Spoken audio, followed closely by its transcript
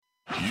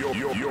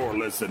You're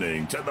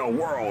listening to the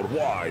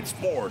Worldwide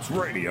Sports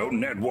Radio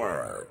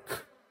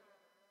Network.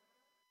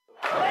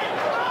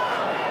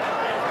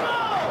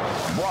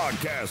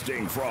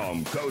 Broadcasting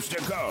from coast to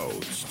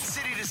coast.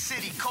 City to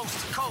city,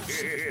 coast to coast.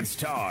 It's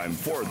time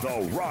for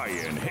the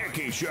Ryan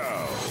Hickey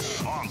Show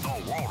on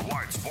the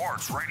Worldwide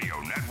Sports Radio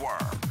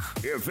Network.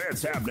 If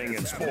it's happening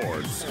in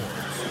sports,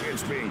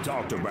 it's being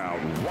talked about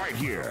right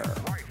here.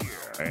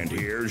 And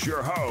here's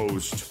your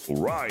host,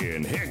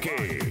 Ryan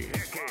Hickey.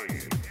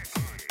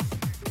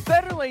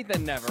 Better late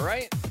than never,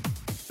 right?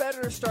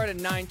 Better to start at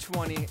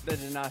 9:20 than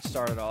to not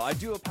start at all. I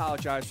do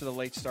apologize for the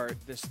late start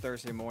this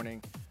Thursday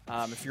morning.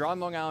 If you're on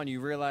Long Island,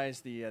 you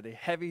realize the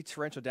heavy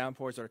torrential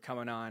downpours that are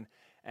coming on.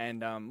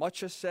 And let's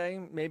just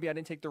say maybe I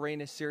didn't take the rain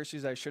as seriously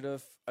as I should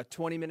have. A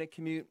 20-minute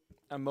commute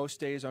on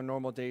most days, on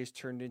normal days,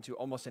 turned into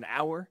almost an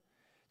hour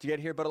to get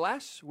here. But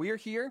alas, we are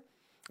here.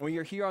 And when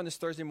you're here on this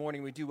Thursday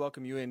morning, we do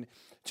welcome you in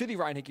to the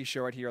Ryan Hickey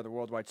Show right here on the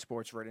Worldwide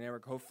Sports Radio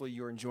Network. Hopefully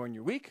you're enjoying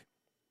your week,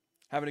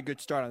 having a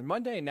good start on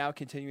Monday, and now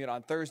continuing it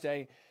on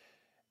Thursday.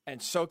 And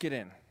soak it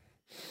in.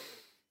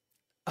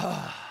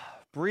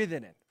 Breathe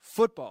it in.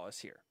 Football is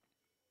here.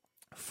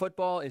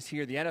 Football is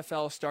here. The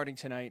NFL is starting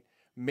tonight.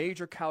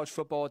 Major college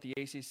football at the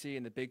ACC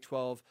and the Big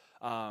 12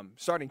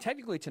 starting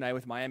technically tonight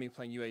with Miami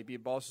playing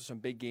UAB, but also some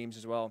big games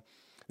as well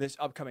this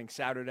upcoming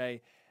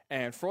Saturday.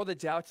 And for all the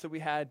doubts that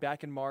we had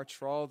back in March,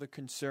 for all the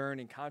concern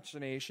and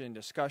consternation and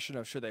discussion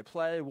of should they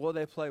play, will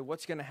they play,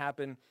 what's going to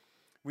happen,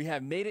 we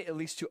have made it at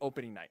least to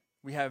opening night.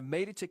 We have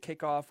made it to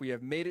kickoff. We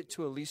have made it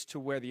to at least to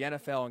where the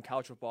NFL and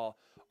college football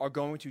are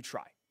going to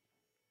try.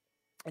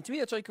 And to me,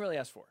 that's all you can really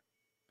ask for.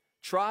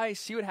 Try,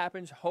 see what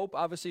happens. Hope,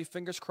 obviously,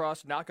 fingers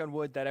crossed, knock on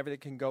wood, that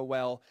everything can go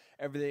well.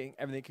 Everything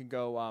can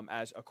go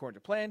as according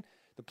to plan.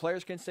 The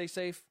players can stay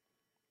safe.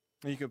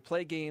 And you can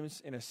play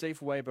games in a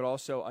safe way, but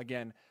also,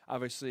 again,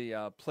 obviously,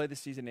 play the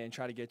season and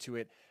try to get to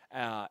it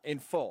in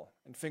full.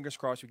 And fingers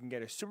crossed, we can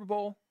get a Super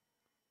Bowl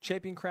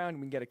champion crown.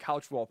 We can get a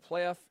college football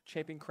playoff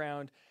champion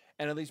crown,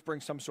 and at least bring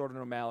some sort of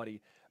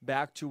normality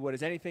back to what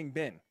has anything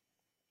been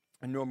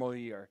a normal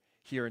year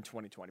here in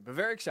 2020. But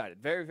very excited,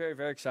 very, very,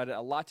 very excited.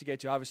 A lot to get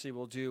to. Obviously,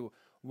 we'll do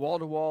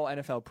wall-to-wall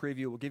NFL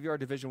preview. We'll give you our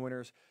division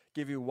winners,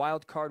 give you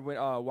wild card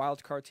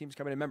teams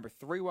coming in. Remember,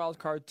 3 wild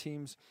card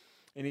teams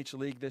in each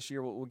league this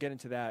year. We'll get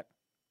into that.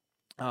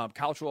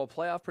 College football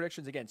playoff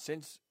predictions, again,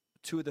 since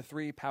 2 of the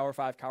 3 Power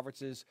 5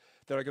 conferences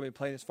that are going to be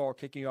playing this fall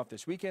kicking off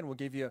this weekend. We'll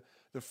give you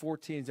the 4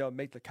 teams that will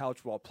make the college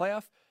football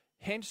playoff.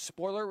 Hint,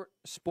 spoiler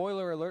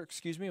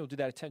alert, we'll do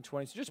that at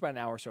 10:20, so just about an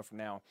hour or so from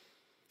now.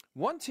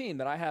 One team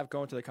that I have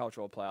going to the college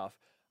football playoff,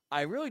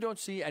 I really don't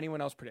see anyone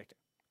else predicting.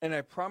 And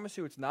I promise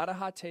you it's not a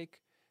hot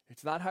take.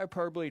 It's not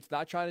hyperbole. It's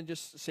not trying to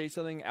just say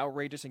something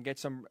outrageous and get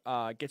some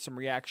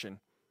reaction.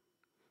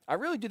 I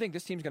really do think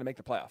this team's going to make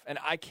the playoff. And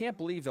I can't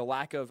believe the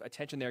lack of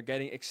attention they're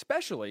getting,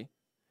 especially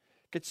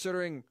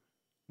considering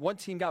one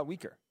team got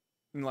weaker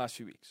in the last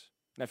few weeks.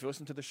 Now, if you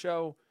listen to the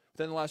show,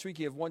 within the last week,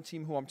 you have one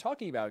team who I'm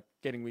talking about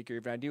getting weaker,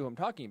 even I do who I'm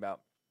talking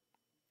about.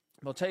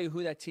 I'll tell you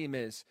who that team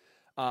is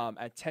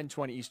at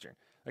 10:20 Eastern.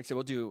 Like I said,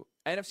 we'll do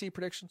NFC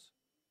predictions.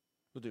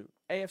 We'll do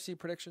AFC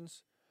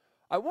predictions.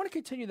 I want to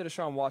continue the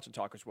Deshaun Watson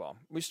talk as well.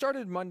 We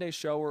started Monday's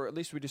show, or at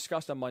least we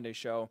discussed on Monday's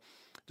show,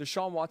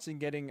 Deshaun Watson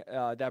getting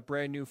that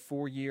brand new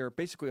 4-year,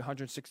 basically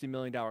 $160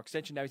 million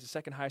extension. Now he's the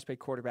second highest paid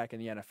quarterback in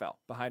the NFL,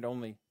 behind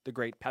only the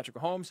great Patrick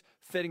Mahomes.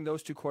 Fitting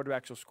those 2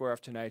 quarterbacks will square off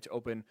tonight to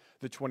open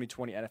the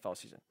 2020 NFL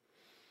season.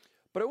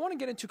 But I want to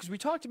get into, because we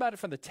talked about it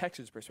from the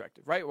Texans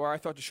perspective, right? Where I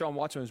thought Deshaun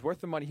Watson was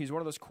worth the money. He's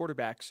one of those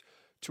quarterbacks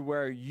to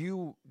where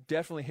you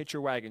definitely hit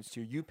your wagons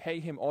to. You pay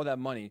him all that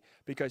money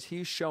because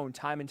he's shown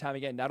time and time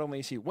again, not only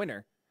is he a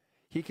winner,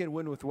 he can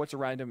win with what's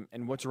around him,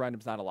 and what's around him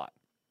is not a lot.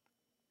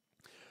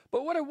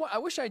 But what I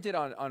wish I did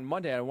on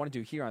Monday, and I want to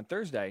do here on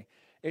Thursday,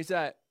 is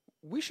that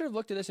we should have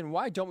looked at this, and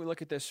why don't we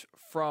look at this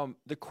from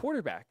the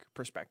quarterback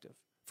perspective,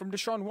 from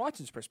Deshaun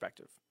Watson's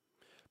perspective?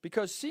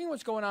 Because seeing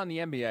what's going on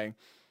in the NBA,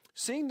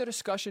 seeing the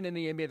discussion in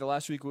the NBA the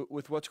last week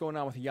with what's going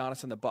on with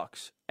Giannis and the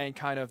Bucks, and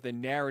kind of the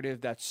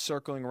narrative that's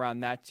circling around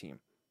that team,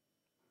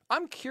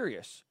 I'm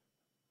curious,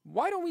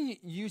 why don't we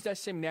use that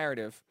same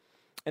narrative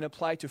and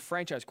apply it to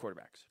franchise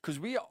quarterbacks? Because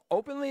we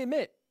openly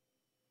admit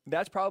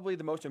that's probably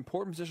the most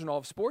important position in all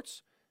of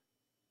sports.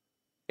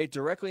 It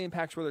directly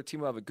impacts whether a team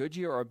will have a good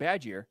year or a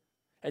bad year.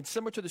 And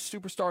similar to the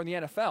superstar in the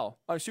NFL,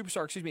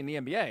 in the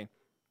NBA,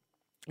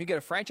 you get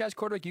a franchise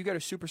quarterback, you get a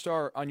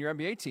superstar on your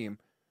NBA team,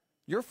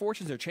 your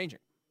fortunes are changing.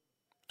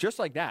 Just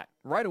like that,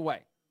 right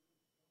away.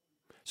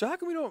 So how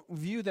come we don't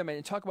view them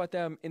and talk about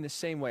them in the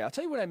same way? I'll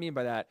tell you what I mean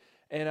by that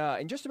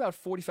in just about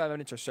 45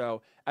 minutes or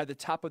so at the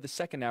top of the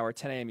second hour at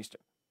 10 a.m.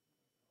 Eastern.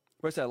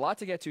 But I said, a lot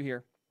to get to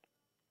here.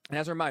 And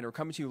as a reminder, we're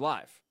coming to you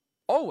live.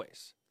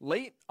 Always.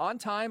 Late, on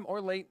time,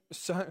 or late,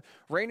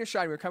 rain or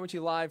shine, we're coming to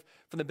you live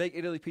from the Big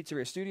Italy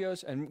Pizzeria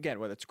Studios. And again,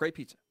 whether it's great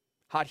pizza,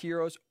 hot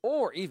heroes,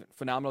 or even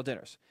phenomenal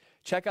dinners,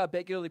 check out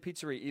Big Italy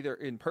Pizzeria either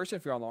in person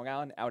if you're on Long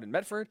Island, out in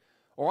Medford,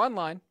 or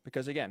online,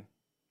 because again,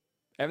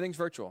 everything's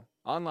virtual,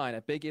 online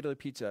at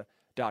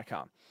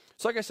BigItalyPizza.com.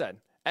 So like I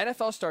said,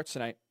 NFL starts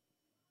tonight.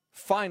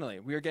 Finally,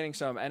 we are getting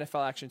some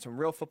NFL action, some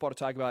real football to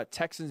talk about.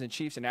 Texans and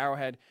Chiefs and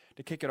Arrowhead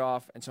to kick it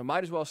off. And so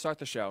might as well start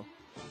the show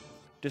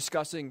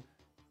discussing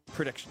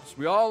predictions.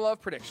 We all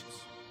love predictions.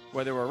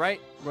 Whether we're right,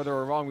 whether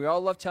we're wrong, we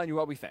all love telling you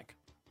what we think.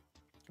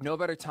 No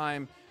better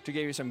time to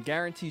give you some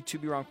guaranteed to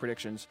be wrong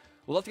predictions.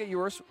 We'll love to get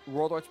yours,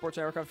 Worldwide Sports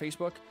Network on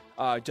Facebook,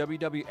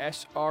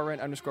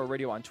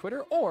 WWSRN_radio on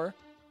Twitter, or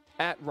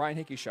at Ryan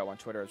Hickey Show on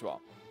Twitter as well.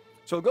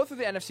 So we'll go through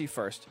the NFC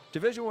first.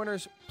 Division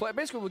winners,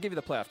 basically we'll give you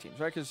the playoff teams,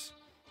 right? Because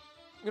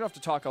we don't have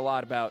to talk a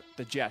lot about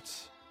the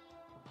Jets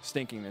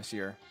stinking this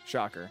year.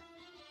 Shocker.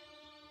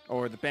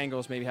 Or the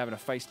Bengals maybe having a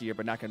feisty year,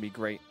 but not going to be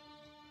great.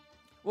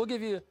 We'll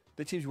give you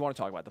the teams we want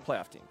to talk about, the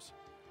playoff teams.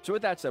 So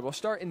with that said, we'll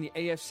start in the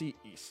AFC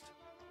East.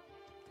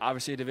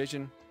 Obviously a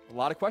division, a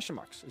lot of question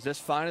marks. Is this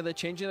finally the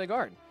changing of the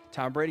guard?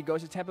 Tom Brady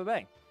goes to Tampa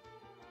Bay.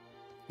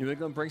 New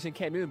England brings in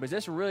Cam Newton, but is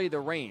this really the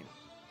reign?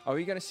 Are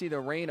we going to see the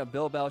reign of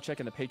Bill Belichick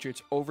and the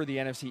Patriots over the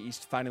NFC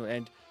East finally?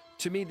 And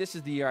to me, this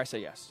is the year I say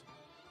yes.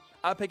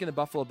 I'm picking the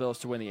Buffalo Bills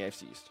to win the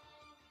AFC East.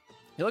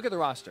 You look at the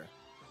roster.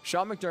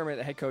 Sean McDermott,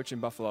 the head coach in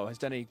Buffalo, has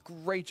done a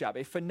great job,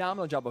 a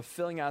phenomenal job of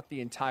filling out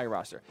the entire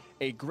roster.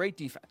 A great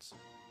defense.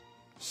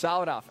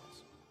 Solid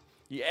offense.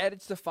 You added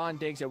Stephon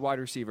Diggs at wide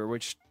receiver,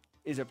 which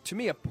is, to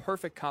me, a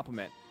perfect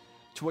complement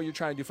to what you're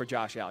trying to do for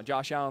Josh Allen.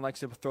 Josh Allen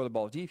likes to throw the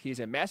ball deep. He's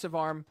a massive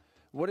arm.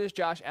 What is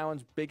Josh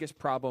Allen's biggest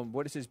problem?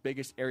 What is his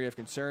biggest area of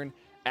concern?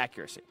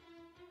 Accuracy.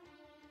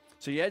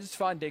 So you add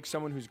Stephon Diggs,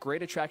 someone who's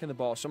great at tracking the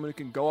ball, someone who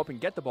can go up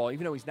and get the ball,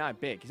 even though he's not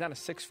big. He's not a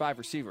 6'5"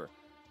 receiver.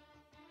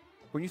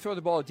 When you throw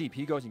the ball deep,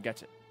 he goes and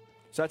gets it.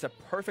 So that's a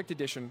perfect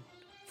addition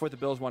for what the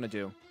Bills want to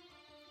do.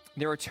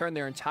 They return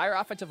their entire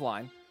offensive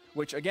line,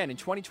 which, again, in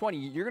 2020,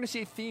 you're going to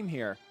see a theme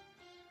here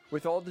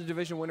with all the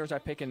division winners I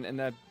pick and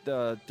the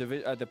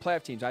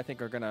playoff teams I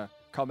think are going to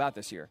come out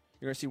this year.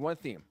 You're going to see one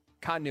theme,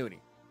 continuity.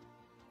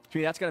 To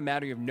me, that's going to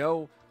matter. You have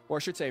no, or I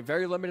should say,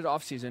 very limited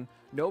offseason,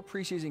 no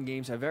preseason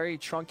games, a very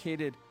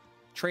truncated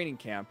training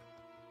camp.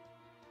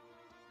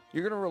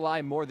 You're going to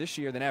rely more this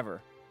year than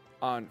ever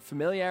on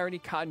familiarity,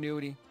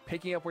 continuity,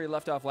 picking up where you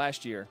left off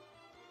last year.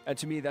 And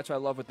to me, that's what I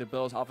love with the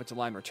Bills' offensive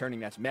line returning.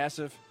 That's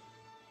massive.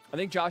 I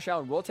think Josh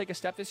Allen will take a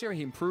step this year.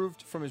 He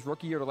improved from his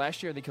rookie year to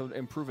last year. I think he'll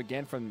improve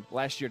again from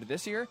last year to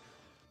this year.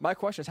 My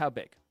question is how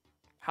big?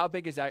 How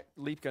big is that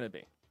leap going to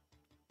be?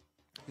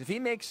 If he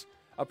makes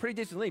a pretty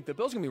decent leap, the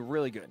Bills are going to be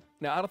really good.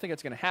 Now, I don't think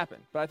it's going to happen,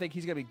 but I think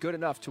he's going to be good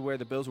enough to where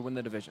the Bills will win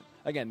the division.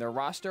 Again, their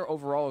roster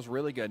overall is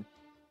really good.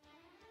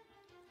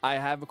 I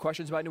have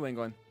questions about New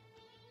England.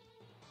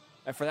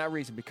 And for that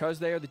reason, because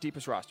they are the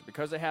deepest roster,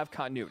 because they have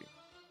continuity,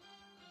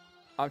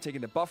 I'm taking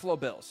the Buffalo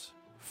Bills,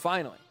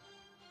 finally,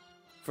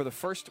 for the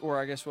first, or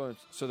I guess,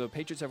 so the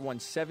Patriots have won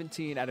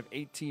 17 out of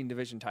 18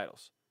 division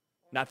titles.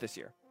 Not this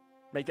year.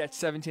 Make that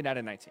 17 out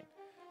of 19.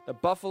 The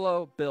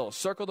Buffalo Bills,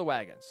 circle the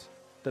wagons.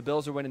 The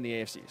Bills are winning the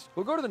AFC East.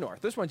 We'll go to the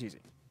North. This one's easy.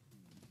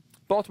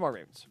 Baltimore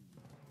Ravens.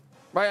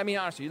 Right? I mean,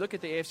 honestly, you look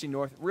at the AFC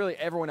North, really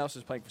everyone else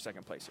is playing for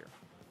second place here.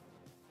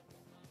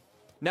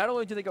 Not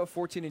only did they go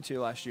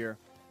 14-2 last year,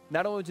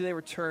 not only do they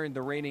return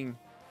the reigning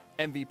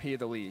MVP of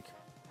the league,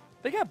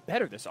 they got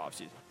better this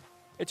offseason.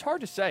 It's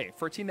hard to say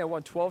for a team that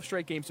won 12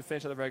 straight games to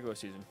finish out the regular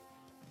season.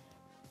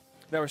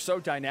 They were so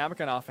dynamic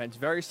on offense,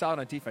 very solid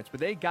on defense, but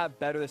they got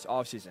better this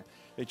offseason.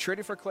 They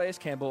traded for Calais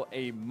Campbell,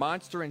 a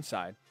monster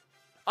inside.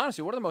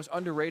 Honestly, one of the most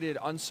underrated,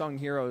 unsung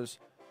heroes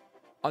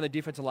on the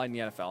defensive line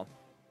in the NFL.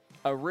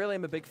 I really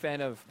am a big fan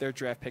of their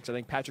draft picks. I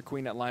think Patrick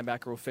Queen at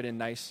linebacker will fit in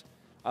nice.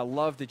 I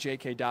love the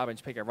J.K.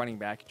 Dobbins pick at running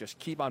back. Just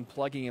keep on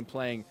plugging and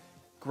playing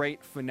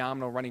great,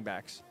 phenomenal running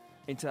backs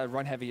into that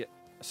run-heavy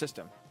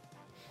system.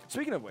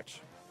 Speaking of which,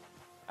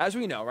 as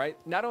we know, right,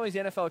 not only is the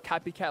NFL a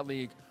copycat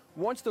league,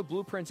 once the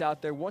blueprint's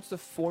out there, once the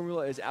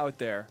formula is out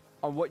there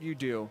on what you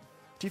do,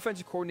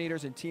 defensive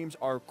coordinators and teams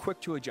are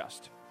quick to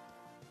adjust,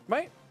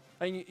 right?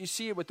 And you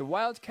see it with the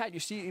Wildcat. You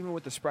see it even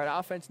with the spread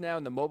offense now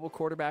and the mobile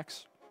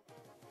quarterbacks.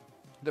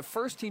 The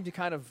first team to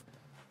kind of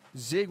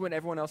zig when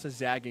everyone else is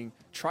zagging,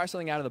 try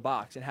something out of the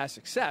box, and has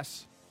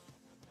success,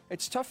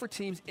 it's tough for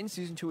teams in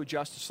season to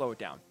adjust to slow it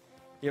down.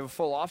 You have a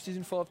full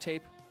offseason full of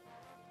tape.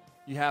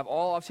 You have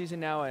all offseason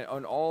now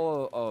on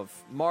all of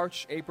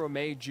March, April,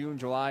 May, June,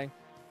 July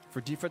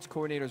for defensive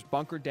coordinators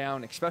bunkered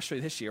down,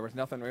 especially this year with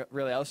nothing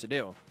really else to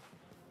do,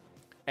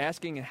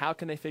 asking how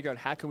can they figure out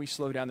how can we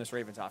slow down this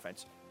Ravens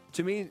offense.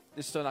 To me,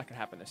 it's still not going to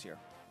happen this year.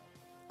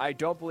 I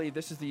don't believe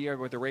this is the year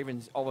where the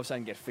Ravens all of a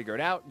sudden get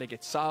figured out, they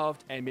get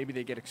solved, and maybe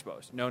they get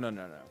exposed. No.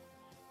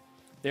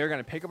 They're going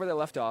to pick up where they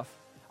left off.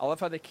 I love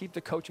how they keep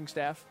the coaching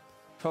staff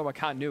talking about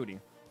continuity.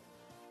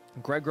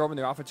 Greg Roman,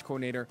 their offensive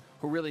coordinator,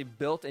 who really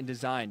built and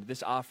designed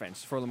this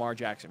offense for Lamar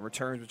Jackson.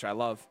 Returns, which I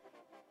love.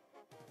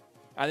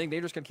 I think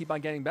they're just going to keep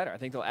on getting better. I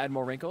think they'll add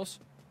more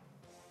wrinkles.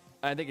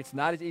 I think it's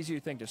not as easy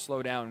to think to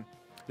slow down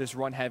this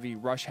run-heavy,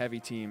 rush-heavy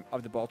team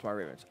of the Baltimore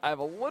Ravens. I have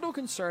a little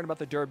concern about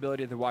the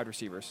durability of the wide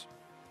receivers.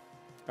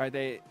 All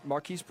right,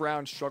 Marquise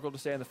Brown struggled to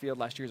stay on the field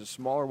last year as a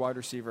smaller wide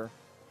receiver.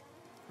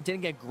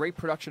 Didn't get great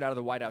production out of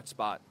the wideout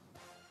spot.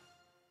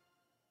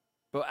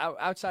 But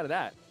outside of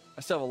that,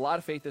 I still have a lot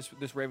of faith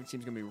this Ravens team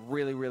is going to be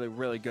really, really,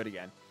 really good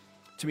again.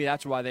 To me,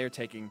 that's why they're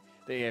taking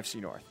the AFC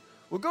North.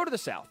 We'll go to the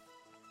South.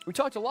 We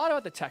talked a lot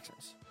about the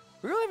Texans.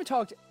 We really haven't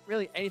talked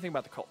really anything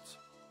about the Colts.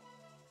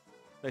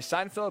 They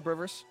signed Phillip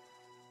Rivers.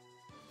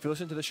 If you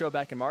listened to the show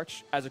back in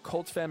March, as a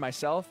Colts fan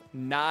myself,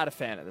 not a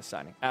fan of the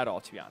signing at all,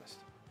 to be honest.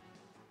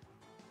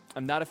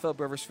 I'm not a Phillip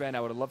Rivers fan. I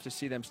would have loved to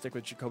see them stick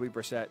with Jacoby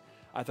Brissett.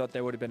 I thought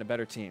they would have been a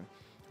better team.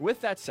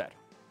 With that said,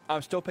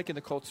 I'm still picking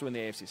the Colts to win the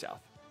AFC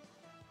South.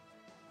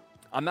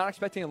 I'm not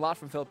expecting a lot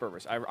from Phillip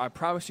Rivers. I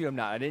promise you I'm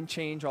not. I didn't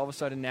change all of a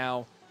sudden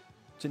now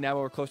to now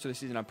we're close to the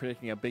season. I'm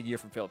predicting a big year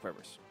from Phillip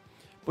Rivers.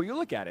 But you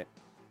look at it,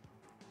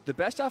 the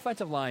best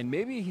offensive line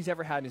maybe he's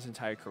ever had in his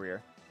entire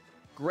career.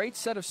 Great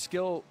set of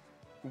skill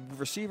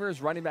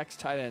receivers, running backs,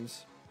 tight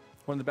ends.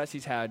 One of the best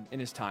he's had in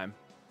his time.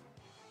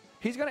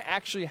 He's going to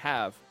actually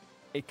have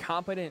a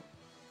competent,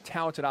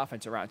 talented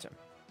offense around him.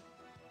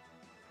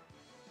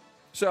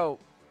 So,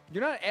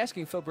 you're not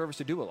asking Phillip Rivers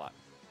to do a lot.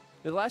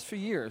 In the last few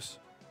years,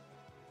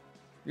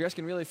 you're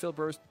asking really Phillip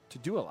Rivers to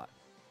do a lot.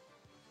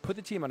 Put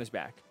the team on his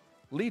back.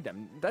 Lead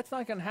them. That's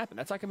not going to happen.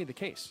 That's not going to be the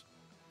case.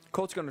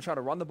 Colts going to try to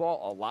run the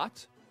ball a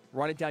lot,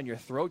 run it down your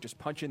throat, just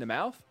punch you in the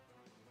mouth.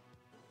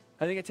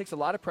 I think it takes a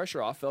lot of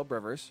pressure off Phillip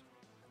Rivers,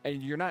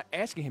 and you're not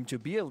asking him to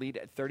be a lead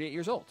at 38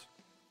 years old.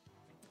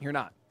 You're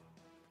not.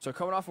 So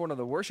coming off one of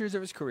the worst years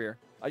of his career,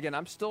 again,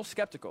 I'm still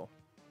skeptical,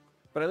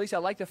 but at least I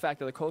like the fact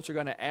that the Colts are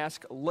going to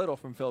ask little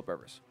from Phillip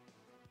Rivers.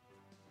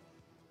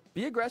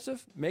 Be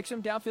aggressive, make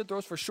some downfield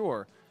throws for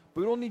sure,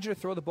 but we don't need you to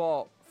throw the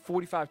ball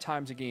 45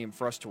 times a game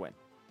for us to win.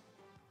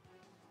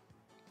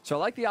 So I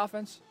like the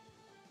offense.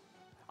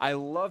 I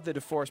love the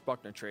DeForest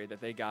Buckner trade that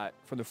they got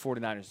from the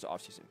 49ers this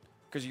offseason.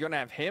 Because you're going to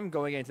have him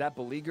going against that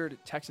beleaguered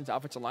Texans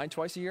offensive line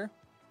twice a year?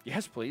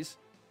 Yes, please.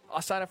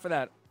 I'll sign up for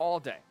that all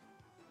day.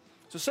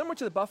 So similar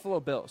to the Buffalo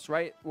Bills,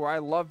 right, where I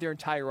love their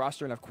entire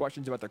roster and have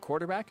questions about their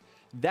quarterback,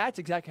 that's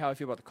exactly how I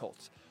feel about the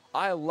Colts.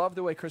 I love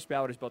the way Chris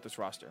Ballard has built this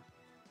roster.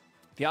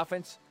 The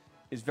offense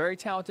is very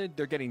talented.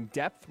 They're getting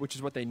depth, which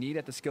is what they need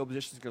at the skill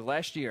positions, because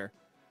last year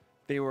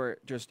they were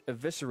just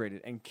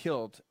eviscerated and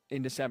killed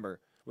in December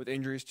with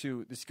injuries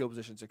to the skill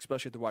positions,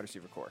 especially at the wide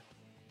receiver core.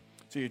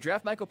 So you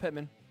draft Michael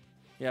Pittman,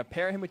 you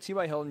pair him with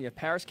T.Y. Hilton, you have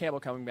Paris Campbell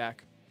coming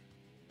back.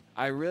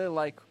 I really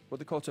like what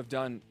the Colts have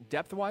done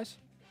depth-wise.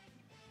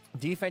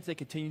 Defense, they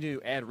continue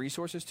to add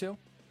resources to.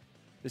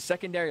 The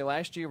secondary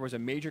last year was a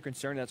major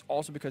concern. That's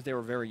also because they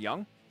were very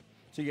young.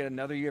 So you get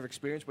another year of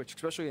experience, which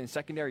especially in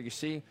secondary, you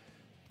see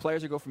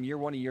players that go from year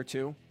one to year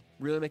two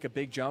really make a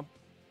big jump.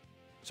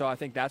 So I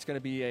think that's going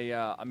to be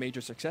a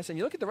major success. And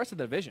you look at the rest of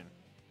the division.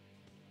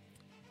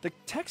 The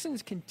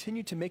Texans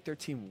continue to make their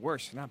team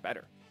worse, not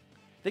better.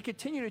 They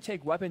continue to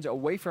take weapons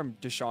away from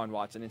Deshaun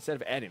Watson instead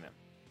of adding them.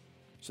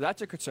 So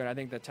that's a concern. I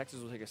think the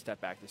Texans will take a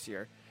step back this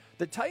year.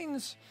 The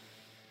Titans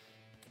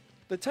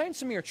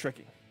to me are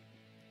tricky.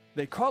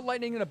 They caught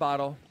lightning in a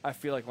bottle, I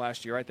feel like,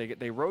 last year, right?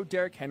 They rode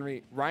Derrick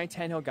Henry. Ryan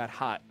Tannehill got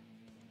hot.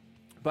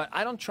 But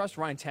I don't trust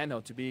Ryan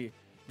Tannehill to be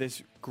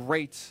this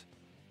great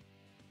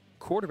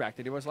quarterback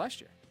that he was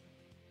last year.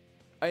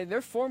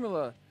 Their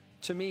formula,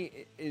 to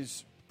me,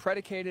 is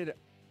predicated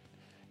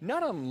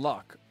not on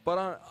luck,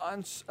 but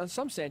on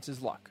some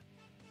senses luck.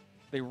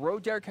 They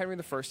rode Derrick Henry in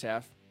the first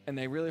half, and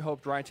they really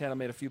hoped Ryan Tannehill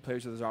made a few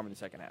plays with his arm in the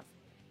second half.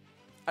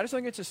 I just don't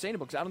think it's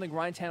sustainable because I don't think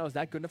Ryan Tannehill is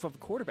that good enough of a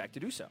quarterback to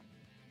do so.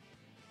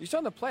 You saw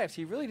in the playoffs,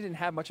 he really didn't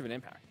have much of an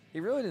impact. He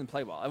really didn't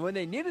play well. And when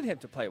they needed him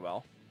to play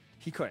well,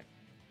 he couldn't.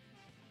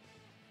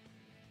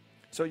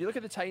 So you look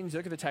at the Titans, you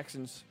look at the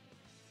Texans.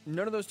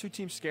 None of those two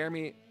teams scare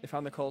me if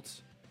I'm the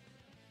Colts.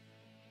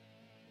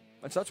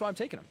 And so that's why I'm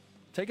taking them.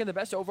 Taking the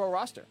best overall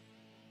roster.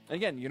 And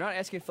again, you're not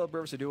asking Phillip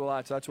Rivers to do a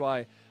lot, so that's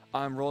why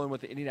I'm rolling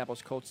with the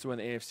Indianapolis Colts to win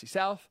the AFC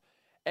South.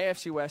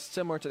 AFC West,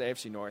 similar to the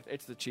AFC North.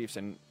 It's the Chiefs,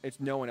 and it's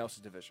no one else's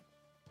division.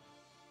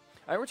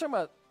 All right, we're talking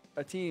about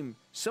a team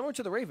similar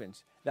to the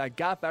Ravens that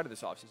got better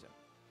this offseason.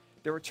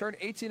 They returned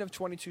 18 of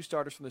 22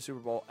 starters from the Super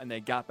Bowl, and they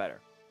got better.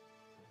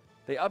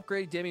 They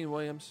upgraded Damian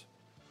Williams,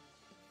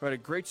 who had a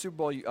great Super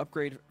Bowl. You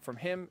upgrade from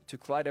him to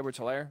Clyde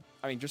Edwards-Helaire.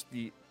 I mean, just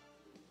the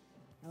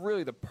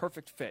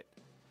perfect fit.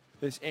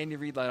 This Andy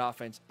Reid-led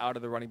offense out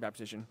of the running back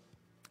position.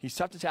 He's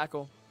tough to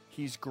tackle.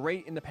 He's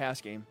great in the pass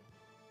game.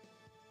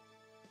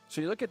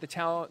 So you look at the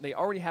talent they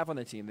already have on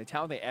the team, the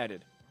talent they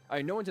added. I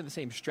mean, no one's in the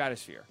same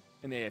stratosphere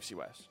in the AFC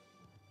West.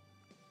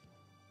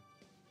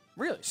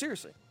 Really,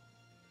 seriously.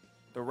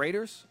 The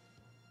Raiders?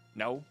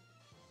 No.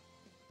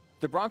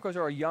 The Broncos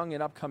are a young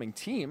and upcoming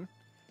team.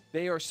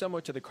 They are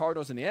similar to the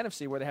Cardinals in the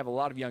NFC, where they have a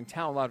lot of young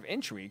talent, a lot of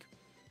intrigue.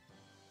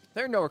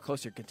 They're nowhere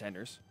close to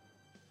contenders.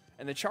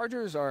 And the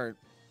Chargers are,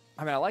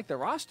 I like the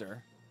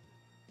roster,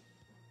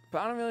 but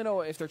I don't really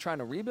know if they're trying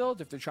to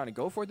rebuild, if they're trying to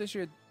go for it this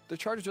year. The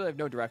Chargers really have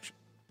no direction.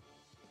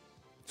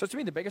 So to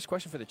me, the biggest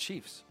question for the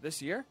Chiefs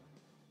this year,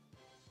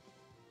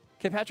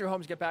 can Patrick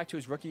Mahomes get back to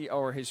his rookie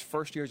or his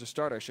first year as a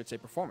starter, I should say,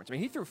 performance? I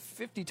mean, he threw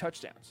 50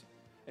 touchdowns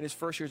in his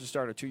first year as a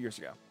starter 2 years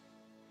ago.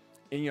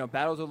 And,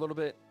 battled a little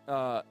bit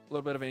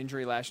of an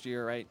injury last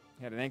year, right?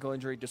 He had an ankle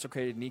injury,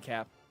 dislocated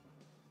kneecap.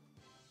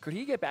 Could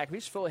he get back? If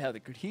he's fully healthy,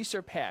 could he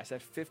surpass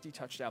that 50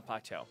 touchdown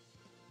plateau?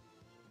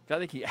 I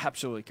think he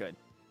absolutely could.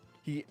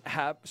 He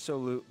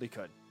absolutely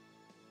could.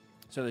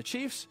 So the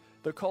Chiefs,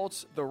 the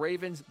Colts, the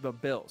Ravens, the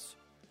Bills,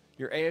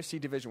 your AFC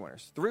division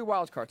winners. 3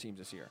 wildcard teams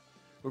this year.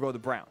 We'll go the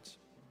Browns.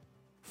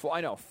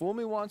 I know, fool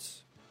me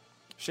once,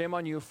 shame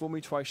on you. Fool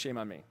me twice, shame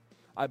on me.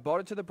 I bought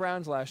into the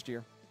Browns last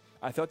year.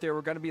 I thought they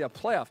were going to be a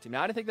playoff team.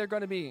 Now, I didn't think they were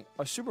going to be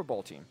a Super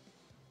Bowl team.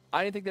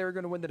 I didn't think they were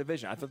going to win the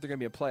division. I thought they were going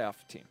to be a playoff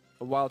team,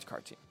 a wild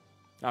card team.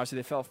 Obviously,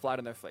 they fell flat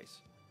on their face.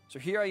 So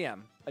here I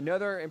am,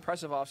 another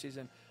impressive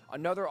offseason,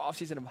 another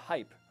offseason of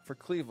hype for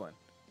Cleveland.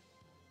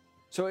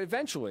 So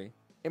eventually,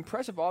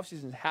 impressive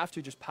offseasons have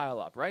to just pile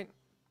up, right?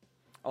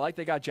 I like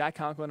they got Jack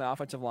Conklin on the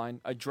offensive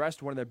line,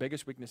 addressed one of their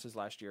biggest weaknesses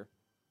last year.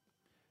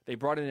 They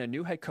brought in a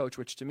new head coach,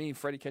 which to me,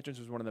 Freddie Kitchens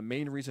was one of the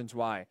main reasons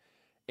why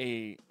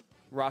a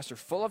roster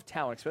full of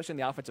talent, especially on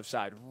the offensive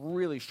side,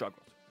 really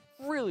struggled.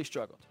 Really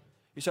struggled.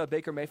 You saw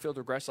Baker Mayfield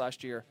regress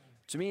last year,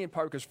 to me in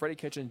part because Freddie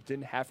Kitchens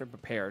didn't have him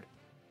prepared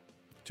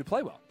to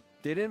play well.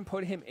 They didn't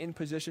put him in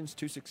positions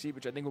to succeed,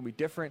 which I think will be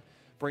different.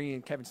 Bringing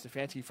in Kevin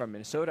Stefanski from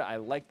Minnesota, I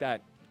like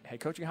that head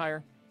coaching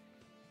hire.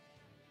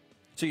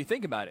 So you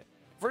think about it.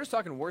 If we're just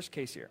talking worst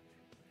case here,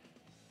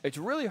 it's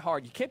really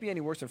hard. You can't be any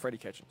worse than Freddie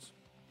Kitchens.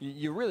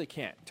 You really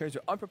can't. In terms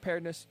of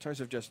unpreparedness, in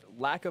terms of just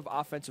lack of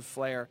offensive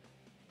flair.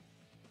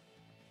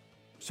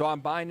 So I'm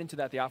buying into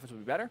that the offense will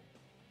be better.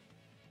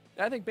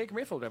 And I think Baker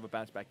Mayfield will have a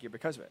bounce-back year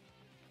because of it.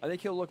 I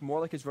think he'll look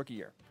more like his rookie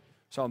year.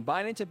 So I'm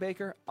buying into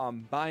Baker.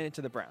 I'm buying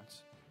into the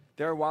Browns.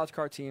 They're a wild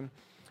card team.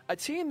 A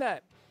team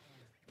that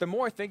the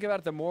more I think about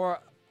it, the more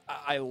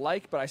I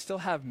like, but I still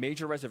have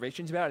major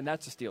reservations about it, and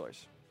that's the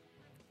Steelers.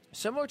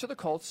 Similar to the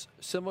Colts,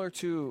 similar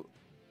to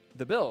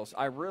the Bills,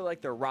 I really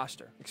like their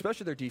roster,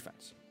 especially their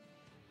defense.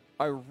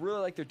 I really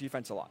like their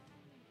defense a lot.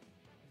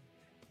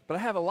 But I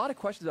have a lot of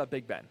questions about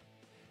Big Ben.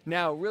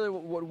 Now, really,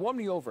 what won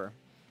me over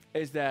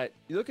is that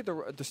you look at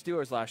the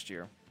Steelers last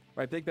year,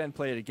 right? Big Ben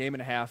played a game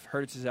and a half,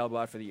 hurt his elbow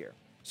out for the year.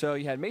 So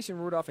you had Mason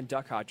Rudolph and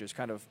Duck Hodges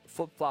kind of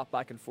flip-flop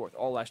back and forth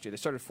all last year. They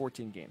started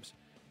 14 games.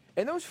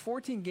 In those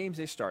 14 games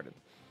they started,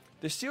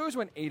 the Steelers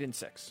went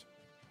 8-6.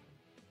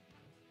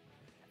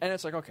 And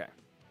it's like, okay,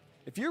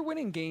 if you're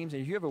winning games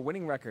and if you have a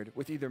winning record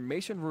with either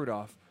Mason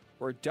Rudolph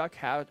or Duck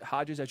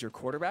Hodges as your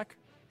quarterback,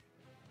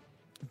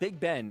 Big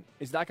Ben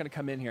is not going to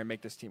come in here and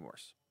make this team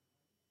worse.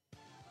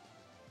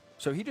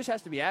 So he just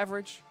has to be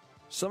average.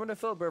 Similar to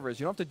Philip Rivers,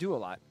 you don't have to do a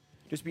lot.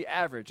 Just be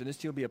average, and this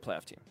team will be a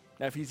playoff team.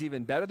 Now, if he's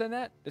even better than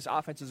that, this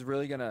offense is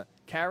really going to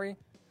carry.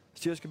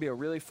 Steelers could be a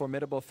really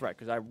formidable threat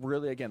because I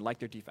really, again, like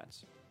their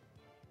defense.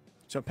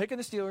 So I'm picking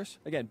the Steelers.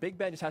 Again, Big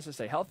Ben just has to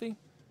stay healthy.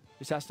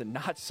 Just has to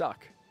not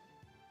suck.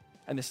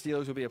 And the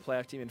Steelers will be a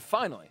playoff team. And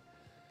finally,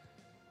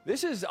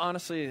 this is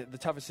honestly the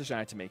toughest decision I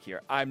had to make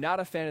here. I'm not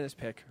a fan of this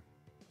pick.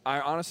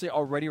 I honestly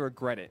already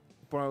regret it.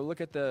 But when I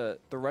look at the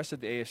rest of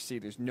the AFC,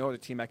 there's no other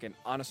team I can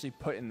honestly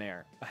put in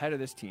there ahead of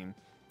this team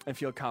and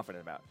feel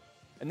confident about.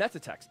 And that's the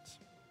Texans.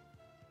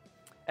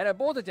 And I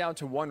boiled it down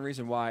to one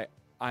reason why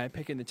I'm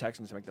picking the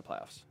Texans to make the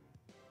playoffs.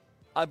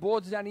 I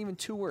boiled it down to even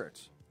 2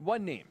 words.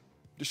 One name,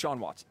 Deshaun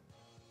Watson.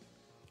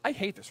 I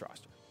hate this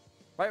roster.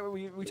 Right?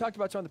 We talked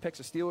about some of the picks,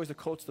 the Steelers, the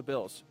Colts, the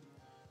Bills.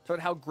 Talked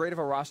about how great of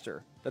a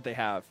roster that they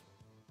have.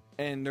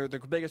 And the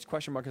biggest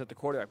question mark is at the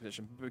quarterback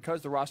position.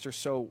 Because the roster is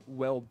so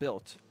well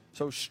built,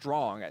 so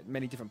strong at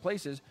many different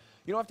places,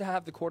 you don't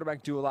have the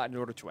quarterback do a lot in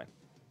order to win.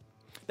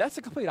 That's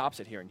the complete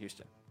opposite here in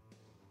Houston.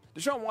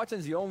 Deshaun Watson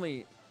is the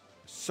only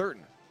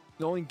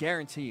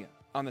guarantee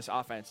on this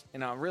offense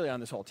and really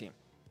on this whole team.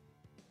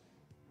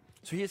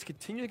 So he has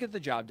continued to get the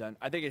job done.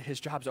 I think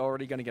his job's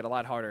already going to get a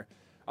lot harder,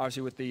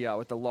 obviously with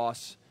the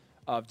loss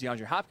of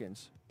DeAndre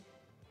Hopkins.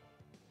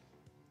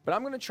 But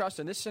I'm going to trust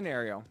in this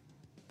scenario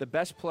the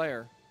best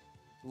player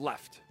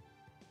left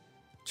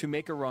to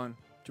make a run,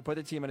 to put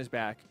the team on his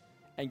back,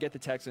 and get the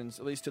Texans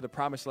at least to the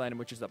promised land,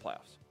 which is the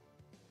playoffs.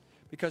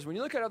 Because when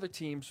you look at other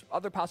teams,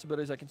 other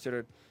possibilities I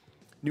considered,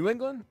 New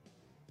England,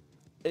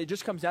 it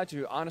just comes down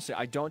to, honestly,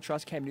 I don't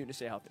trust Cam Newton to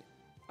stay healthy.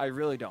 I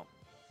really don't.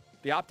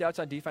 The opt-outs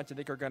on defense, I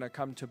think, are going to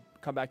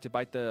come back to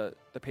bite the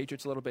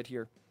Patriots a little bit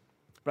here.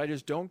 But I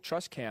just don't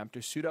trust Cam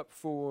to suit up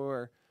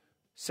for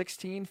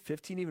 16,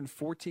 15, even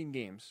 14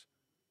 games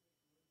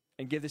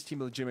and give this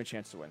team a legitimate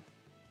chance to win.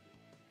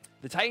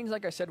 The Titans,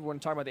 like I said, when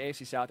talking about the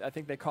AFC South, I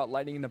think they caught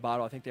lightning in the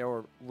bottle. I think they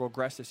will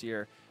regress this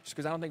year just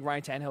because I don't think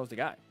Ryan Tannehill is the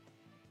guy.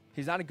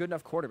 He's not a good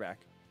enough quarterback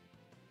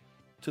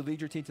to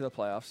lead your team to the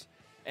playoffs.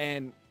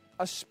 And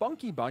a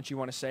spunky bunch, you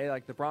want to say,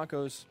 like the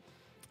Broncos,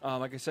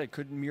 like I said,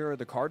 couldn't mirror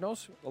the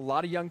Cardinals. A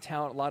lot of young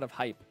talent, a lot of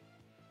hype.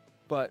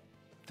 But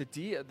the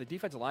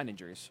defensive line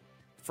injuries.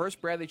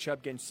 First, Bradley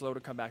Chubb getting slow to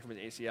come back from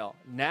his ACL.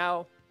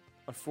 Now,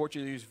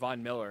 unfortunately,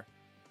 Von Miller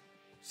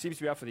seems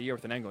to be out for the year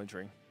with an ankle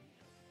injury.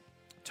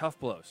 Tough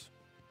blows.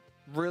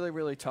 Really,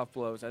 really tough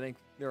blows. I think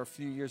they're a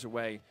few years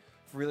away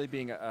from really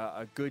being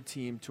a good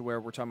team to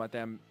where we're talking about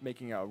them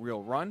making a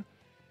real run,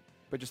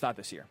 but just not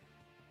this year.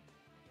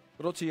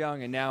 A little too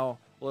young and now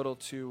a little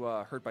too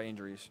hurt by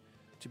injuries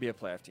to be a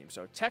playoff team.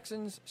 So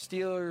Texans,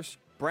 Steelers,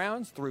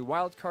 Browns, 3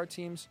 wild card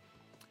teams,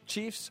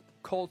 Chiefs,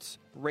 Colts,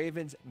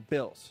 Ravens,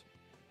 Bills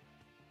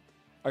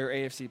are your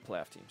AFC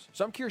playoff teams.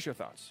 So I'm curious your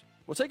thoughts.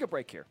 We'll take a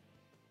break here.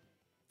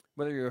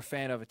 whether you're a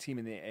fan of a team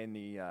in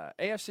the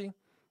AFC,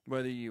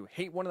 whether you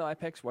hate one of my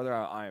picks, whether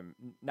I'm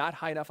not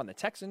high enough on the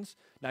Texans,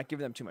 not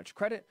giving them too much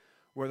credit,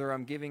 whether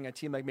I'm giving a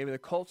team like maybe the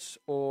Colts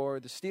or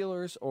the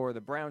Steelers or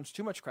the Browns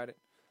too much credit,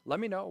 let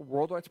me know.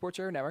 Worldwide Sports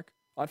Radio Network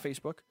on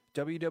Facebook,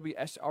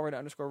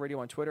 WWSRN_radio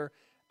on Twitter,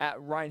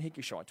 at Ryan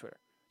Hickey Show on Twitter.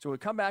 So we'll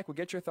come back. We'll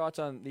get your thoughts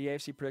on the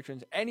AFC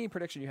predictions. Any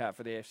prediction you have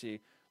for the AFC,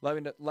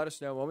 let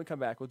us know. When we come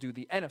back, we'll do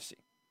the NFC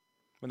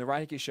when the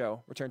Ryan Hickey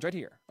Show returns right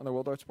here on the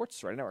Worldwide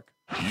Sports Radio Network.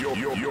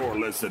 You're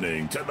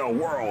listening to the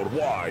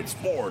Worldwide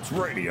Sports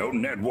Radio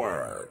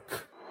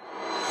Network.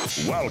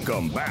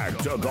 Welcome back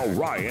to the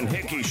Ryan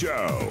Hickey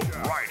Show,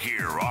 right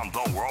here on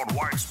the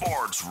Worldwide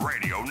Sports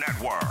Radio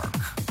Network.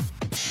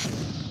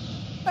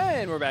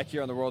 And we're back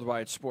here on the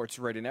Worldwide Sports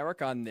Radio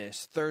Network on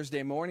this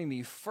Thursday morning,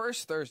 the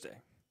first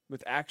Thursday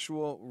with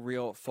actual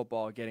real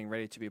football getting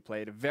ready to be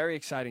played. A very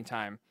exciting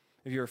time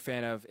if you're a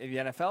fan of the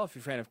NFL, if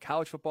you're a fan of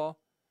college football,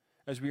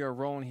 as we are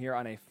rolling here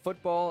on a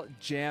football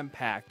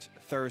jam-packed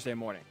Thursday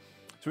morning.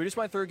 So we just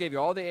went through, gave you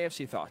all the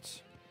AFC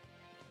thoughts.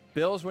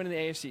 Bills winning the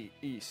AFC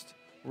East.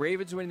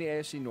 Ravens winning the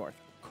AFC North.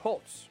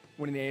 Colts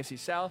winning the AFC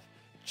South.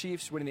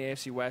 Chiefs winning the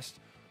AFC West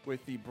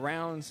with the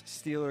Browns,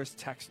 Steelers,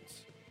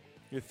 Texans.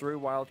 Your three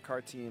wild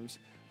card teams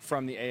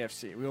from the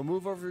AFC. We will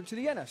move over to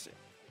the NFC.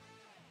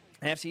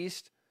 NFC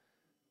East,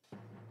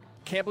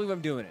 can't believe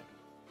I'm doing it,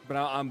 but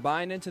I'm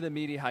buying into the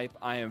media hype.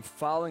 I am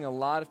following a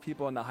lot of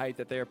people in the hype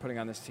that they are putting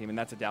on this team, and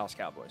that's the Dallas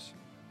Cowboys.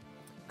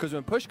 Because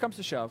when push comes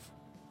to shove,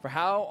 for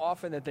how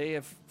often that they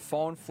have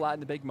fallen flat in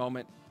the big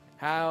moment,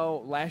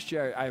 how last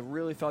year I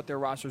really thought their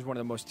roster was one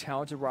of the most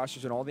talented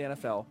rosters in all the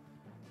NFL,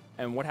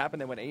 and what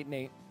happened? They went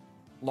 8-8,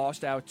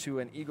 lost out to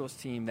an Eagles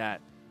team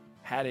that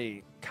had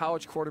a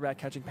college quarterback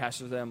catching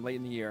passes to them late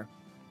in the year,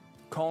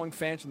 calling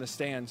fans from the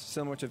stands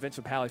similar to Vince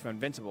Papale from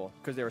Invincible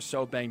because they were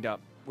so banged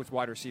up with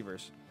wide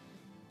receivers.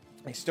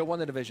 They still won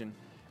the division,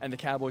 and the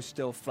Cowboys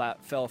still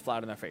fell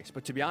flat on their face.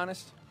 But to be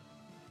honest,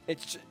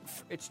 it's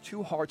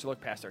too hard to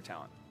look past their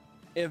talent.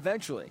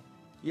 Eventually,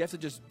 you have to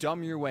just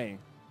dumb your way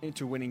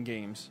into winning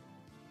games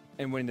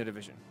and winning the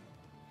division.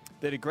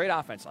 They had a great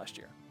offense last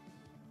year.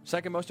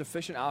 Second most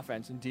efficient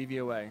offense in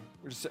DVOA,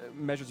 which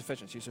measures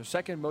efficiency. So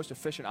second most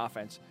efficient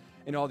offense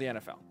in all the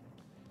NFL.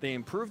 They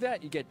improved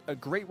that. You get a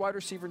great wide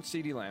receiver in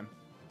CeeDee Lamb.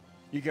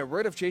 You get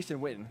rid of Jason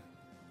Witten,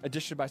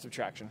 addition by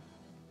subtraction.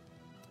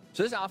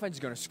 So this offense is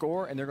going to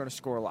score, and they're going to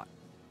score a lot.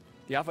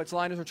 The offensive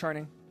line is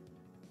returning.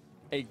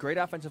 A great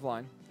offensive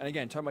line. And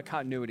again, talking about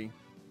continuity,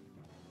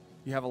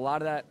 you have a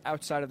lot of that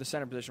outside of the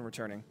center position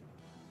returning.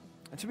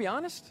 And to be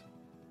honest,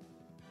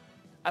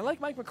 I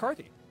like Mike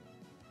McCarthy.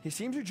 He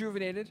seems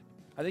rejuvenated.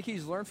 I think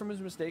he's learned from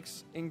his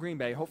mistakes in Green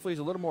Bay. Hopefully he's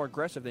a little more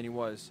aggressive than he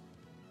was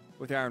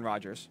with Aaron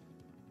Rodgers.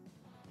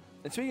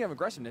 And speaking of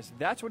aggressiveness,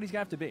 that's what he's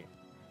going to have to be.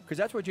 Because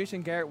that's what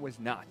Jason Garrett was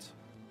not.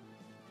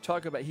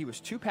 Talk about he was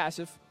too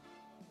passive.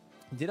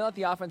 Didn't let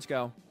the offense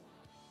go.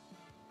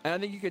 And I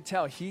think you could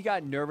tell he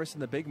got nervous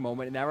in the big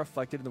moment, and that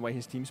reflected in the way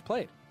his teams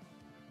played.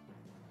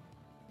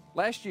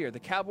 Last year, the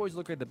Cowboys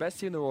looked like the best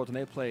team in the world when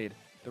they played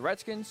the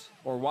Redskins,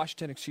 or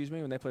Washington,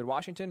 when they played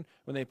Washington,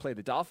 when they played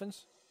the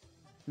Dolphins,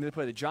 when they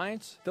played the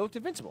Giants. They looked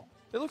invincible.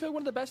 They looked like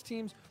one of the best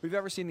teams we've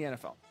ever seen in the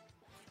NFL.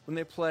 When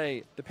they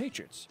play the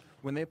Patriots,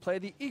 when they play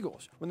the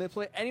Eagles, when they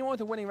play anyone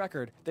with a winning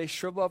record, they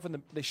shrivel up in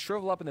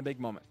the big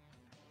moment.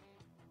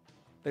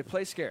 They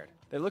play scared.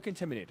 They look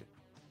intimidated.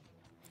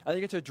 I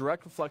think it's a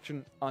direct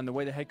reflection on the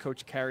way the head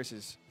coach carries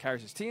his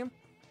team,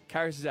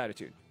 carries his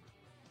attitude.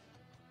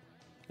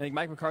 I think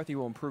Mike McCarthy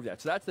will improve that.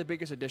 So that's the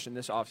biggest addition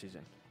this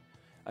offseason.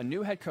 A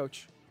new head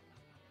coach,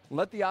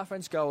 let the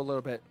offense go a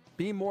little bit,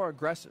 be more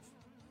aggressive,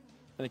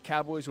 and the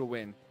Cowboys will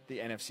win the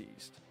NFC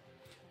East.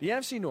 The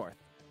NFC North,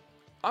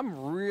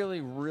 I'm really,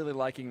 really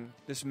liking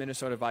this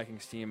Minnesota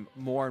Vikings team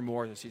more and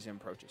more as the season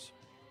approaches.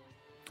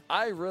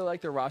 I really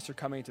like their roster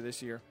coming into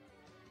this year.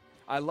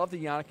 I love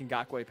the Yannick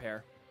Ngakoue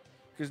pair.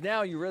 Because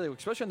now you really,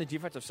 especially on the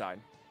defensive side,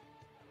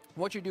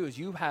 what you do is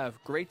you have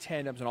great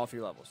tandems on all three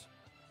levels.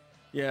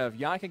 You have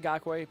Yannick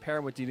Ngakoue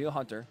paired with Danielle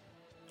Hunter,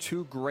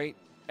 two great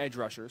edge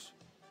rushers,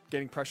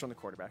 getting pressure on the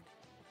quarterback.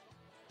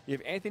 You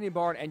have Anthony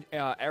Barr and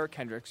Eric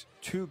Kendricks,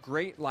 two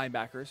great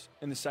linebackers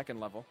in the second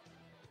level.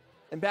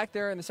 And back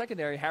there in the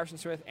secondary, Harrison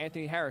Smith,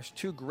 Anthony Harris,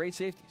 two great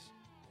safeties.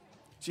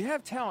 So you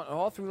have talent on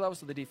all three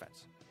levels of the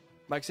defense.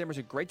 Mike Zimmer's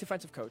a great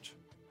defensive coach.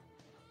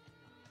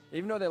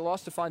 Even though they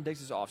lost Stephon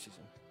Diggs this offseason,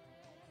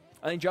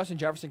 I think Justin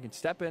Jefferson can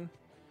step in,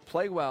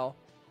 play well,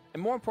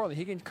 and more importantly,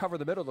 he can cover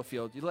the middle of the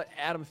field. You let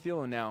Adam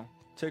Thielen now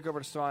take over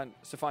to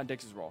Stephon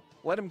Diggs' role.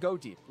 Let him go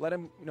deep. Let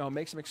him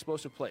make some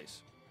explosive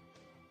plays.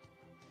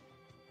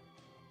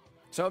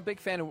 So I'm a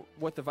big fan of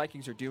what the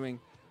Vikings are doing.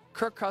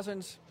 Kirk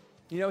Cousins,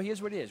 he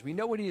is what he is. We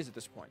know what he is at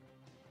this point.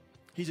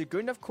 He's a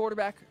good enough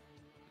quarterback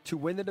to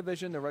win the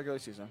division in the regular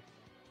season.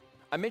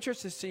 I'm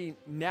interested to see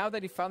now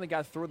that he finally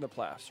got through in the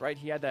playoffs, right?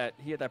 He had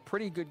that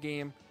pretty good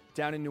game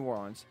down in New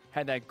Orleans,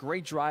 had that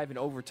great drive in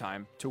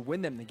overtime to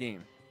win them the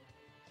game.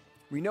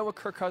 We know what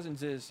Kirk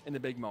Cousins is in the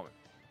big moment,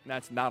 and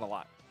that's not a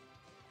lot.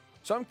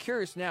 So I'm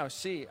curious now,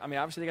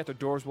 obviously they got their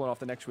doors blown off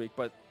the next week,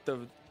 but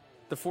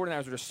the the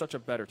 49ers were just such a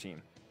better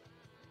team.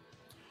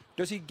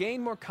 Does he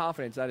gain more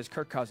confidence that is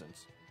Kirk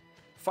Cousins?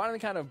 Finally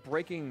kind of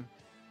breaking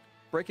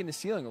the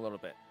ceiling a little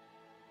bit.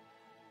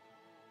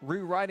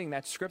 Rewriting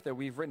that script that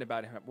we've written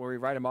about him, where we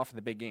write him off in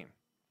the big game.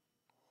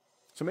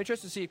 So I'm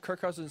interested to see if Kirk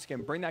Cousins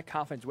can bring that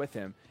confidence with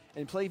him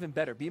and play even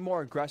better, be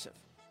more aggressive.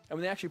 And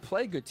when they actually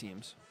play good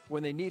teams,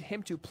 when they need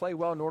him to play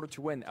well in order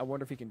to win, I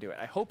wonder if he can do it.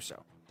 I hope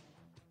so.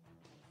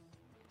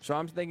 So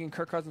I'm thinking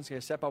Kirk Cousins is going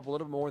to step up a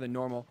little bit more than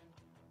normal.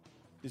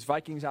 This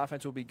Vikings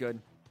offense will be good.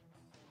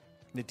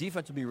 The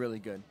defense will be really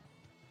good.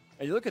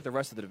 And you look at the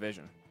rest of the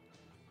division.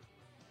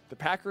 The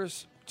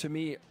Packers, to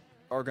me,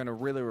 are going to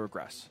really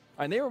regress.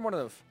 And they were one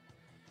of the...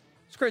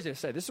 It's crazy to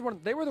say.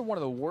 They were one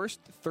of the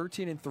worst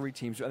 13-3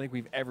 teams I think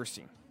we've ever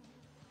seen.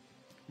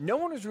 No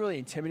one was really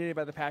intimidated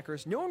by the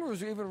Packers. No one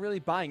was even really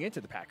buying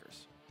into the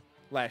Packers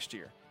last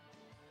year.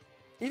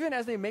 Even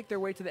as they make their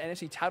way to the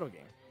NFC title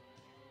game.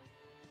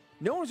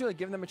 No one was really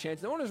giving them a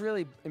chance. No one was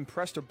really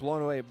impressed or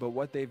blown away by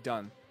what they've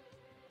done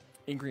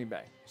in Green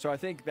Bay. So I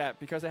think that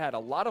because they had a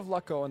lot of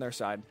luck go on their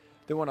side,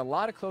 they won a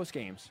lot of close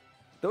games.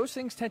 Those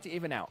things tend to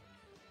even out.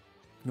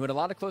 You win a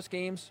lot of close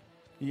games.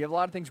 You have a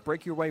lot of things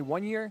break your way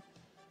one year.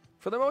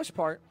 For the most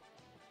part,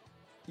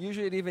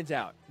 usually it evens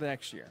out the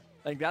next year.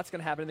 I think that's going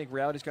to happen. I think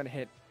reality is going to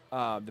hit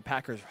the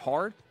Packers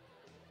hard.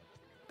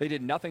 They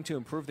did nothing to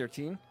improve their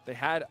team. They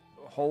had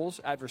holes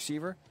at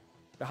receiver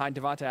behind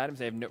Devonta Adams.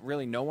 They have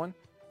really no one.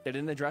 They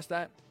didn't address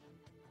that.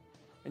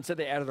 Instead,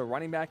 they added a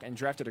running back and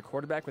drafted a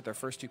quarterback with their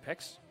first 2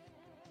 picks.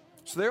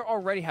 So they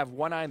already have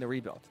one eye in the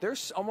rebuild. They're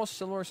almost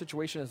similar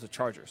situation as the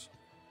Chargers.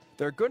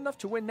 They're good enough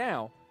to win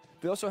now.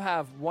 They also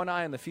have one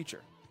eye in the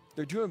future.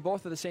 They're doing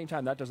both at the same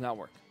time. That does not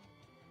work.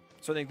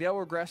 So I think they'll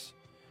regress.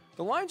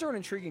 The Lions are an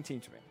intriguing team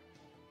to me.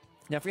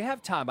 Now, if we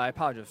have time, I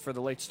apologize for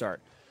the late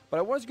start. But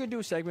I was going to do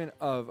a segment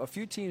of a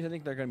few teams I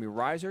think they're going to be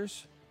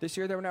risers this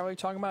year that we're not really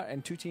talking about,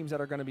 and 2 teams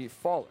that are going to be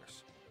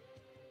fallers.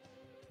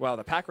 Well,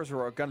 the Packers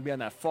are going to be on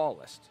that fall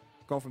list.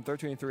 Going from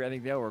 13-3, I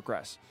think they'll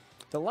regress.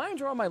 The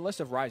Lions are on my list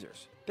of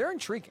risers. They're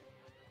intriguing.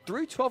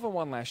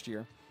 3-12-1 last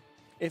year.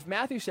 If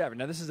Matthew Stafford,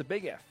 now this is a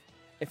big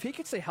if he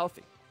can stay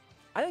healthy,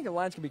 I think the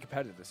Lions can be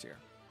competitive this year.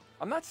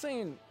 I'm not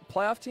saying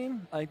playoff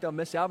team. I think they'll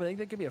miss out, but I think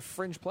they could be a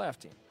fringe playoff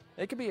team.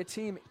 It could be a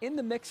team in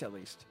the mix at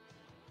least,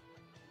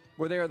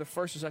 where they are the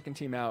first or second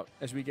team out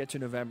as we get to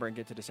November and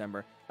get to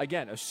December.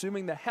 Again,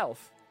 assuming the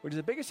health, which is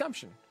a big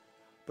assumption,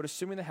 but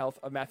assuming the health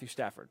of Matthew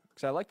Stafford.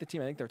 Because I like the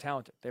team. I think they're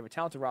talented. They have a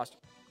talented roster.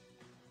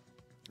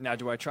 Now,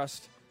 do I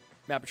trust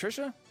Matt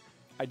Patricia?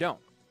 I don't.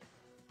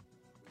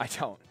 But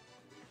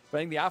I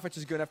think the offense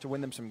is good enough to win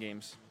them some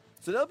games.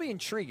 So they'll be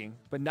intriguing,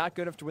 but not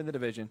good enough to win the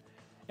division.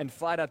 And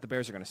flat out, the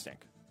Bears are going to stink.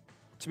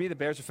 To me, the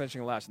Bears are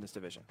finishing last in this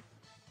division.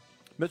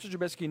 Mitchell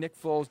Trubisky,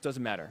 Nick Foles,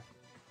 doesn't matter.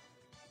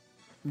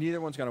 Neither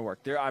one's going to work.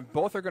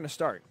 Both are going to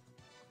start.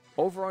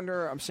 Over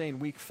under, I'm saying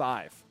week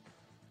 5.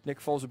 Nick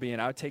Foles will be in.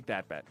 I would take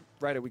that bet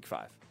right at week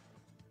 5.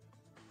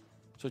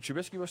 So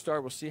Trubisky will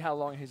start. We'll see how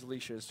long his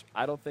leash is.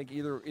 I don't think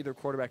either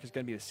quarterback is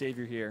going to be the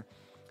savior here.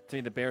 To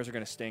me, the Bears are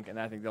going to stink, and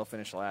I think they'll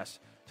finish last. So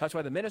that's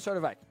why the Minnesota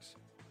Vikings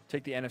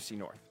take the NFC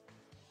North.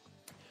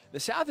 The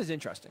South is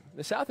interesting.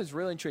 The South is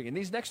really intriguing.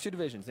 These next 2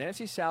 divisions, the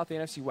NFC South, the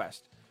NFC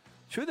West,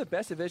 2 of the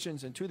best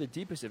divisions and 2 of the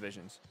deepest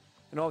divisions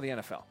in all the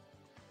NFL.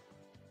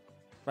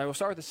 Right, we'll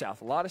start with the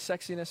South. A lot of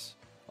sexiness,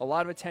 a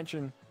lot of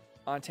attention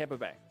on Tampa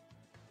Bay.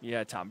 You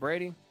had Tom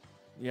Brady.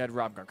 You had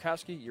Rob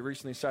Gronkowski. You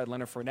recently signed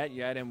Leonard Fournette.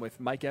 You had him with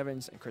Mike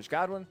Evans and Chris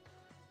Godwin.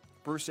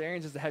 Bruce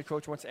Arians is the head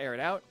coach, wants to air it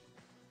out.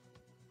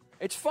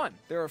 It's fun.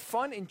 They're a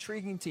fun,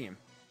 intriguing team.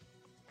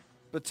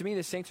 But to me,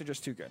 the Saints are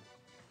just too good.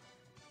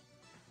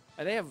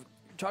 And they have,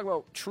 talk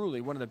about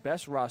truly one of the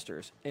best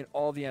rosters in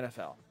all the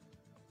NFL.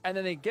 And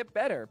then they get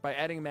better by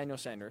adding Emmanuel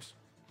Sanders.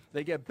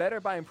 They get better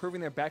by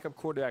improving their backup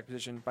quarterback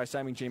position by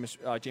signing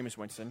Jameis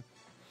Winston.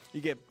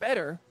 You get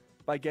better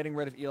by getting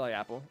rid of Eli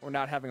Apple or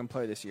not having him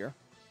play this year.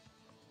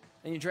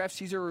 And you draft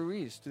Cesar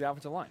Ruiz to the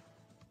offensive line.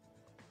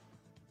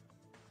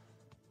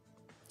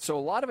 So a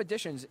lot of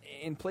additions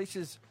in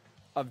places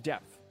of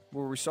depth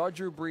where we saw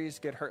Drew Brees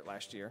get hurt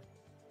last year.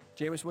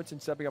 Jameis Winston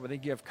stepping up. I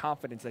think you have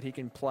confidence that he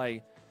can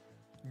play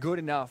good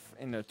enough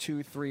in a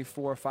 2, 3,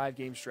 4, 5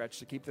 game stretch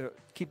to keep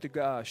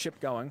the ship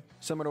going,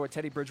 similar to what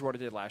Teddy Bridgewater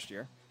did last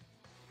year.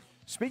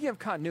 Speaking of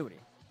continuity,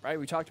 right?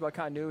 We talked about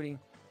continuity.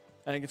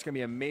 I think it's going to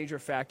be a major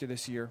factor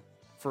this year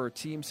for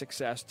team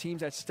success.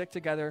 Teams that stick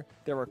together,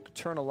 that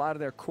return a lot of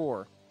their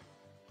core,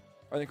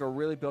 I think are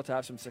really built to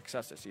have some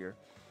success this year.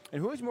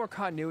 And who has more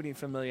continuity and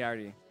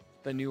familiarity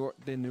than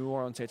New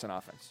Orleans Saints on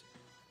offense?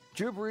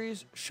 Drew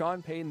Brees,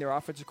 Sean Payton, their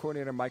offensive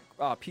coordinator,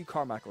 Pete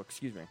Carmichael,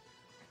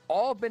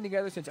 all been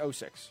together since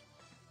 2006.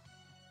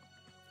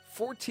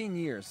 14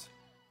 years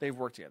they've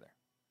worked together.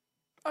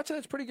 I'd say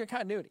that's pretty good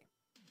continuity.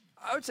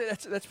 I would say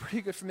that's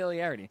pretty good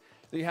familiarity.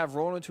 That you have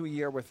rolling into a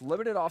year with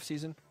limited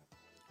offseason,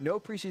 no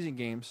preseason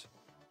games.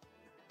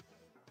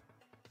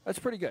 That's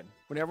pretty good.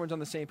 When everyone's on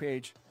the same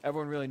page,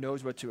 everyone really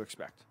knows what to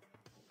expect.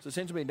 So the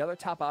Saints will be another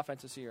top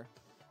offense this year.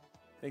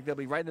 I think they'll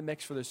be right in the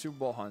mix for the Super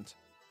Bowl hunt.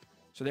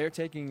 So they're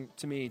taking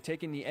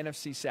the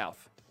NFC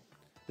South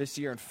this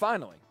year. And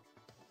finally,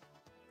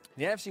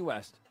 The NFC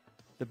West,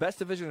 the best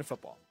division in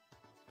football.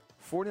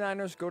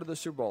 49ers go to the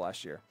Super Bowl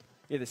last year.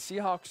 Yeah, the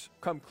Seahawks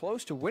come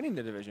close to winning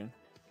the division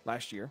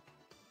last year.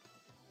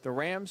 The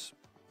Rams,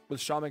 with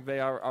Sean McVay,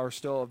 are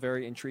still a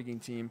very intriguing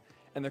team.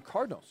 And the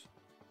Cardinals,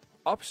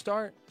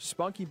 upstart,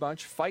 spunky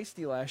bunch,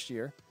 feisty last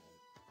year.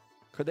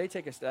 Could they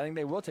take a step? I think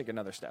they will take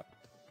another step.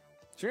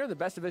 So you're the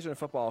best division of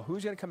football.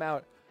 Who's going to come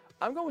out?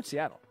 I'm going with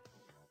Seattle.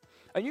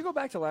 And you go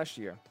back to last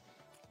year,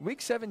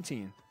 Week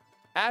 17,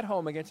 at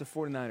home against the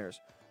 49ers.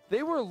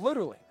 They were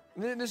literally,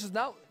 this is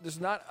not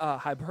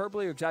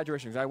hyperbole or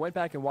exaggeration, because I went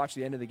back and watched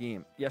the end of the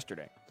game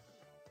yesterday.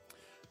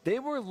 They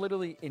were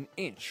literally an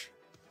inch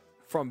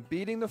from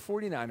beating the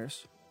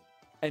 49ers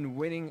and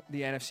winning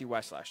the NFC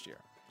West last year.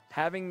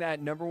 Having that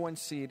number one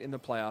seed in the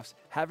playoffs,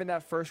 having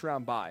that first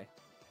round bye,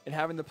 and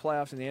having the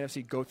playoffs in the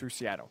NFC go through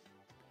Seattle.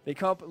 They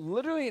come up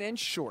literally an inch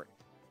short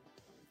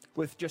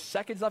with just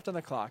seconds left on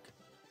the clock.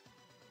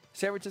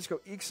 San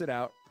Francisco ekes it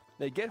out.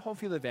 They get home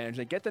field advantage.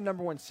 They get the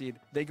number one seed.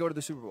 They go to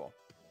the Super Bowl.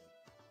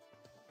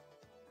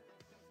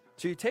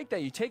 So you take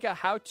that. You take out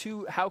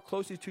how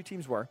close these two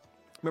teams were.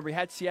 Remember, you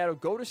had Seattle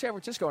go to San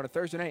Francisco on a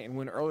Thursday night and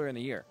win earlier in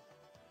the year.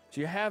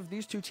 So you have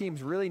these two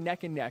teams really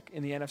neck and neck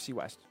in the NFC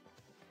West.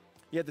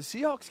 Yet the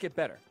Seahawks get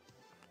better.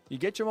 You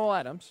get Jamal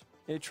Adams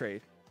in a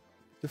trade.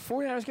 The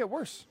 49ers get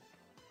worse.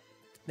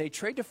 They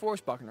trade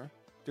DeForest Buckner,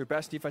 their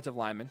best defensive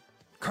lineman.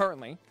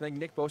 Currently, I think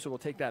Nick Bosa will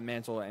take that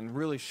mantle and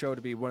really show to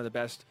be one of the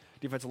best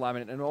defensive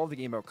linemen in all of the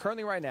game. But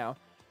currently, right now,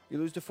 you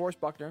lose DeForest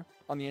Buckner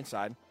on the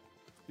inside.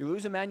 You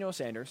lose Emmanuel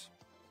Sanders.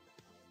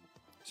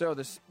 So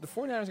the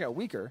 49ers got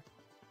weaker.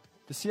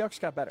 The Seahawks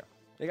got better.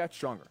 They got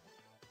stronger.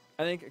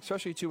 I think,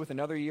 especially, too, with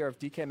another year of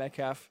DK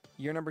Metcalf,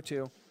 year number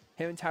 2,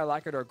 him and Tyler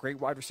Lockett are a great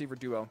wide receiver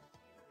duo.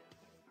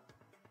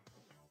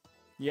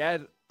 You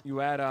add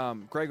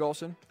Greg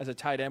Olsen as a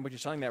tight end, which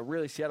is something that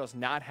really Seattle's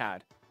not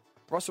had.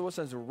 Russell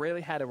Wilson has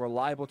really had a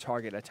reliable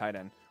target at tight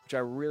end, which I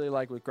really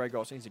like with Greg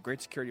Olsen. He's a great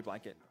security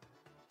blanket.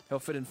 He'll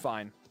fit in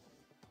fine.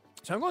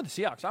 So I'm going with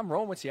the Seahawks. I'm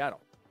rolling with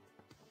Seattle.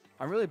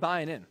 I'm really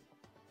buying in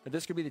that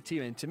this could be the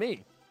team. And to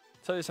me,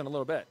 I'll tell you this in a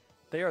little bit,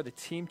 they are the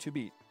team to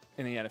beat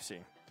in the NFC.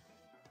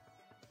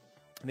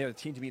 And they are the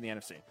team to beat in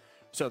the NFC.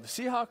 So the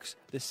Seahawks,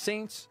 the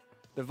Saints,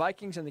 the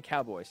Vikings, and the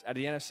Cowboys out of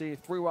the NFC,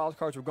 3 wild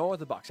cards. We're going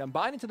with the Bucs. I'm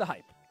buying into the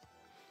hype.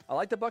 I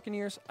like the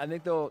Buccaneers. I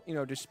think they'll,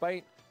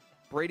 despite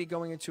Brady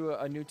going into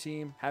a new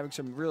team, having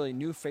some really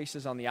new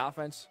faces on the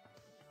offense,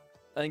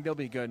 I think they'll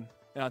be good.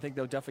 And I think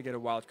they'll definitely get a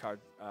wild card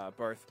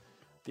berth.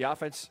 The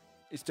offense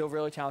is still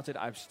really talented.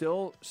 I'm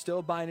still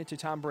buying into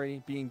Tom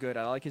Brady being good.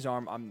 I like his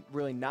arm. I'm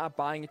really not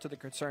buying into the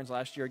concerns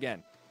last year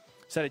again.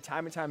 Said it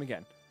time and time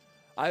again.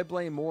 I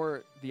blame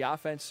more the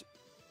offensive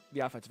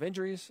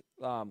injuries,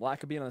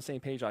 lack of being on the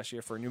same page last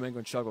year for New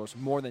England struggles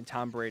more than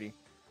Tom Brady,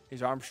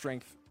 his arm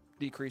strength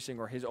decreasing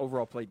or his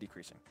overall play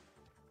decreasing.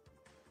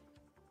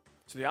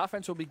 So the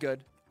offense will be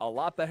good, a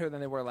lot better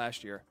than they were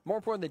last year. More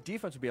important, the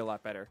defense will be a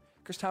lot better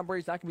because Tom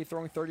Brady's not going to be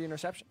throwing 30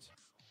 interceptions.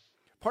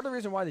 Part of the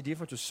reason why the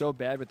defense was so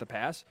bad with the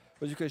pass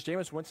was because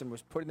Jameis Winston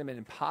was putting them in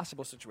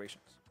impossible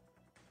situations.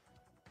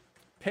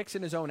 Picks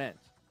in his own end.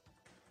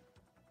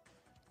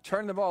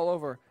 Turning the ball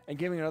over and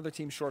giving another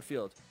team short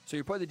field. So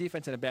you put the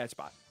defense in a bad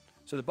spot.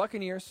 So the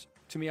Buccaneers,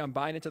 to me, I'm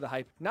buying into the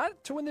hype.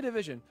 Not to win the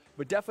division,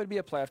 but definitely to be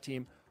a playoff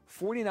team.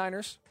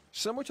 49ers,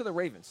 similar to the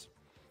Ravens.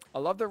 I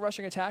love their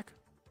rushing attack.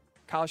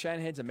 Kyle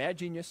Shanahan's a mad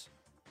genius.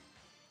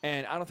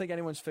 And I don't think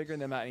anyone's figuring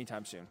them out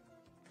anytime soon.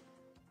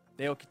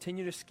 They will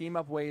continue to scheme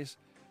up ways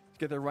to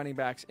get their running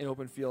backs in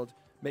open field,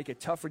 make it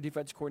tough for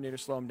defense coordinators to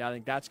slow them down. I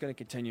think that's going to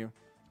continue.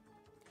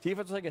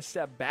 Defense will take a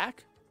step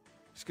back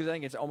just because I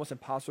think it's almost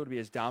impossible to be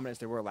as dominant as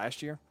they were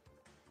last year.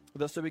 But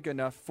they'll still be good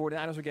enough.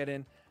 49ers will get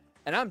in.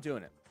 And I'm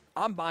doing it.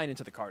 I'm buying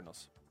into the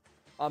Cardinals.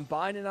 I'm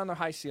buying in on their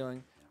high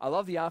ceiling. I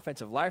love the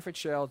offense of Larry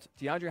Fitzgerald,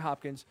 DeAndre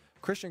Hopkins,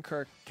 Christian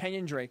Kirk,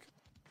 Kenyon Drake.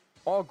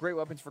 All great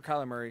weapons for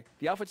Kyler Murray.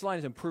 The offensive line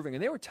is improving,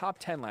 and they were top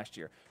 10 last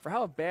year. For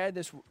how bad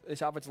this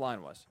offensive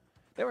line was,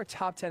 they were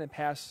top 10 in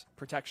pass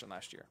protection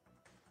last year.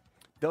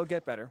 They'll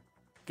get better.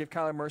 Give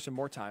Kyler Murray some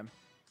more time.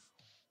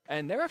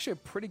 And they're actually a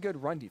pretty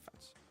good run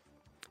defense.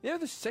 They're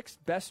the 6th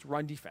best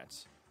run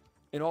defense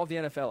in all of the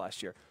NFL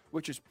last year,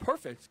 which is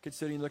perfect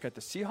considering you look at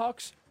the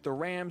Seahawks, the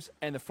Rams,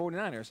 and the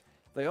 49ers.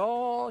 They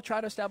all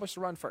try to establish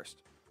the run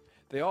first.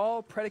 They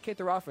all predicate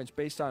their offense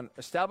based on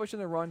establishing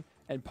the run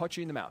and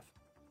punching in the mouth.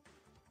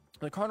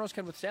 And the Cardinals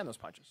can withstand those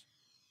punches.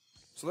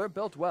 So they're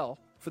built well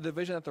for the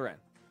division that they're in.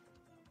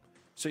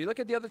 So you look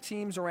at the other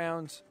teams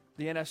around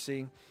the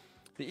NFC.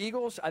 The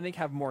Eagles, I think,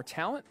 have more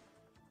talent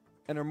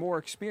and are more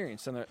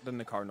experienced than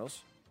the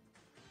Cardinals.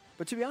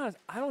 But to be honest,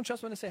 I don't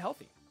trust them to stay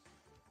healthy.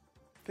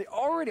 They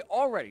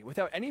already,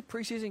 without any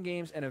preseason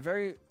games and a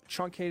very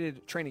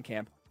truncated training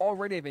camp,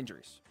 already have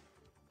injuries.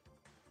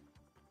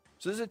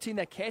 So this is a team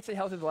that can't stay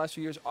healthy the last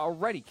few years,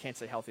 already can't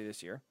stay healthy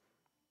this year.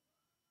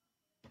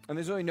 And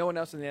there's really no one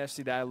else in the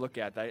NFC that I look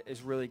at that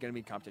is really going to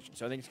be competition.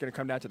 So I think it's going to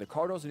come down to the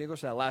Cardinals and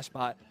Eagles for that last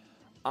spot.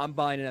 I'm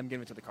buying it. I'm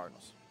giving it to the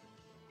Cardinals.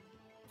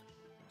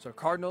 So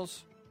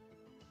Cardinals,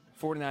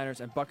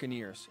 49ers, and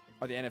Buccaneers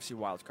are the NFC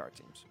wildcard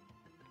teams.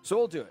 So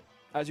we'll do it.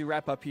 as we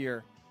wrap up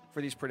here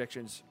for these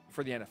predictions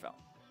for the NFL.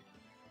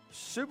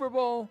 Super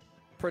Bowl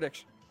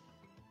prediction.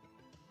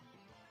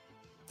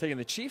 Taking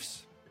the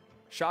Chiefs,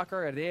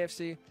 shocker, out of the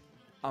AFC.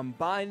 I'm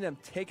buying them,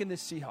 taking the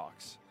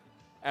Seahawks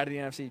out of the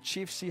NFC.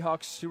 Chiefs,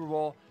 Seahawks, Super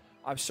Bowl.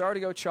 I'm sorry to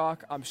go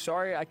chalk. I'm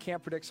sorry I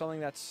can't predict something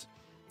that's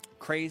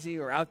crazy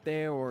or out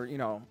there or,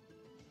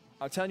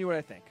 I'm telling you what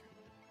I think.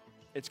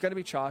 It's going to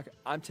be chalk.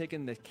 I'm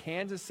taking the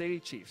Kansas City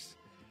Chiefs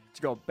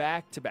to go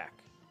back-to-back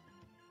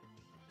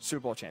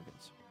Super Bowl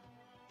champions.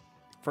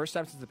 First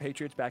time since the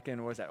Patriots back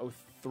in, what was that,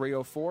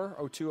 03,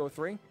 04, 02,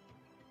 03?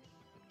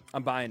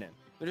 I'm buying in.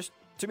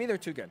 To me, they're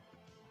too good.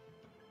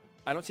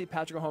 I don't see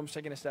Patrick Mahomes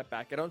taking a step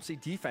back. I don't see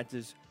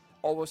defenses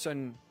all of a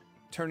sudden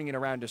turning it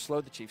around to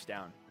slow the Chiefs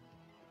down.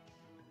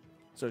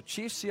 So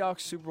Chiefs,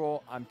 Seahawks, Super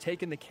Bowl, I'm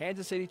taking the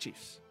Kansas City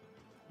Chiefs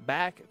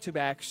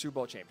back-to-back Super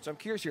Bowl champions. So I'm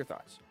curious your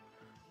thoughts.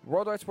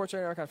 Worldwide Sports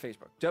Network on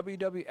Facebook,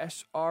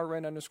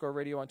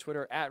 WWSRN_radio on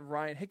Twitter, at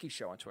Ryan Hickey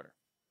Show on Twitter.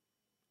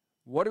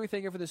 What are we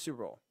thinking for the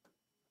Super Bowl?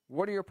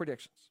 What are your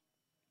predictions?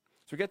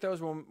 So we get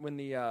those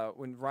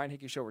when Ryan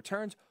Hickey Show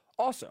returns.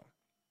 Also,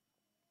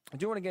 I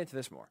do want to get into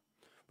this more.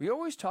 We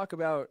always talk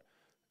about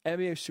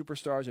NBA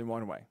superstars in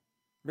one way.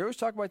 We always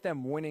talk about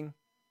them winning,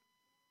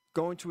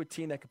 going to a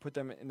team that could put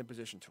them in the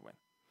position to win.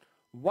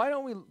 Why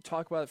don't we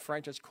talk about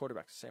franchise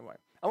quarterbacks the same way?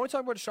 I want to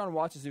talk about Deshaun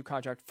Watson's new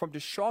contract from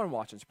Deshaun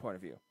Watson's point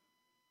of view.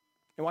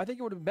 And why I think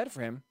it would have been better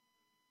for him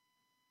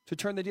to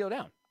turn the deal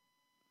down.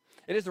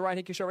 It is the Ryan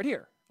Hickey Show right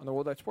here on the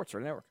Worldwide Sports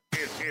Radio Network.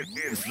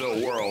 It's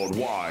the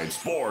Worldwide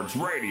Sports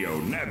Radio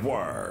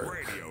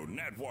Network.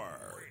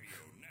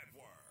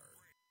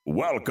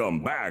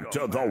 Welcome back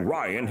to the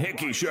Ryan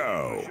Hickey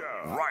Show,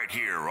 right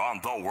here on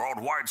the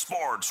Worldwide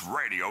Sports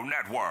Radio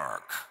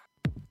Network.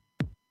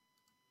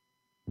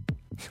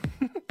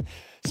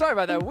 Sorry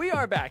about that. We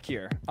are back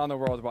here on the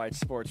Worldwide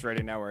Sports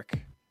Radio Network,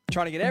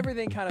 trying to get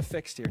everything kind of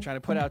fixed here, trying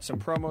to put out some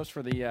promos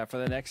for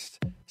the next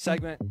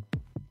segment.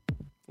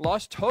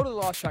 Totally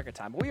lost track of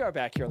time. But we are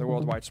back here on the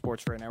Worldwide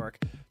Sports Radio Network,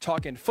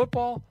 talking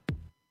football,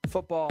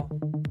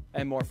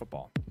 and more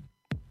football.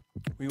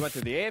 We went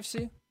through the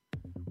AFC,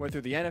 went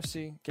through the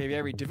NFC, gave you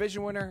every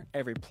division winner,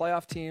 every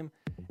playoff team,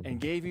 and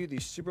gave you the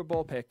Super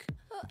Bowl pick,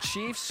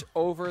 Chiefs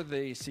over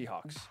the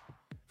Seahawks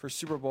for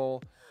Super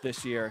Bowl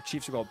this year.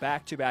 Chiefs will go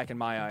back-to-back in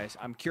my eyes.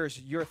 I'm curious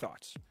your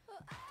thoughts.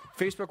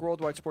 Facebook,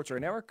 Worldwide Sports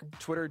Radio Network,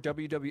 Twitter,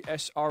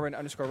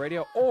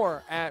 WWSRN_radio,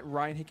 or at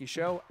Ryan Hickey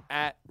Show,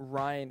 at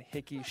Ryan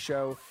Hickey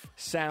Show.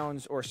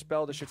 Sounds, or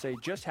spelled, I should say,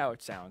 just how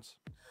it sounds.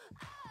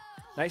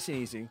 Nice and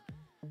easy.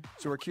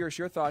 So we're curious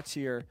your thoughts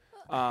here.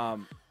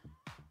 Who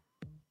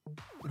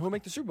will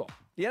make the Super Bowl?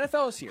 The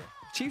NFL is here.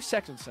 Chiefs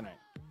Texans tonight.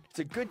 It's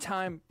a good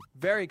time,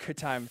 very good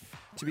time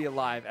to be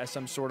alive as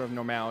some sort of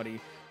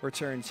normality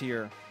returns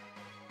here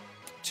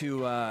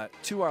to our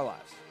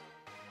lives.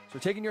 So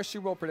taking your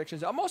Super Bowl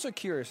predictions. I'm also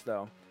curious,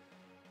 though,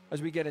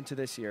 as we get into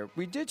this year.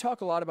 We did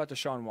talk a lot about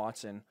Deshaun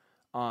Watson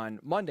on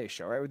Monday's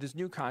show, right, with his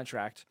new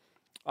contract.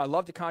 I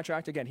love the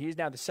contract. Again, he's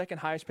now the second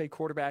highest paid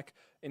quarterback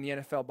in the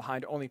NFL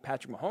behind only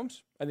Patrick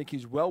Mahomes. I think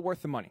he's well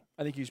worth the money.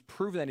 I think he's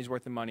proven that he's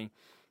worth the money.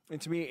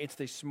 And to me, it's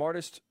the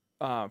smartest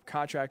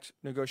contract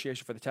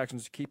negotiation for the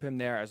Texans to keep him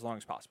there as long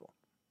as possible.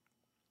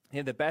 He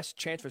had the best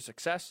chance for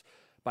success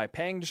by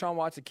paying Deshaun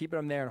Watson, keeping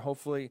him there, and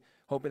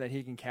hoping that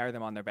he can carry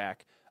them on their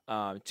back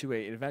to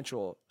an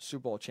eventual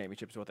Super Bowl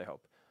championship is what they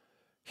hope.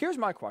 Here's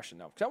my question,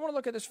 though, because I want to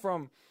look at this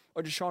from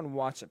a Deshaun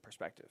Watson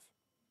perspective.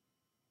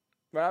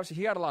 But obviously,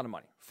 he got a lot of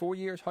money. 4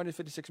 years,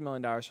 $156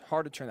 million.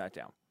 Hard to turn that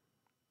down.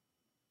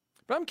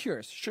 But I'm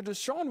curious, should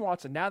Deshaun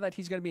Watson, now that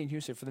he's going to be in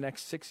Houston for the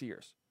next 6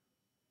 years,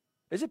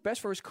 is it best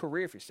for his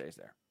career if he stays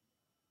there?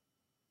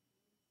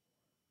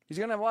 He's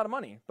going to have a lot of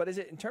money, but is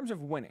it in terms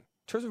of winning?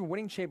 In terms of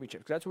winning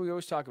championships, because that's what we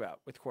always talk about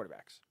with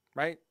quarterbacks,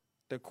 right?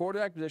 The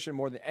quarterback position,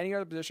 more than any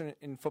other position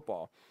in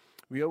football,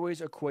 we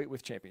always equate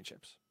with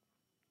championships.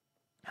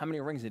 How many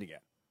rings did he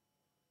get?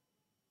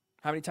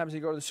 How many times did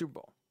he go to the Super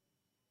Bowl?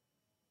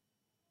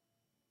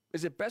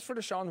 Is it best for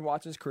Deshaun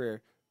Watson's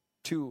career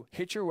to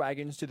hitch your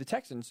wagons to the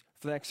Texans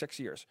for the next 6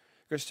 years?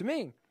 Because to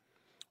me,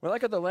 when I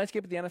look at the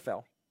landscape of the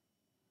NFL,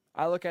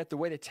 I look at the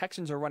way the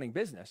Texans are running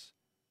business,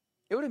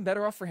 it would have been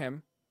better off for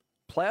him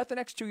play out the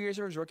next 2 years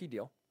of his rookie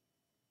deal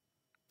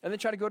and then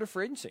try to go to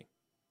free agency.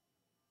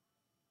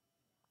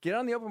 Get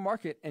on the open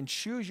market and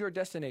choose your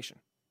destination.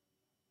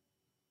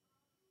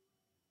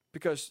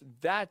 Because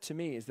that, to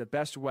me, is the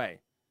best way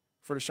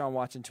for Deshaun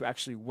Watson to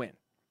actually win.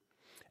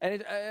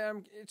 And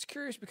it's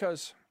curious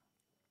because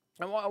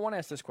I want to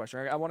ask this question.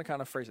 Right? I want to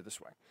kind of phrase it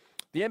this way.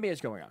 The NBA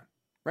is going on,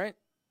 right?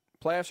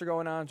 Playoffs are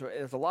going on. So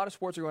there's a lot of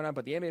sports are going on,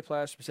 but the NBA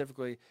playoffs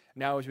specifically,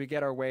 now as we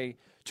get our way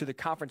to the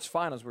conference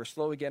finals, we're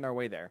slowly getting our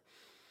way there.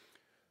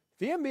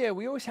 The NBA,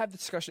 we always have the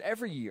discussion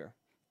every year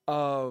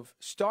of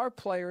star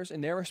players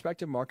in their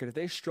respective market. If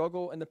they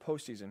struggle in the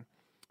postseason,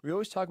 we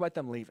always talk about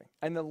them leaving.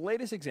 And the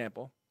latest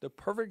example, the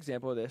perfect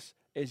example of this,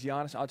 is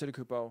Giannis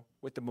Antetokounmpo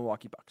with the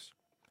Milwaukee Bucks.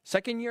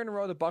 Second year in a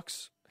row, the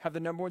Bucks have the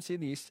number one seed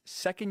in the East.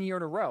 Second year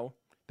in a row,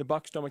 the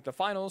Bucks don't make the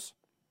finals.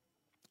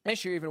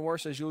 This year, even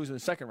worse, as you lose in the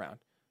second round,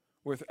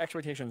 with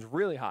expectations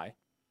really high.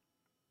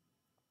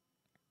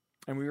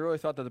 And we really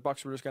thought that the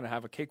Bucs were just going to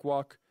have a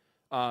cakewalk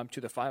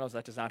to the finals.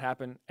 That does not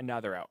happen, and now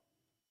they're out.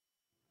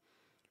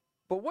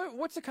 But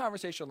what's the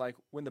conversation like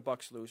when the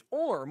Bucs lose?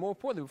 Or, more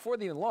importantly, before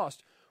they even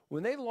lost,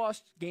 when they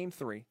lost Game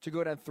 3 to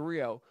go down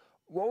 3-0,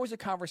 what was the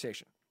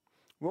conversation?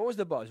 What was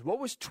the buzz? What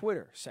was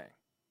Twitter saying?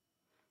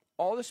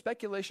 All the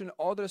speculation,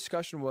 all the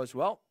discussion was,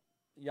 well,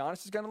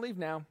 Giannis is going to leave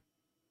now.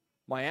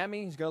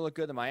 Miami, he's going to look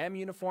good in the Miami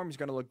uniform. He's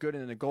going to look good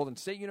in the Golden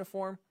State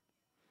uniform.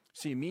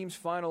 See memes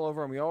flying all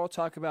over, and we all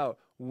talk about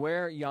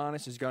where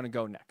Giannis is going to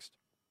go next.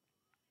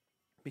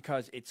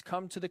 Because it's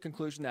come to the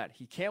conclusion that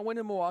he can't win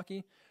in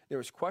Milwaukee. There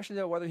was questions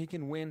about whether he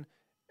can win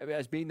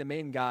as being the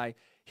main guy.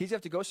 He's going to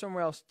have to go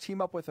somewhere else,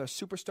 team up with a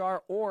superstar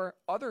or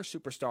other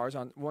superstars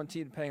on one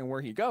team, depending on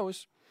where he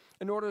goes,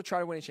 in order to try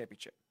to win a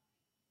championship.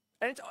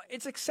 And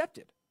it's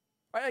accepted.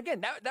 Right?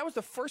 Again, that was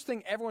the first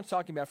thing everyone's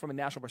talking about from a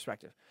national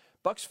perspective.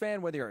 Bucks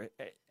fan, whether you're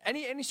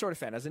any sort of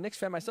fan. As a Knicks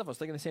fan myself, I was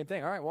thinking the same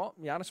thing. All right, well,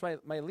 Giannis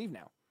might leave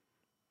now.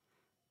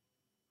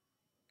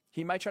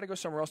 He might try to go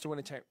somewhere else to win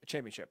a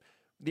championship.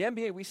 The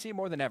NBA, we see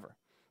more than ever.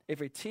 If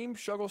a team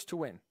struggles to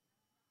win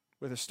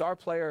with a star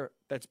player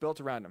that's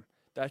built around him,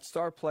 that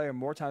star player,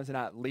 more times than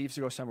not, leaves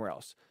to go somewhere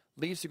else,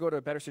 leaves to go to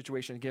a better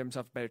situation and give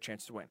himself a better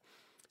chance to win.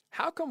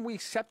 How come we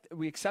accept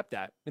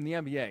that in the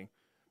NBA,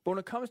 but when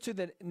it comes to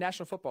the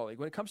National Football League,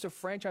 when it comes to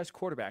franchise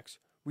quarterbacks,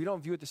 we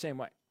don't view it the same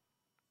way?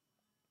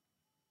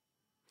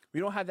 We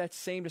don't have that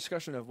same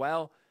discussion of,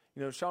 well,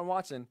 Deshaun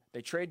Watson,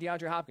 they trade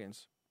DeAndre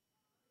Hopkins.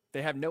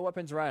 They have no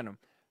weapons around him.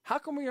 How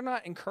come we are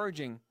not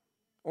encouraging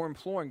or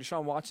imploring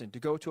Deshaun Watson to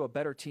go to a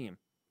better team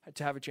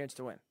to have a chance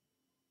to win?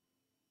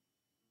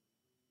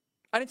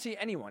 I didn't see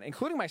anyone,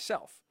 including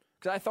myself,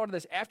 because I thought of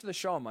this after the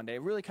show on Monday.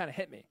 It really kind of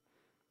hit me.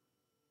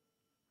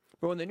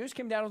 But when the news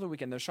came down over the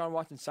weekend that Deshaun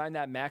Watson signed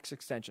that max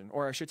extension,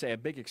 or I should say a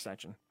big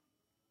extension,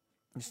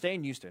 and stay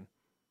in Houston,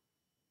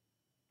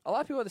 a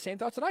lot of people had the same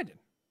thoughts that I did.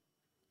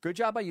 Good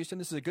job by Houston.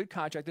 This is a good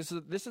contract. This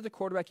is the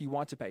quarterback you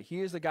want to pay.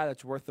 He is the guy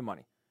that's worth the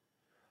money.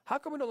 How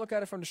come we don't look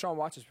at it from Deshaun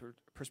Watson's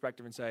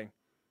perspective and say,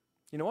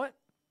 you know what?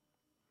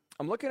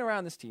 I'm looking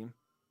around this team.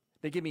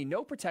 They give me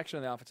no protection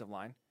on the offensive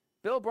line.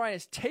 Bill O'Brien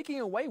is taking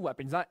away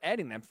weapons, not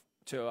adding them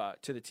to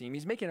the team.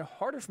 He's making it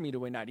harder for me to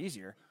win, not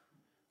easier.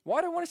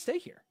 Why do I want to stay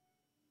here?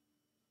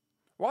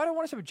 Why do I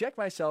want to subject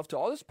myself to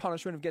all this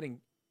punishment of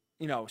getting,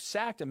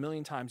 sacked 1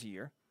 million times a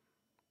year,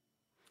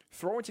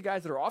 throwing to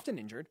guys that are often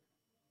injured,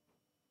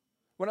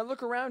 when I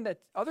look around at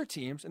other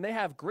teams and they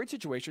have great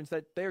situations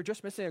that they are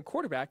just missing a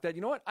quarterback that,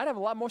 I'd have a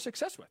lot more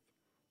success with.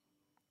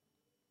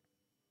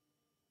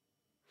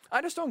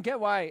 I just don't get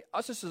why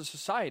us as a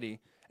society,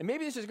 and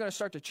maybe this is going to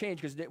start to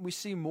change because we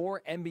see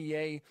more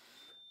NBA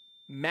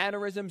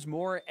mannerisms,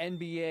 more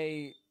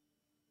NBA,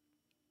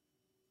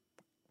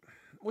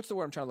 what's the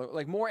word I'm trying to look,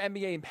 like more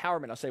NBA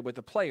empowerment, I'll say, with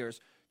the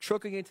players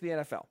trickling into the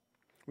NFL.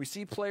 We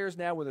see players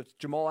now, whether it's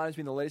Jamal Adams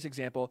being the latest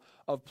example,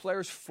 of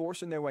players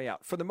forcing their way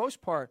out. For the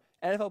most part,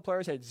 NFL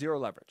players had zero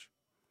leverage.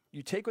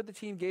 You take what the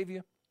team gave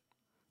you,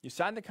 you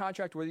sign the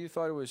contract whether you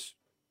thought it was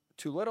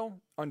too little,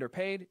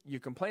 underpaid, you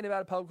complained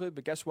about it publicly,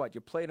 but guess what?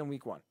 You played in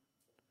week 1.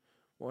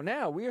 Well,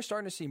 now we are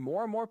starting to see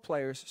more and more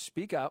players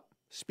speak out,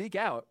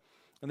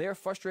 and they are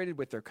frustrated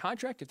with their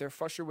contract. If they're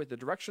frustrated with the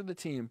direction of the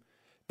team,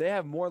 they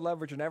have more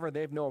leverage than ever.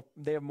 They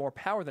have more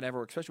power than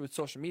ever, especially with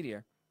social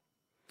media,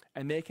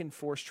 and they can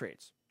force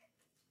trades.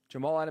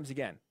 Jamal Adams,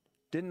 again,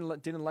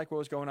 didn't like what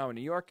was going on in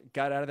New York,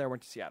 got out of there,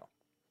 went to Seattle.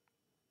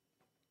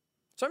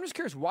 So I'm just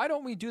curious, why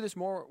don't we do this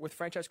more with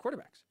franchise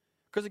quarterbacks?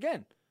 Because,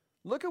 again,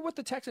 look at what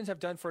the Texans have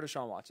done for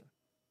Deshaun Watson.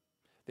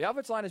 The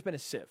offensive line has been a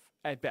sieve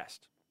at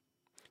best.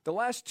 The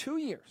last 2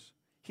 years,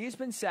 he's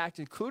been sacked,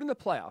 including the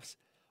playoffs,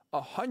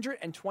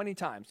 120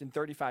 times in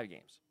 35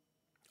 games.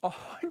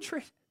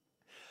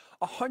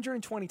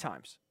 120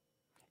 times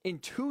in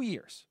 2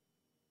 years.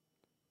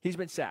 He's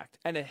been sacked,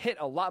 and it hit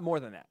a lot more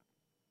than that.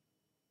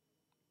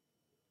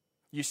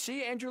 You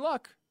see Andrew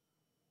Luck.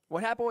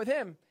 What happened with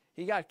him?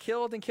 He got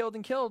killed and killed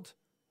and killed,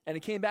 and it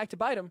came back to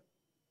bite him.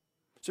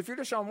 So if you're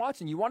Deshaun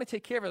Watson, you want to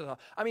take care of it.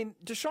 I mean,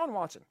 Deshaun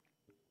Watson,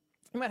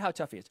 no matter how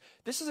tough he is,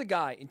 this is a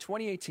guy in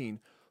 2018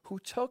 who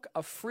took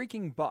a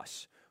freaking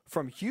bus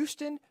from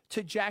Houston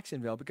to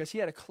Jacksonville because he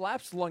had a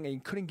collapsed lung and he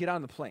couldn't get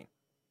on the plane.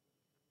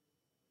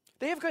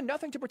 They have got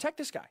nothing to protect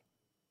this guy.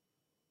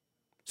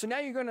 So now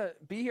you're going to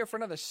be here for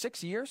another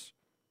 6 years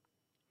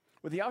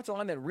with the offensive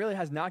line that really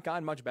has not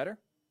gotten much better?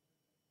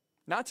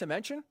 Not to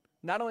mention,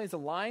 not only is the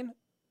line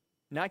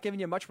not giving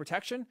you much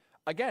protection,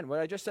 again, what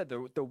I just said,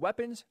 the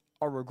weapons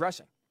are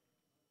regressing.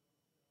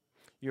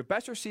 Your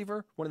best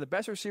receiver, one of the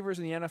best receivers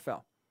in the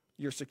NFL,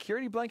 your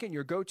security blanket,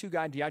 your go-to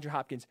guy, DeAndre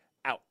Hopkins,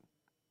 out.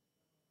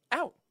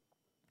 Out.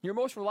 Your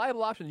most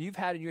reliable option you've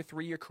had in your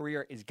 3-year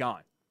career is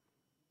gone.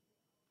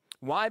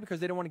 Why? Because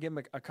they don't want to give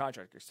him a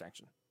contract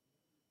extension.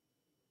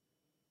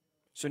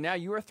 So now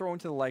you are thrown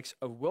to the likes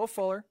of Will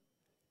Fuller,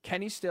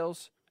 Kenny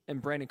Stills,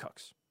 and Brandon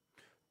Cooks.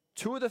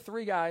 2 of the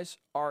 3 guys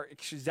are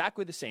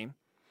exactly the same,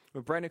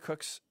 with Brandon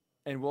Cooks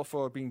and Will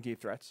Fuller being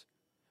deep threats.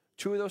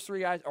 2 of those 3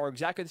 guys are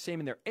exactly the same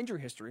in their injury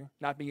history,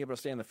 not being able to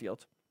stay on the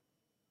field.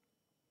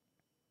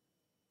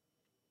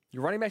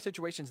 Your running back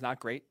situation is not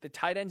great. The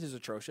tight ends is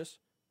atrocious.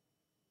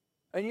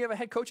 And you have a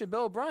head coach in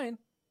Bill O'Brien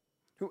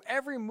who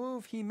every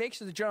move he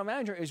makes as a general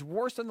manager is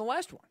worse than the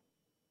last one.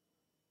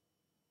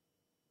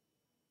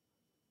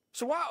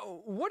 So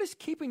what is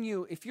keeping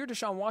you, if you're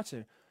Deshaun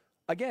Watson,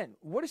 again,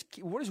 what is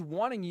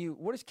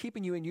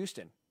keeping you in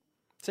Houston?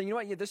 Saying, you know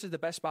what, yeah, this is the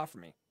best spot for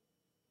me.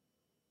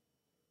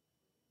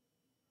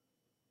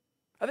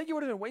 I think you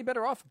would have been way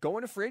better off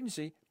going to free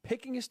agency,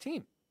 picking his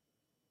team.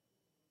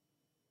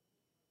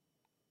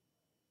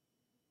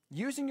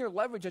 Using your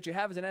leverage that you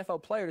have as an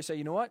NFL player to say,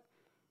 you know what,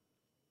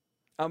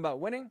 I'm about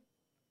winning.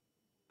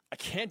 I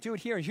can't do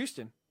it here in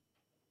Houston.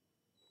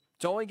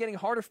 It's only getting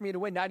harder for me to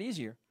win, not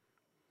easier.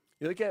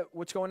 You look at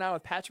what's going on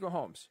with Patrick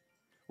Mahomes,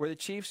 where the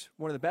Chiefs,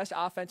 one of the best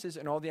offenses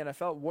in all the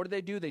NFL, what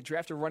do? They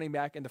draft a running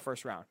back in the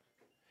first round.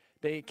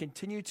 They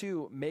continue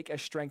to make a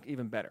strength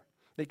even better.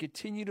 They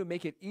continue to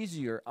make it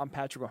easier on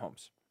Patrick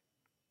Mahomes.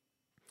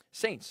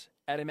 Saints,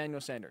 add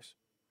Emmanuel Sanders.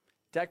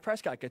 Dak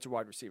Prescott gets a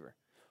wide receiver.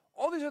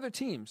 All these other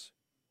teams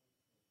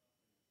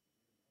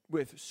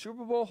with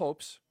Super Bowl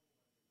hopes,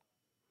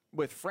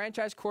 with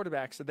franchise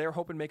quarterbacks that they're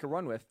hoping to make a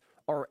run with,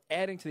 are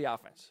adding to the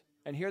offense.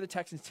 And here are the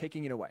Texans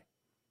taking it away.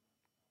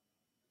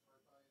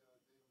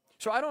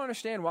 So I don't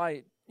understand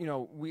why,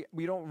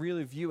 we don't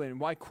really view and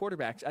why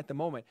quarterbacks at the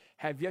moment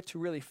have yet to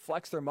really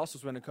flex their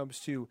muscles when it comes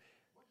to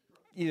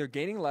either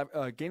gaining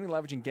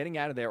leverage and getting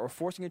out of there or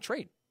forcing a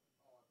trade.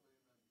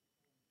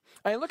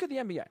 I look at the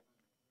NBA.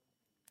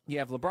 You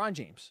have LeBron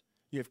James.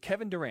 You have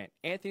Kevin Durant,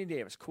 Anthony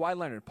Davis, Kawhi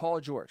Leonard, Paul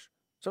George.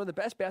 Some of the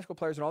best basketball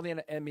players in all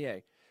the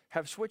NBA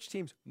have switched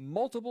teams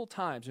multiple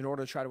times in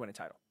order to try to win a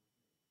title.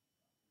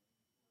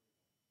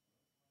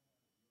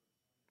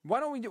 Why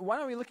don't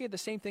we look at the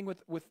same thing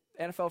with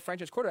NFL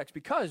franchise quarterbacks?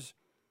 Because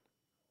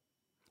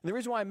the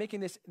reason why I'm making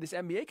this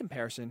NBA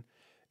comparison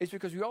is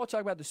because we all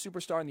talk about the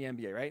superstar in the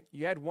NBA, right?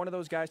 You add one of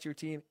those guys to your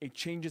team, it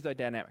changes the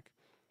dynamic.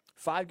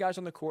 5 guys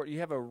on the court, you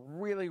have a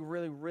really,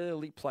 really, really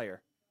elite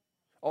player.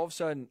 All of a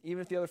sudden,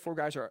 even if the other 4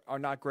 guys are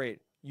not great,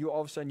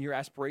 all of a sudden your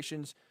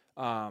aspirations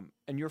and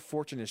your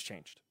fortune has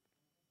changed.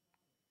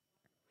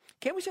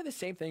 Can't we say the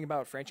same thing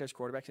about franchise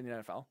quarterbacks in the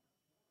NFL?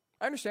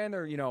 I understand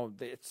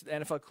it's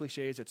NFL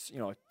cliches. It's,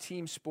 a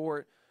team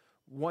sport.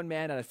 One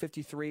man out of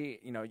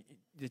 53,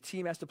 the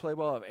team has to play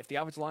well. If the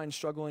offensive line is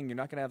struggling, you're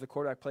not going to have the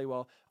quarterback play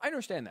well. I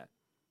understand that.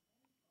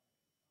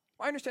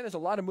 I understand there's a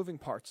lot of moving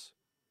parts.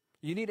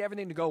 You need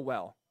everything to go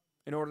well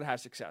in order to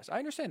have success. I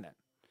understand that.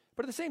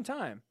 But at the same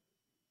time,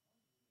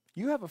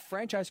 you have a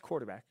franchise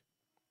quarterback.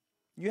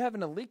 You have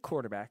an elite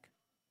quarterback.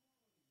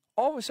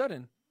 All of a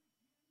sudden,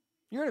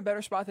 you're in a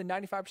better spot than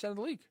 95% of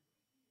the league.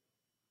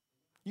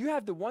 You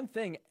have the one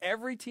thing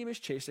every team is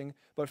chasing,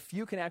 but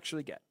few can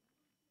actually get.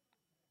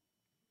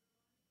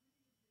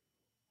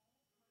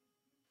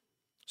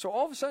 So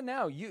all of a sudden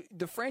now,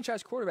 the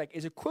franchise quarterback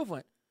is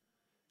equivalent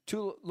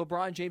to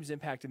LeBron James'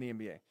 impact in the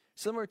NBA,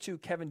 similar to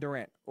Kevin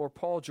Durant or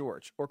Paul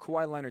George or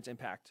Kawhi Leonard's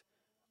impact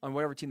on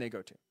whatever team they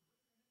go to.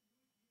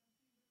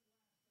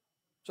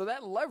 So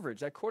that leverage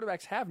that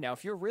quarterbacks have now,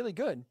 if you're really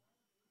good,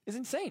 is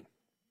insane.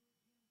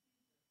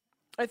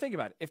 I think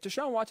about it. If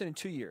Deshaun Watson in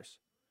 2 years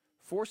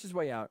forced his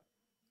way out,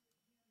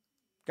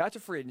 got to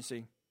free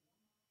agency,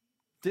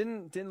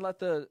 didn't let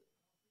the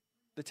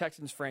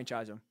Texans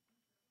franchise him,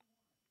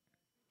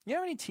 you know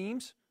how many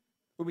teams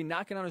would be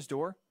knocking on his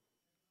door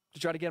to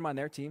try to get him on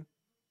their team?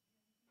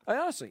 I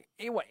mean, honestly,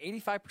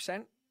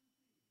 85%?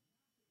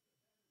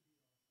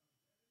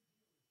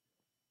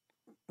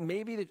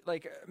 Maybe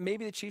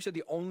the Chiefs are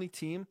the only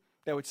team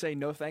that would say,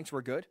 no thanks,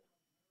 we're good.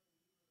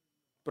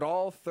 But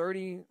all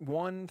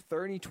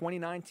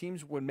 29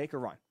 teams would make a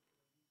run.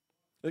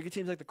 Look at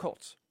teams like the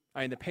Colts,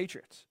 the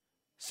Patriots,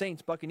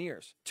 Saints,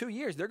 Buccaneers. 2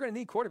 years, they're going to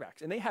need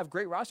quarterbacks, and they have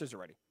great rosters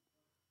already.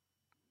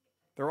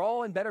 They're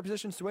all in better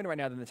positions to win right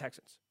now than the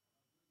Texans.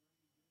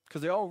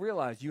 Because they all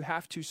realize you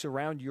have to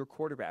surround your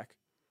quarterback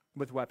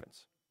with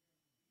weapons.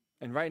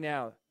 And right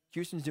now,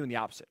 Houston's doing the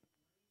opposite.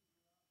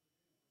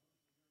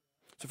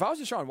 So if I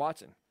was Deshaun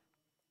Watson,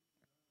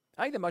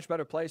 I think the much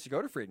better place to go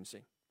to free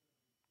agency.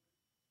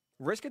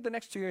 Risk it the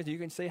next 2 years that you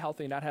can stay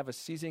healthy and not have a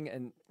seizing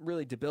and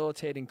really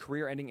debilitating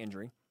career-ending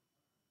injury.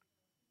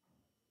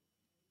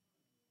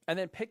 And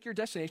then pick your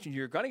destination.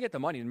 You're going to get the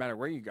money no matter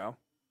where you go.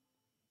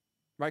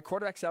 Right?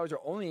 Quarterback salaries are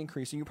only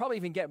increasing. You probably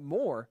even get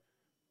more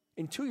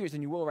in 2 years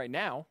than you will right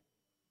now.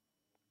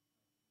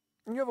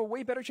 And you have a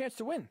way better chance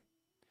to win.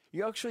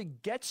 You actually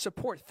get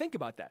support. Think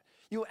about that.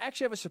 You'll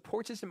actually have a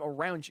support system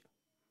around you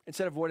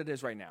instead of what it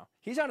is right now.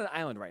 He's on an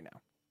island right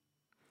now.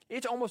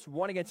 It's almost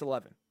 1 against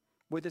 11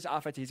 with this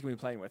offense he's going to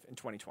be playing with in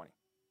 2020.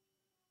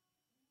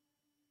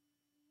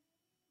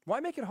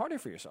 Why make it harder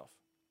for yourself?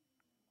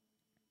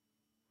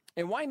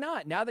 And why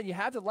not, now that you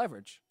have the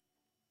leverage,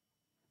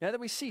 now that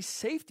we see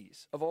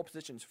safeties of all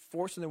positions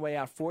forcing their way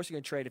out, forcing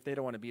a trade if they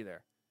don't want to be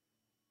there,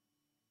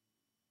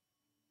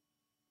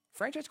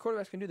 franchise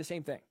quarterbacks can do the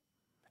same thing.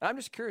 And I'm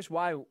just curious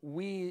why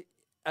we,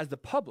 as the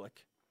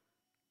public,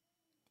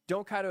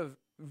 don't kind of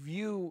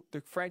view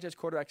the franchise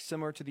quarterback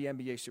similar to the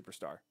NBA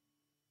superstar.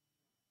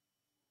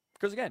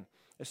 Because again,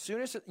 as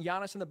soon as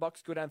Giannis and the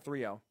Bucks go down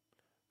 3-0,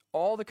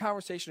 all the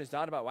conversation is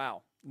not about,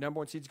 wow, number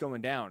one seed's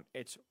going down.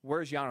 It's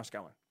where's Giannis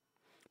going?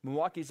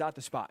 Milwaukee's not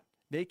the spot.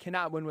 They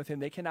cannot win with him.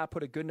 They cannot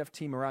put a good enough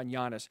team around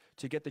Giannis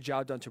to get the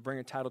job done to bring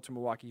a title to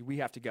Milwaukee. We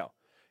have to go.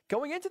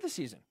 Going into the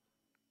season,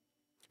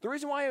 the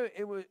reason why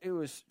it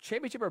was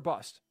championship or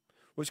bust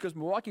was because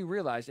Milwaukee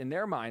realized in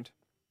their mind,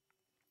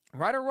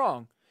 right or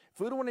wrong, if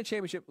we don't win a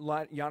championship,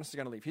 Giannis is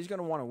going to leave. He's going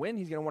to want to win.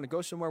 He's going to want to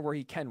go somewhere where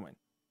he can win.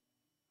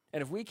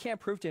 And if we can't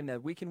prove to him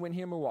that we can win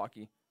here in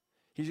Milwaukee,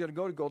 he's going to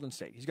go to Golden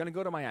State. He's going to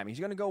go to Miami. He's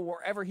going to go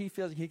wherever he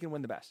feels he can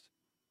win the best.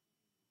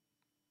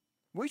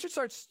 We should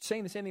start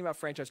saying the same thing about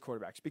franchise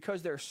quarterbacks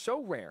because they're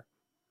so rare.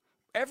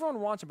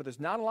 Everyone wants them, but there's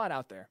not a lot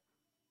out there.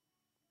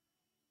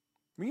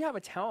 When you have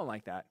a talent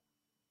like that,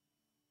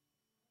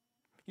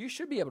 you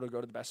should be able to go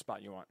to the best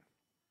spot you want.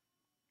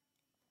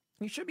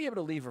 You should be able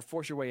to leave or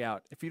force your way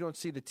out if you don't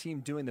see the team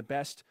doing the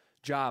best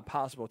job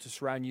possible to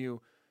surround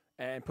you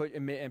and put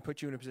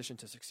you in a position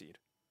to succeed.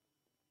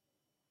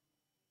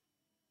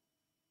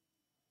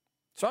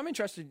 So I'm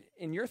interested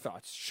in your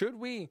thoughts. Should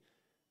we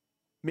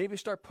maybe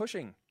start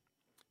pushing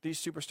these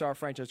superstar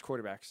franchise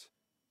quarterbacks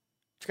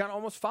to kind of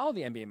almost follow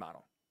the NBA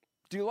model?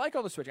 Do you like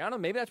all the switching? I don't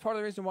know. Maybe that's part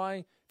of the reason why,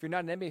 if you're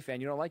not an NBA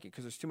fan, you don't like it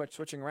because there's too much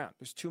switching around.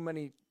 There's too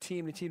many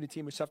team to team to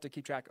team stuff to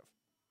keep track of.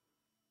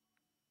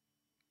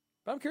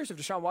 But I'm curious if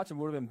Deshaun Watson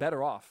would have been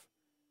better off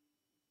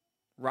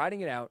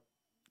riding it out,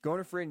 going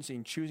to free agency,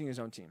 and choosing his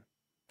own team.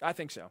 I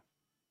think so.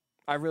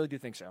 I really do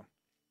think so.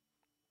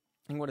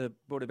 It would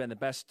have been the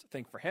best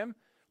thing for him.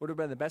 Would have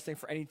been the best thing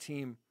for any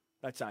team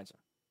that signs him.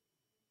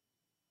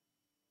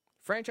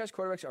 Franchise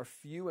quarterbacks are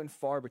few and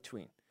far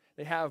between.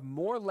 They have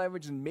more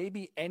leverage than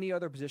maybe any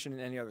other position in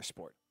any other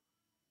sport.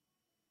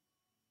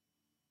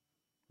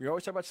 We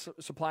always talk about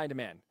supply and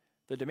demand.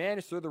 The demand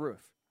is through the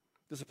roof.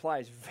 The supply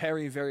is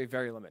very, very,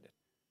 very limited.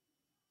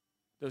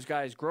 Those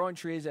guys grow on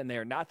trees, and they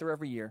are not there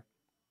every year.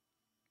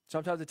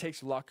 Sometimes it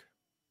takes luck.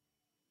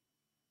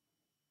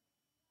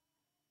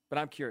 But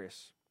I'm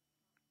curious.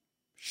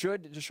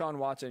 Should Deshaun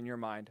Watson, in your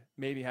mind,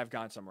 maybe have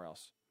gone somewhere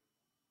else?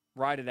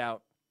 Ride it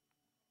out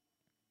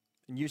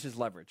and use his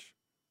leverage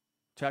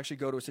to actually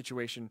go to a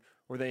situation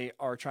where they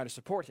are trying to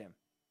support him,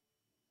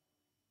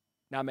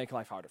 not make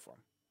life harder for him.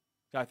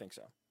 I think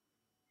so.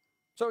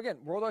 So again,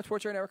 Worldwide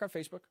Sports Radio Network on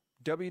Facebook,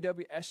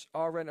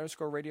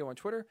 WWSRN_radio on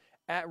Twitter,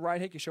 at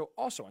Ryan Hickey Show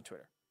also on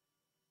Twitter.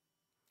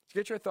 To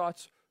get your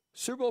thoughts,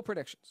 Super Bowl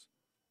predictions.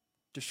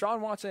 Deshaun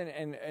Watson,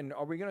 and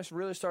are we going to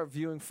really start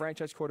viewing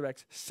franchise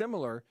quarterbacks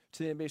similar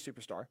to the NBA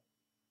superstar?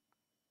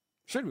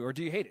 Should we, or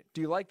do you hate it?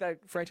 Do you like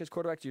that franchise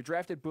quarterback? You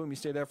drafted, boom, you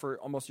stay there for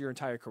almost your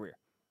entire career.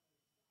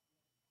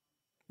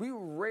 We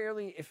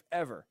rarely, if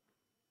ever,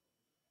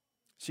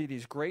 see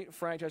these great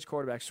franchise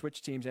quarterbacks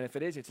switch teams, and if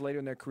it is, it's later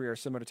in their career,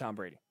 similar to Tom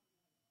Brady.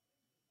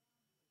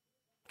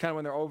 Kind of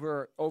when they're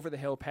over the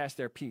hill, past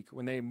their peak,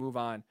 when they move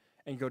on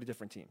and go to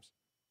different teams.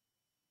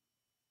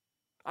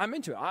 I'm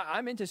into it.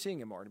 I'm into seeing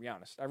it more, to be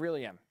honest. I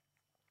really am.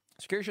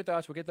 So curious your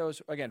thoughts. We'll get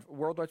those, again,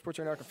 Worldwide Sports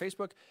Radio Network on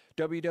Facebook,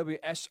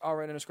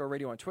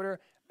 WWSRN_radio on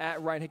Twitter,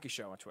 at Ryan Hickey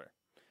Show on Twitter.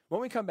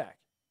 When we come back,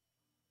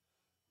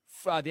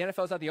 the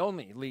NFL is not the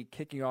only league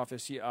kicking off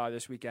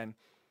this weekend,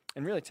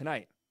 and really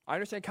tonight. I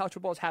understand college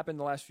football has happened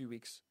the last few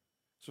weeks,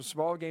 so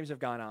smaller games have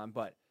gone on,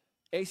 but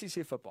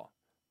ACC football,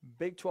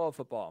 Big 12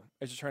 football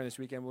is returning this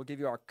weekend. We'll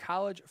give you our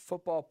college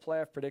football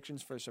playoff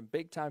predictions for some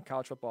big-time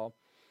college football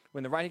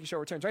when the Ryan Hickey Show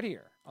returns right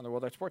here on the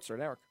Worldwide Sports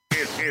Radio Network.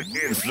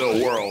 It's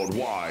the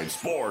Worldwide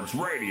Sports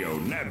Radio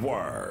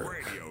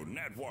Network.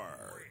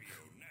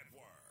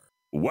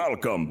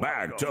 Welcome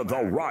back to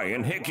the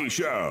Ryan Hickey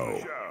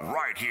Show,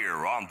 right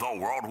here on the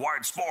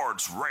Worldwide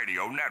Sports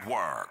Radio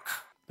Network.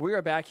 We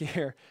are back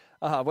here,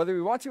 whether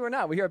we want to or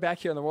not. We are back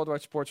here on the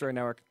Worldwide Sports Radio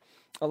Network.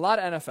 A lot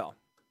of NFL.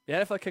 The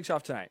NFL kicks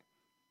off tonight.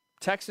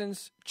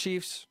 Texans,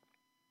 Chiefs,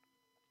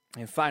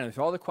 and finally,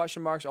 for all the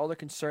question marks, all the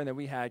concern that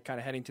we had kind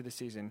of heading to the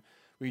season,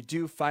 we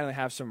do finally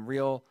have some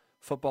real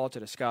football to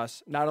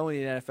discuss, not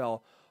only the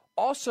NFL,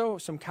 also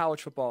some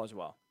college football as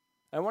well.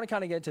 I want to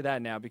kind of get into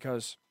that now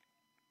because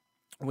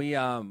we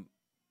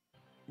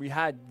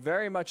had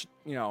very much,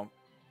 a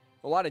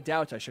lot of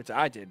doubts, I should say.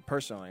 I did,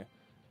 personally.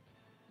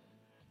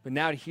 But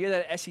now to hear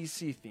that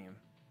SEC theme,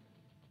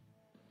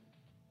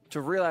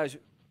 to realize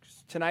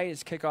tonight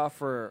is kickoff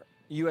for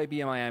UAB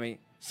in Miami,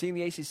 seeing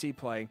the ACC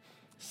play,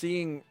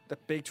 seeing the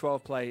Big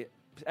 12 play.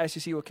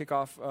 SEC will kick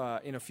off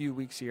in a few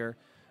weeks here,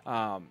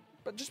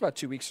 but just about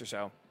 2 weeks or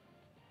so,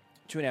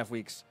 2.5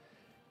 weeks.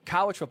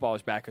 College football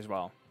is back as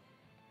well.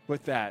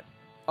 With that,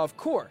 of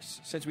course,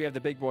 since we have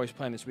the big boys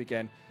playing this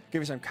weekend,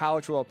 give you some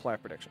college football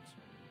playoff predictions.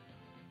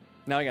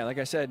 Now, again, like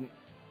I said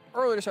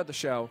earlier to start the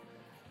show,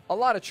 a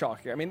lot of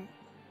chalk here. I mean,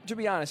 to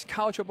be honest,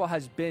 college football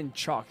has been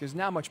chalk. There's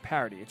not much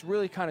parity. It's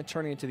really kind of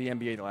turning into the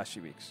NBA the last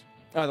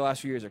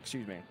few years,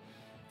 excuse me.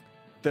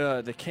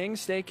 The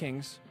kings stay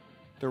kings.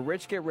 The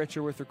rich get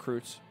richer with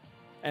recruits.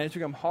 And it's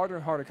become harder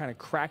and harder to kind of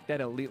crack that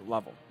elite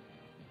level.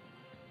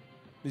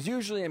 There's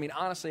usually,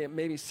 honestly,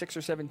 maybe 6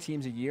 or 7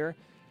 teams a year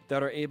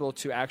that are able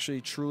to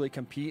actually truly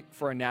compete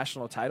for a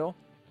national title.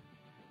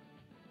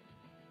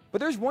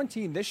 But there's one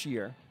team this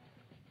year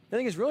I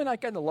think it's really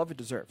not getting the love it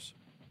deserves.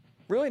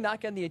 Really not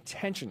getting the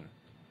attention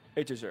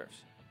it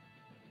deserves.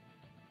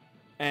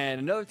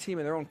 And another team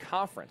in their own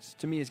conference,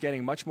 to me, is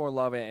getting much more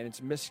love, and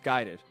it's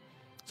misguided.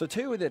 So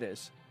tell you what it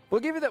is. We'll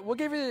give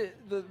you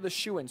the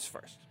shoo-ins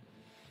first.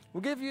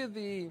 We'll give you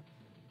the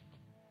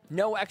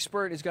no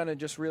expert is going to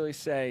just really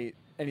say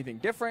anything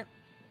different.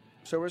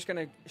 So we're just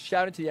going to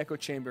shout into the echo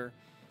chamber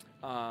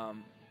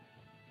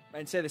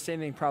and say the same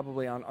thing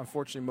probably,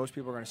 unfortunately, most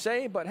people are going to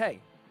say. But, hey,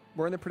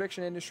 we're in the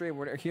prediction industry, and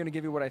we're here to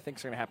give you what I think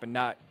is going to happen,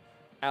 not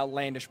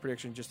outlandish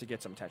predictions just to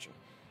get some attention.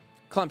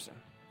 Clemson,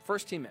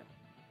 first team in.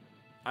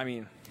 I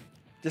mean,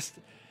 just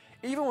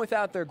even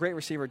without their great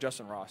receiver,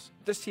 Justin Ross,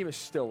 this team is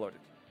still loaded.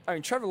 I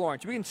mean, Trevor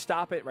Lawrence, we can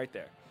stop it right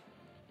there.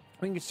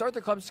 We can start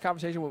the Clemson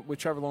conversation with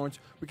Trevor Lawrence.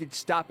 We can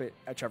stop it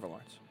at Trevor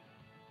Lawrence.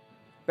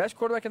 Best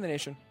quarterback in the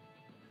nation.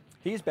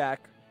 He's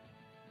back.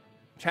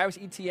 Travis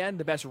Etienne,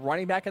 the best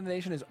running back in the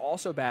nation, is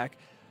also back.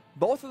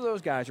 Both of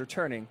those guys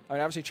returning. I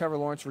mean, obviously, Trevor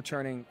Lawrence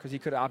returning because he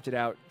could have opted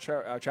out.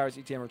 Travis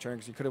Etienne returning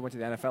because he could have went to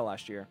the NFL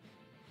last year.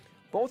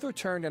 Both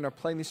returned and are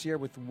playing this year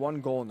with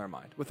one goal in their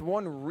mind, with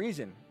one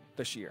reason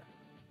this year,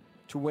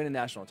 to win a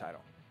national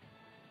title.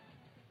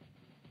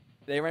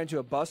 They ran into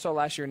a buzzsaw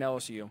last year in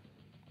LSU.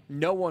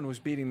 No one was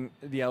beating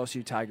the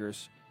LSU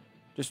Tigers,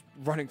 just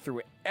running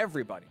through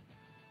everybody.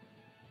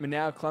 I mean,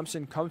 now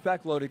Clemson comes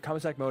back loaded,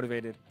 comes back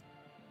motivated.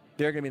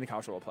 They're going to be in the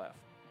college football playoff.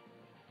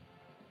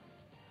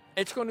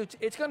 It's going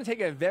to take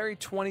a very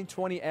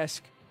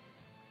 2020-esque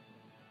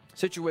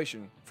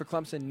situation for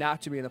Clemson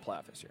not to be in the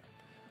playoff this year.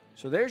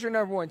 So there's your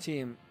number one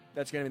team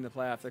that's going to be in the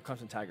playoff, the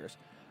Clemson Tigers.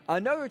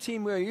 Another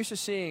team we're used to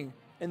seeing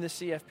in the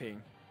CFP,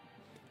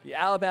 the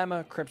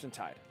Alabama Crimson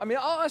Tide. I mean,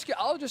 I'll ask you.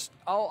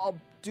 I'll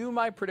do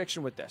my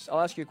prediction with this.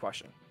 I'll ask you a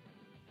question.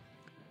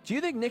 Do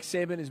you think Nick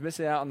Saban is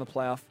missing out on the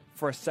playoff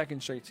for a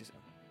second straight season?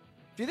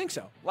 Do you think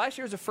so? Last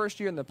year was the first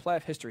year in the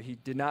playoff history he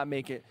did not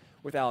make it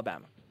with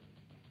Alabama.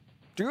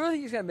 Do you really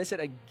think he's going to miss it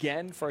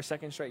again for a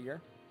second straight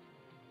year?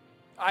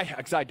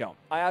 Because I don't.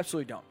 I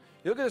absolutely don't.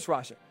 You look at this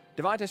roster.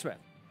 Devontae Smith,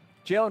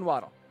 Jalen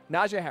Waddle,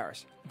 Najee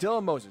Harris,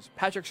 Dylan Moses,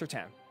 Patrick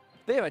Surtain.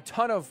 They have a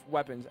ton of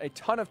weapons, a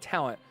ton of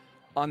talent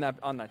on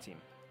that team.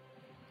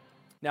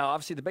 Now,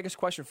 obviously, the biggest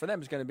question for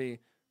them is going to be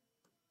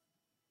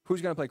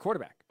who's going to play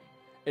quarterback.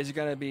 Is it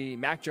going to be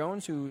Mac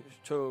Jones, who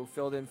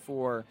filled in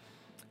for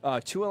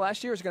Tua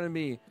last year? Is it going to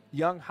be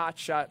young,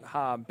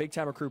 hotshot,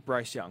 big-time recruit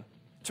Bryce Young?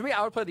 To me,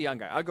 I would play the young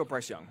guy. I'd go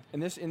Bryce Young. In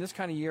this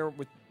kind of year,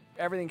 with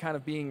everything kind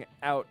of being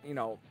out,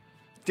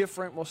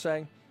 different, we'll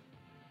say,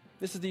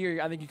 this is the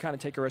year I think you kind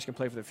of take a risk and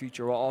play for the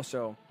future while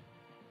also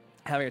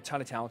having a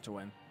ton of talent to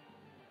win.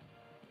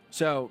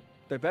 So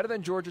they're better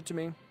than Georgia to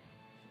me.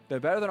 They're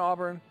better than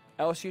Auburn.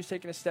 LSU's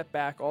taking a step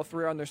back. All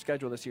three are on their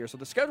schedule this year. So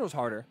the schedule's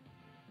harder.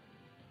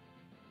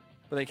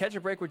 But they catch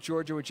a break with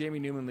Georgia with Jamie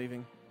Newman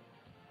leaving.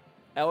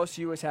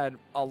 LSU has had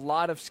a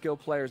lot of skilled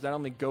players not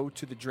only go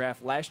to the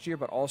draft last year,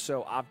 but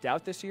also opt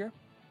out this year.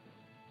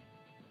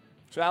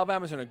 So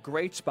Alabama's in a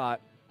great spot.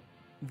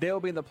 They'll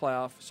be in the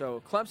playoff.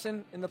 So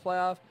Clemson in the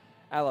playoff,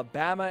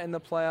 Alabama in the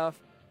playoff.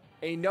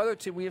 Another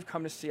team we have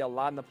come to see a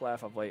lot in the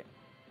playoff of late,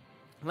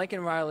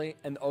 Lincoln Riley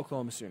and the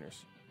Oklahoma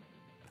Sooners.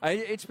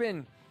 It's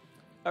been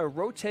a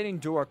rotating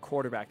door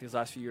quarterback these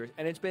last few years,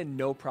 and it's been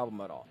no problem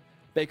at all.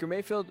 Baker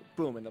Mayfield,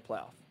 boom, in the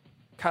playoff.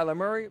 Kyler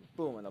Murray,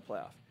 boom, in the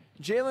playoff.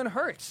 Jalen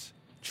Hurts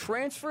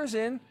transfers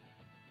in,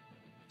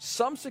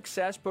 some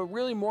success, but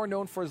really more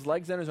known for his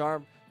legs than his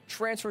arm.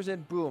 Transfers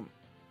in, boom,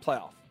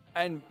 playoff.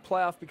 And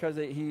playoff because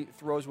he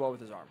throws well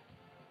with his arm.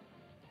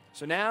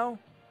 So now,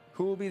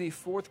 who will be the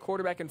fourth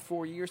quarterback in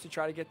 4 years to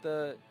try to get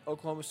the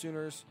Oklahoma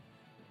Sooners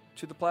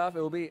to the playoff?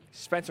 It will be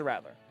Spencer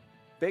Rattler.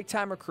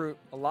 Big-time recruit.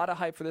 A lot of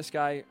hype for this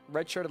guy.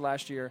 Redshirted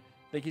last year.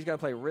 I think he's going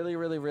to play really,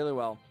 really, really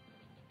well.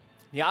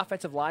 The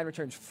offensive line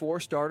returns 4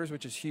 starters,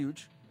 which is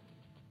huge.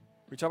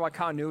 We talk about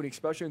continuity,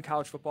 especially in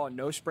college football.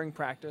 No spring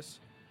practice.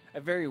 A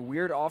very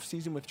weird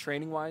offseason with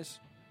training-wise.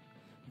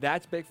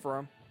 That's big for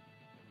him.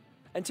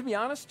 And to be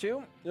honest,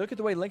 too, you look at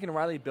the way Lincoln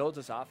Riley builds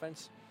this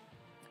offense.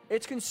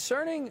 It's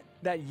concerning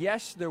that,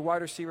 yes, their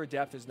wide receiver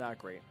depth is not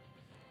great.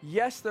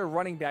 Yes, their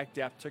running back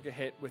depth took a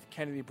hit with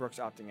Kennedy Brooks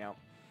opting out.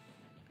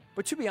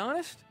 But to be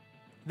honest,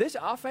 this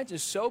offense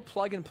is so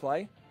plug and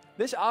play.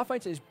 This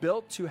offense is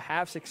built to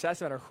have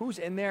success no matter who's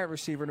in there at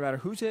receiver, no matter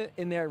who's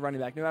in there at running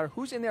back, no matter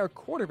who's in there at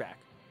quarterback.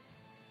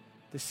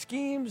 The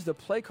schemes, the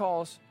play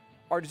calls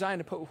are designed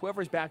to put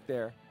whoever's back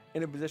there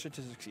in a position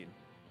to succeed.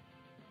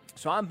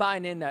 So I'm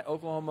buying in that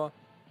Oklahoma,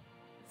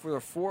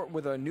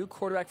 with a new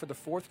quarterback for the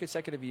 4th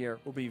consecutive year,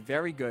 will be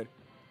very good.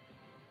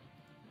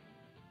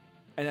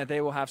 And that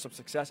they will have some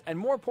success. And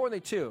more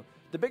importantly, too,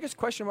 the biggest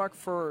question mark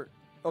for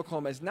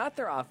Oklahoma is not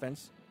their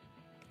offense,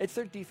 it's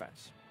their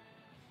defense.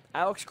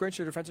 Alex Grinch,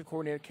 their defensive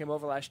coordinator, came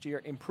over last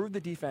year, improved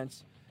the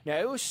defense. Now,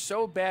 it was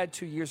so bad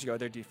 2 years ago,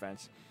 their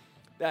defense,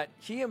 that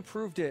he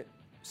improved it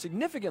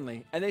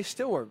significantly, and they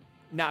still were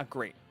not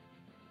great.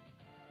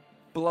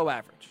 Below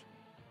average.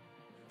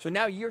 So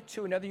now year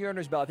 2, another year under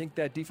his belt, I think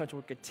that defense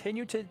will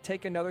continue to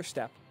take another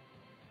step.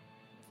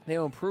 They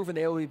will improve and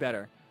they will be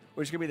better,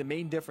 which is going to be the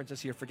main difference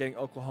this year for getting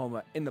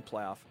Oklahoma in the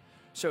playoff.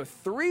 So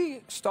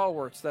 3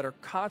 stalwarts that are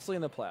constantly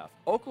in the playoff: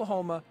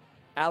 Oklahoma,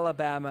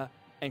 Alabama,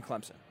 and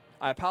Clemson.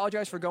 I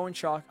apologize for going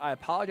chalk. I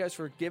apologize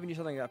for giving you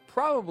something that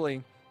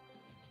probably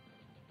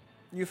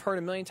you've heard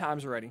a million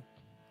times already.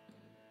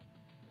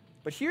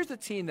 But here's the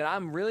team that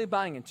I'm really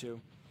buying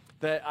into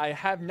that I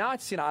have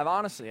not seen. I've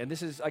honestly, and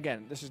this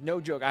is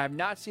no joke, I have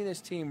not seen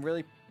this team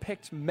really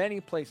picked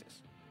many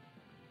places.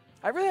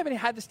 I really haven't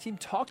had this team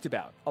talked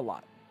about a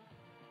lot.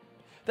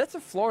 That's the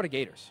Florida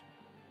Gators.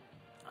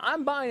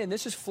 I'm buying in.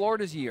 This is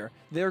Florida's year.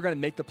 They're going to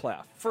make the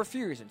playoff for a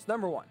few reasons.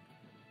 Number one,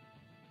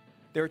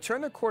 they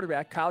return their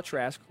quarterback, Kyle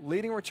Trask,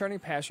 leading returning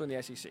passer in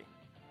the SEC.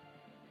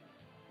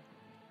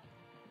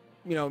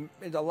 You know,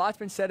 a lot's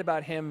been said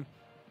about him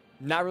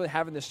not really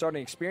having the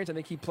starting experience. I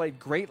think he played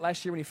great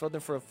last year when he filled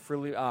in for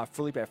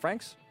Felipe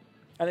Franks.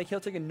 I think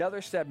he'll take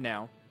another step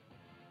now,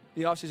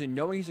 the offseason,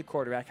 knowing he's a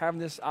quarterback, having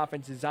this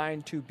offense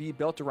designed to be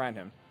built around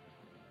him.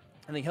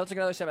 I think he'll take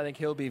another step. I think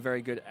he'll be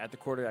very good at the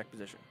quarterback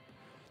position.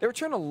 They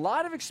return a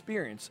lot of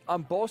experience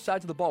on both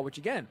sides of the ball, which,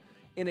 again,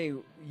 in a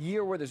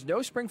year where there's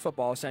no spring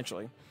football,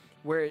 essentially,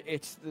 where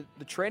it's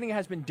the training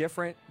has been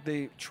different,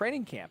 the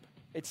training camp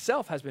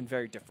itself has been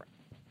very different.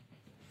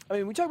 I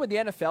mean, we talk about the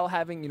NFL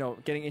having,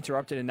 getting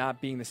interrupted and not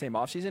being the same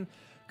offseason.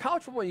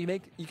 College football, you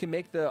can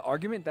make the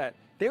argument that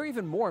they're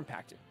even more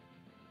impacted.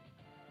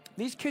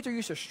 These kids are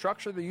used to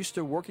structure. They're used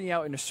to working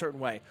out in a certain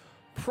way.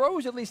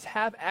 Pros at least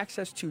have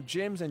access to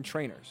gyms and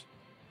trainers.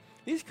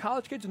 These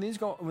college kids,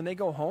 when they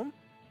go home,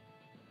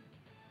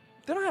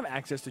 they don't have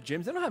access to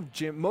gyms. They don't have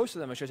gym. Most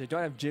of them, I should say,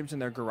 don't have gyms in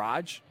their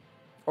garage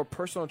or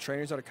personal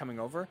trainers that are coming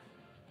over.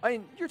 I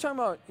mean, you're talking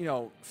about,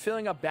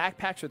 filling up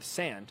backpacks with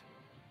sand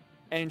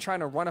and trying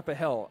to run up a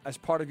hill as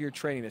part of your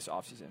training this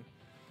offseason.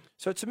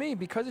 So to me,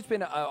 because it's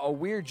been a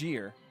weird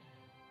year,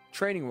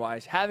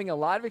 training-wise, having a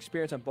lot of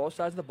experience on both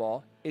sides of the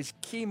ball is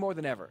key more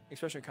than ever,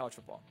 especially in college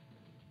football.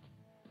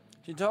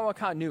 So you talk about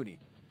continuity.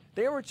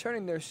 They are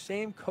returning their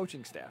same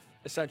coaching staff,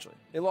 essentially.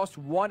 They lost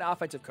one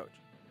offensive coach.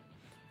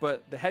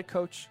 But the head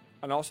coach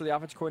and also the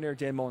offensive coordinator,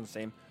 Dan Mullen's the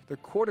same. Their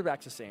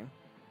quarterback's the same.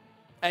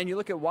 And you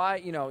look at why,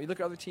 you look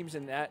at other teams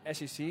in that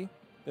SEC that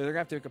they're going to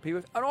have to compete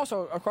with, and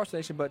also across the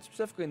nation, but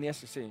specifically in the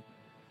SEC.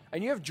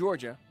 And you have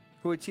Georgia,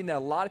 who a team that a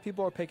lot of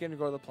people are picking to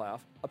go to the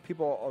playoff,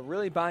 people are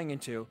really buying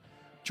into.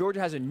 Georgia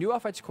has a new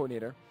offensive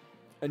coordinator,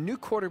 a new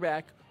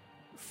quarterback,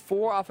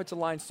 4 offensive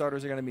line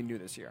starters are going to be new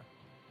this year.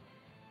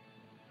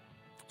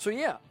 So,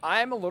 yeah,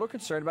 I am a little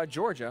concerned about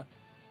Georgia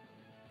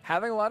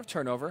having a lot of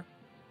turnover,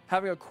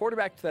 having a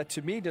quarterback that,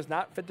 to me, does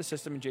not fit the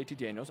system in JT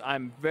Daniels.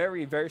 I'm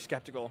very, very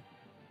skeptical,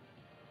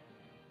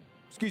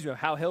 of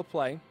how he'll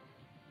play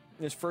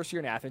in his first year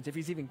in Athens, if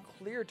he's even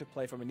cleared to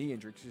play from a knee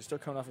injury because he's still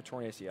coming off a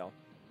torn ACL.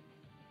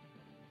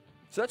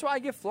 So that's why I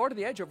give Florida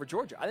the edge over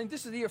Georgia. I think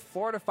this is the year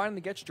Florida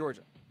finally gets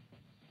Georgia.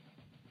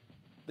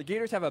 The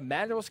Gators have a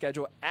manageable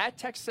schedule at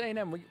Texas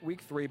A&M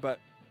week 3, but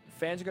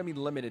fans are going to be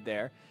limited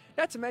there.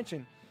 Not to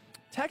mention,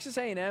 Texas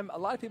A&M, a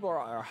lot of people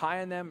are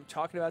high on them,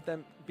 talking about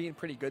them being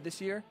pretty good this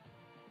year.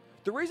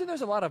 The reason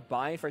there's a lot of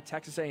buy-in for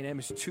Texas A&M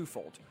is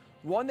twofold.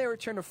 One, they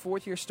returned a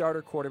 4th-year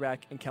starter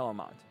quarterback in Kellen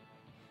Mond.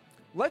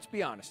 Let's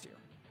be honest here.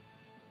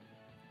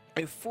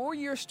 A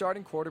 4-year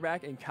starting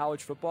quarterback in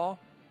college football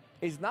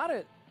is not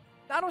a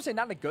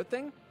good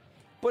thing,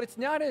 but it's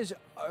not as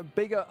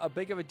big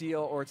of a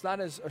deal, or it's not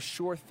as a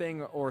sure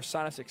thing or a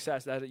sign of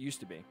success as it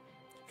used to be.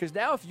 Because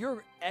now, if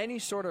you're any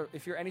sort of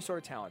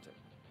talented,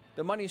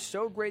 the money is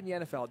so great in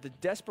the NFL. The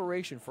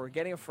desperation for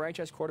getting a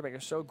franchise quarterback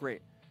is so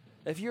great.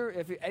 If you're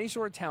any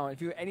sort of talent,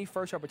 if you have any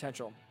first-round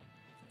potential,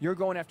 you're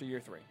going after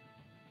year 3.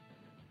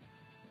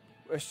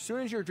 As soon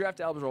as you're draft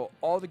eligible,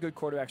 all the good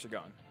quarterbacks are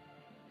gone.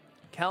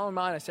 Kellen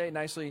Mond, I say it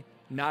nicely,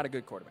 not a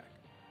good quarterback.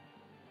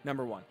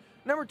 Number 1.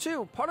 Number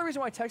 2, part of the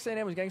reason why Texas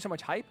A&M was getting so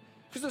much hype,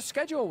 because the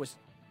schedule was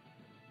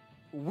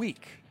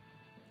weak.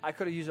 I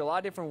could have used a lot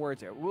of different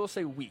words there. We'll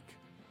say weak.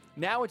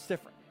 Now it's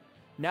different.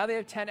 Now they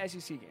have 10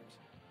 SEC games.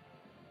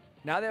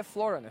 Now they have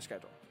Florida on their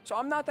schedule. So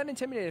I'm not that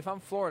intimidated if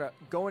I'm Florida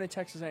going to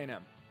Texas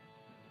A&M.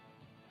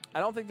 I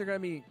don't think they're going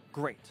to be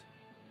great.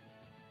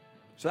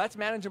 So that's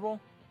manageable.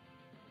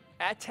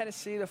 At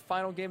Tennessee, the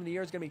final game of the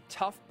year is going to be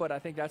tough, but I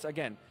think that's,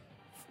 again,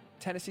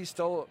 Tennessee's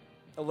still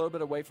a little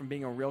bit away from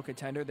being a real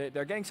contender.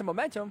 They're getting some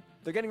momentum.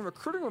 They're getting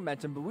recruiting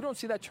momentum, but we don't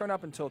see that turn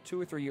up until 2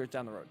 or 3 years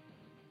down the road.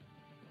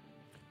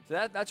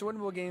 So that's a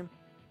winnable game.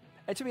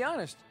 And to be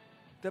honest,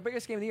 the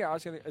biggest game of the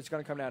year is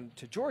going to come down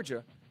to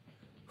Georgia.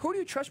 Who do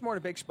you trust more in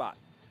a big spot?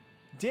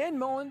 Dan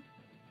Mullen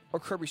or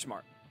Kirby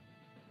Smart?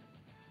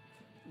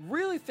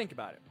 Really think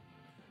about it.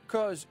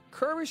 Because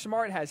Kirby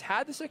Smart has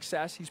had the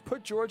success. He's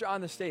put Georgia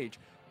on the stage.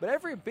 But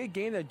every big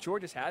game that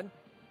Georgia's had,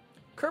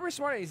 Kirby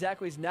Smart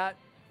exactly is not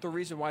the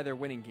reason why they're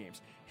winning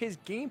games. His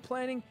game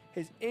planning,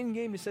 his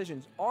in-game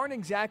decisions aren't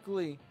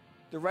exactly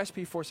the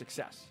recipe for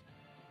success.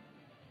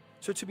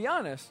 So to be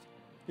honest,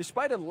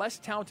 despite a less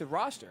talented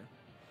roster,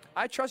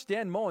 I trust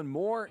Dan Mullen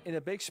more in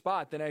a big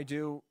spot than I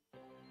do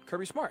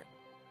Kirby Smart.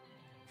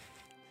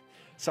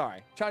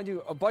 Sorry, trying to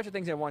do a bunch of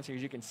things at once here,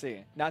 as you can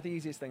see. Not the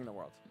easiest thing in the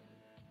world.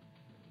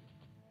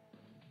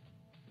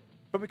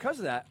 But because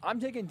of that, I'm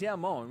taking Dan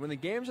Mullen when the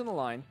game's on the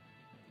line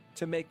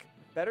to make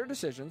better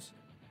decisions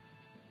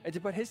and to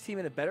put his team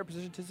in a better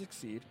position to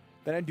succeed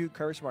than I do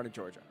Kirby Smart at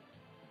Georgia.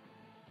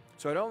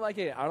 So I don't like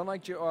it. I don't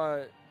like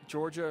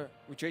Georgia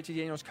with JT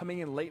Daniels coming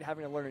in late,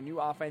 having to learn a new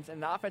offense,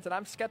 and an offense that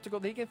I'm skeptical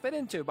that he can fit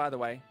into, by the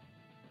way.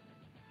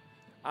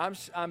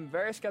 I'm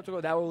very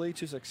skeptical that will lead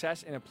to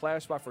success in a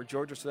playoff spot for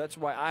Georgia, so that's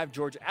why I have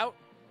Georgia out.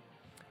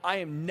 I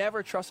am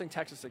never trusting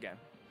Texas again.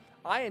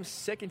 I am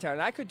sick and tired.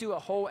 And I could do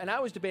and I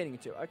was debating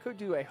it too, I could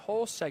do a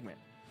whole segment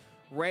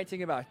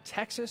ranting about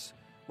Texas,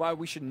 why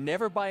we should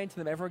never buy into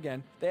them ever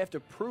again. They have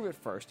to prove it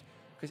first.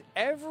 Because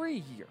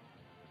every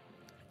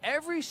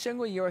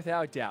single year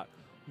without doubt,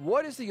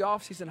 what is the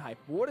offseason hype?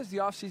 What is the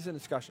offseason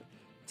discussion?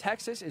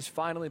 Texas is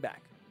finally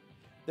back.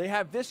 They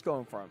have this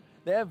going for them.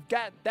 They have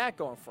got that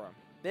going for them.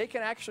 They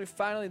can actually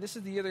finally, this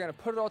is the year they're going to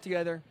put it all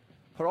together,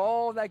 put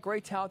all that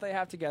great talent they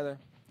have together,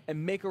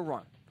 and make a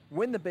run.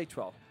 Win the Big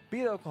 12.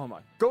 Beat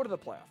Oklahoma. Go to the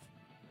playoff.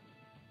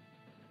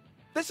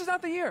 This is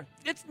not the year.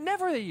 It's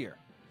never the year.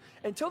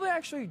 Until they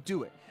actually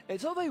do it.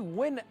 Until they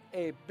win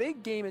a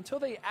big game. Until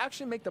they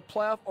actually make the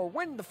playoff or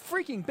win the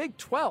freaking Big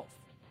 12.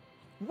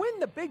 Win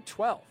the Big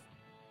 12.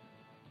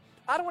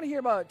 I don't want to hear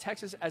about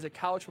Texas as a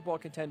college football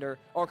contender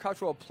or college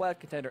football playoff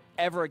contender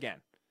ever again.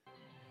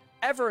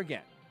 Ever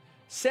again.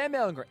 Sam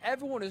Ehlinger.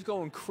 Everyone is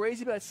going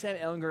crazy about Sam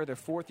Ehlinger, their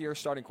fourth-year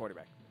starting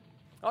quarterback.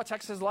 Oh,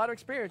 Texas has a lot of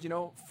experience,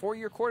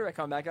 4-year quarterback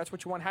coming back. That's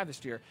what you want to have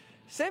this year.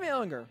 Sam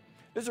Ehlinger,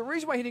 there's a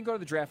reason why he didn't go to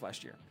the draft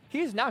last year.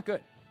 He is not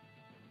good.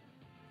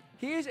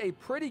 He is a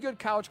pretty good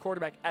college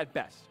quarterback at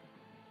best.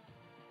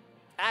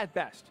 At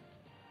best.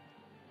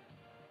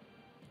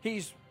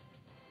 He's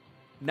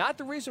not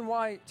the reason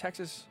why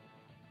Texas,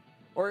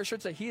 or I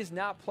should say, he has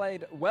not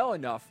played well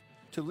enough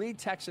to lead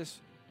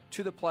Texas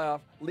to the playoff,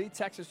 lead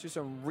Texas to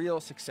some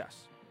real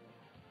success.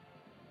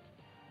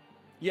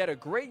 You had a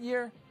great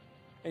year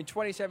in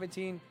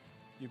 2017.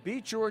 You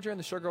beat Georgia in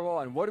the Sugar Bowl,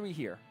 and what do we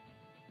hear?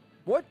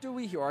 What do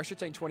we hear? Or I should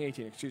say in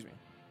 2018, excuse me.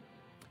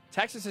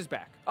 Texas is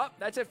back. Oh,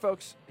 that's it,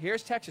 folks.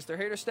 Here's Texas. They're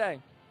here to stay.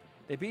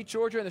 They beat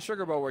Georgia in the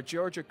Sugar Bowl, where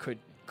Georgia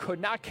could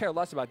not care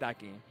less about that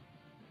game.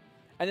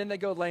 And then they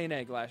go lay an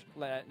egg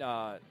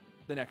the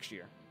next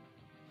year.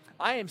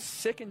 I am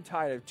sick and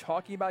tired of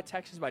talking about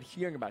Texas, about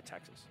hearing about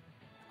Texas.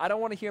 I don't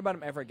want to hear about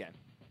them ever again.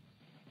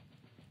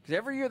 Because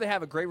every year they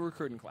have a great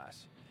recruiting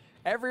class.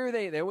 Every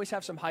year they always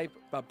have some hype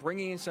about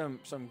bringing in some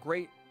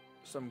great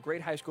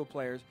high school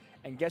players.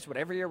 And guess what?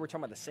 Every year we're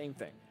talking about the same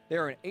thing. They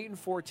are an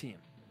 8-4 team,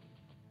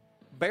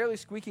 barely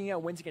squeaking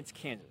out wins against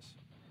Kansas.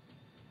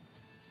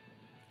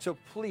 So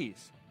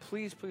please,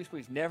 please, please,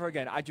 please, never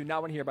again. I do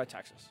not want to hear about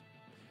Texas.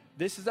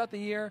 This is not the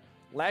year.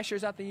 Last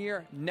year's not the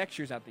year. Next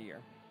year's not the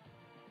year.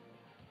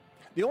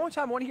 The only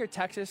time I want to hear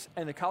Texas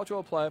and the college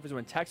football playoff is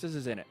when Texas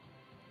is in it.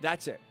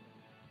 That's it.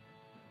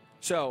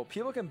 So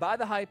people can buy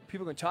the hype.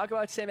 People can talk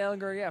about Sam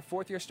Ehlinger. Yeah,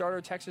 fourth-year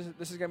starter. Texas,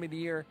 this is going to be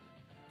the year.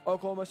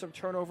 Oklahoma, some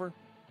turnover.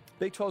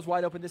 Big 12's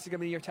wide open. This is going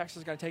to be the year Texas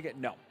is going to take it.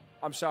 No.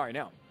 I'm sorry,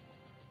 no.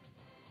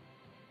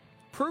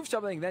 Prove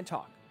something, then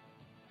talk.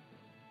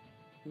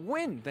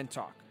 Win, then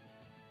talk.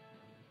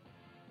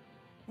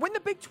 Win the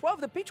Big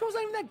 12. The Big 12 is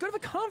not even that good of a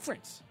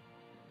conference.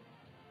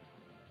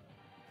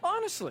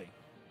 Honestly.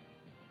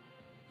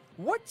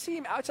 What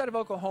team outside of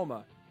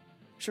Oklahoma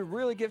should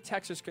really give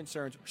Texas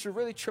concerns, should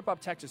really trip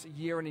up Texas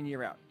year in and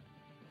year out?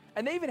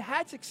 And they even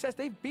had success.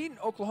 They've beaten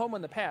Oklahoma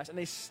in the past, and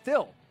they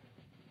still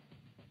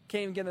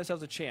can't even give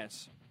themselves a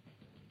chance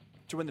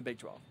to win the Big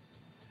 12.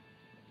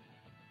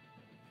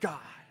 God.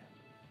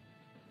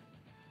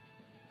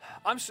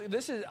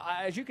 This is,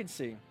 as you can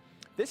see,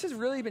 this has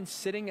really been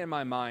sitting in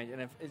my mind,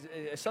 and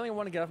it's something I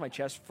want to get off my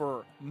chest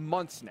for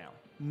months now.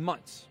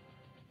 Months.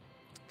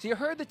 So you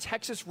heard the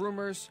Texas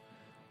rumors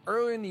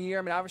earlier in the year.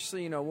 I mean,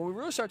 obviously, when we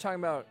really start talking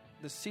about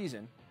the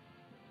season,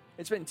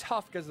 it's been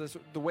tough because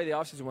of the way the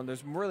offseason went.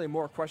 There's really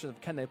more questions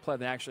of can they play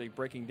than actually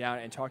breaking down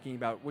and talking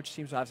about which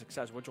teams will have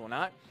success, which will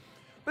not.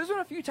 But there's been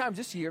a few times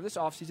this year, this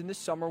offseason, this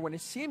summer, when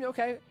it seemed,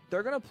 okay,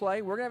 they're going to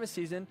play, we're going to have a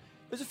season.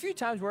 There's a few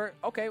times where,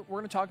 okay, we're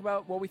going to talk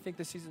about what we think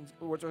this season,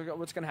 what's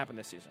going to happen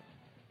this season.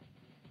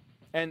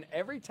 And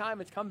every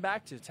time it's come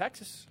back to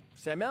Texas,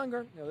 Sam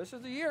Ehlinger, this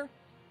is the year.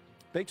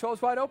 Big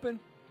 12's wide open.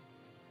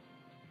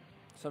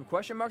 Some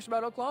question marks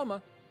about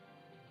Oklahoma.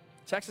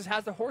 Texas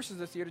has the horses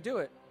this year to do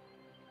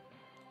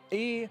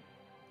it.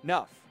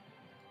 Enough.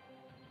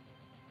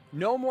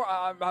 No more.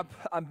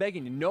 I'm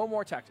begging you, no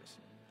more Texas.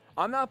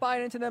 I'm not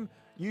buying into them.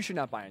 You should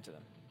not buy into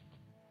them.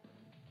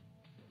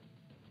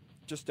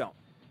 Just don't.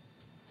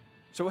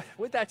 So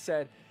with that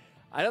said,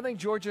 I don't think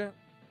Georgia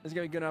is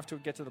going to be good enough to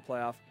get to the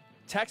playoff.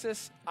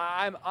 Texas,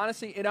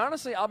 honestly,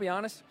 I'll be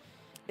honest,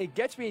 it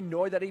gets me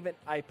annoyed that even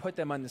I put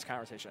them on this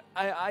conversation.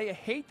 I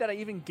hate that I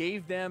even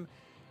gave them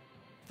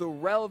the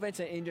relevance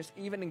and just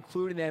even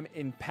including them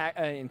in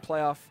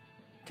playoff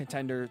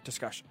contender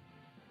discussion.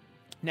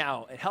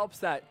 Now, it helps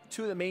that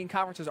two of the main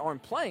conferences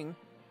aren't playing,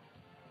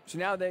 so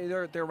now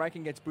their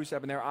ranking gets boosted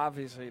up, and their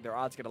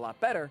odds get a lot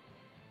better.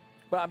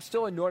 But I'm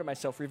still annoyed at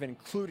myself for even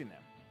including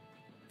them,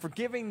 for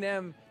giving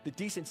them the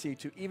decency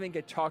to even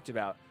get talked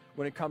about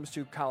when it comes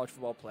to college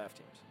football playoff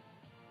teams.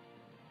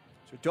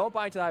 So don't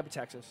buy into the hype of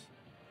Texas.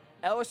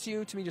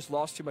 LSU, to me, just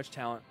lost too much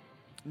talent.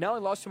 Not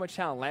only lost too much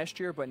talent last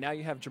year, but now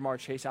you have Jamar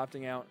Chase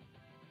opting out.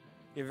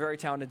 You have a very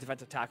talented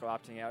defensive tackle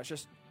opting out. It's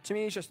just, to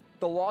me, it's just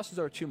the losses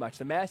are too much.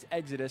 The mass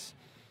exodus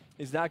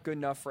is not good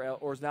enough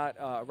or is not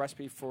a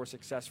recipe for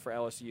success for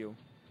LSU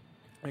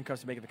when it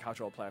comes to making the college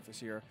football playoff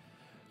this year.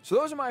 So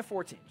those are my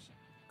 4 teams.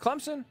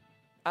 Clemson,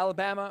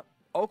 Alabama,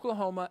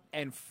 Oklahoma,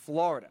 and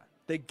Florida.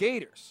 The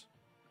Gators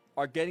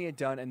are getting it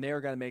done, and they are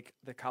going to make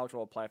the college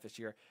football playoff this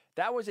year.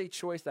 That was a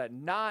choice that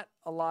not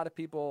a lot of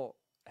people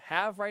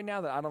have right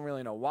now that I don't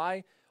really know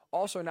why.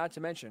 Also, not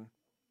to mention,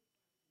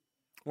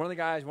 one of the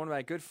guys, one of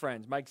my good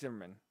friends, Mike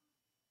Zimmerman,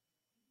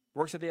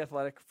 works at The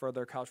Athletic for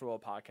their college football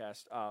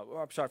podcast.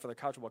 For the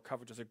college football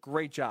coverage. Does a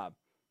great job.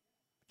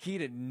 He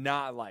did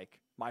not like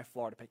my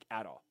Florida pick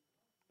at all.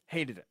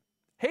 Hated it.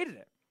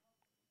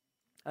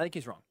 I think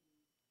he's wrong.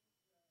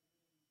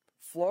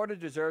 Florida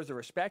deserves the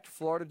respect.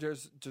 Florida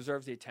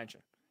deserves the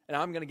attention. And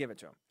I'm going to give it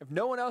to him. If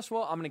no one else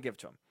will, I'm going to give it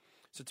to him.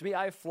 So to me,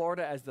 I have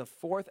Florida as the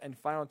 4th and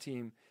final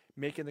team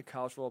making the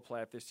college football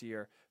playoff this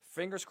year.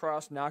 Fingers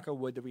crossed, knock on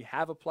wood, that we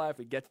have a playoff,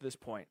 we get to this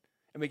point,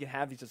 and we can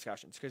have these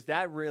discussions. Because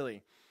that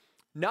really,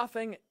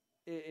 nothing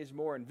is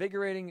more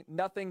invigorating.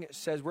 Nothing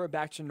says we're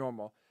back to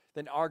normal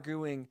than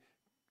arguing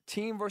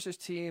team versus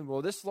team.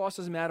 Well, this loss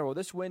doesn't matter. Well,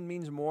 this win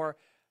means more.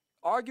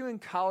 Arguing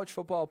college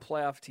football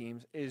playoff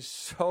teams is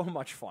so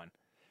much fun.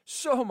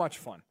 So much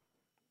fun.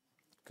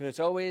 Because it's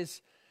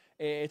always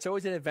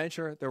an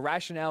adventure. The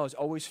rationale is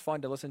always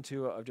fun to listen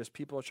to of just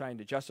people trying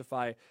to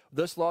justify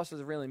this loss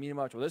doesn't really mean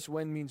much. Well, this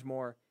win means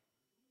more.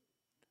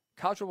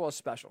 College football is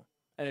special.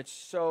 And it's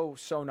so,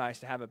 so nice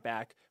to have it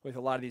back with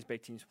a lot of these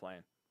big teams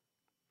playing.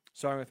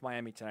 Starting with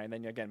Miami tonight. And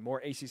then, again, more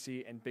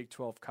ACC and Big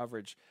 12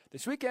 coverage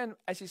this weekend,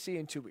 SEC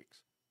in 2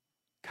 weeks.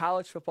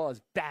 College football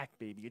is back,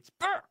 baby. It's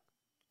back.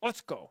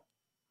 Let's go.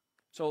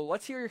 So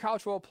let's hear your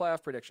college football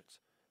playoff predictions.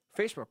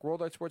 Facebook,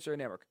 Worldwide Sports Radio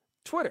Network.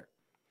 Twitter,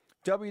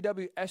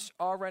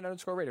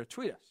 WWSRN_radio.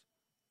 Tweet us.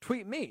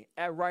 Tweet me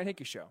at Ryan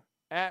Hickey Show.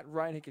 At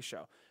Ryan Hickey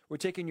Show. We're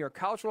taking your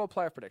college football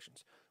playoff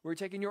predictions. We're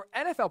taking your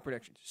NFL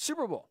predictions.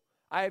 Super Bowl.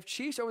 I have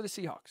Chiefs over the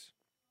Seahawks.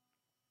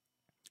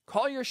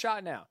 Call your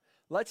shot now.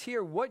 Let's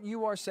hear what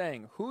you are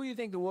saying. Who you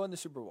think will win the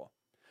Super Bowl?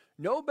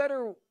 No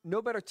better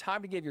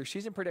time to give your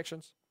season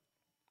predictions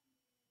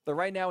than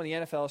right now when the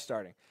NFL is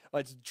starting.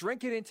 Let's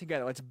drink it in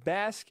together. Let's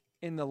bask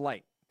in the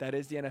light that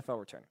is the NFL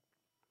returning.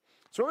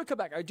 So when we come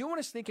back, I do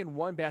want to sneak in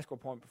one basketball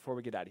point before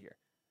we get out of here.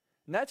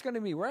 And that's going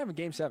to be, we're having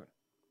Game 7.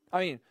 I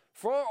mean,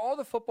 for all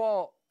the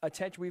football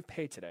attention we've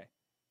paid today,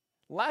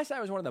 last night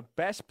was one of the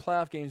best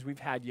playoff games we've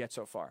had yet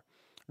so far.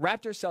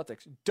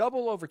 Raptors-Celtics,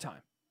 double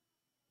overtime.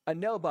 A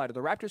nail-biter.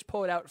 The Raptors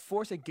pull it out,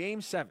 force a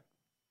Game 7.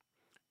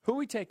 Who are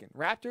we taking,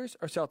 Raptors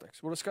or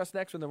Celtics? We'll discuss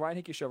next when the Ryan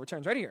Hickey Show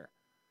returns right here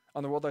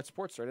on the Worldwide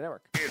Sports Radio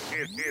Network.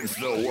 It's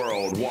the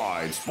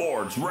Worldwide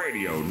Sports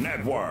Radio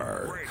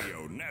Network.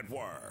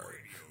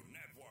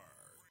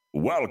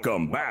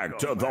 Welcome back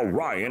to the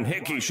Ryan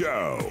Hickey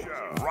Show.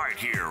 Right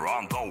here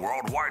on the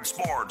Worldwide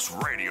Sports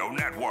Radio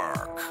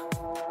Network.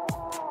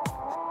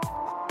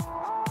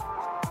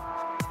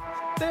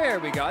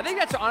 There we go. I think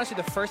that's honestly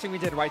the first thing we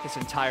did right this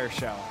entire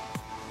show.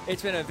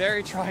 It's been a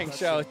very trying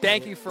show.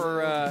 Thank you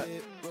for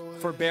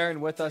bearing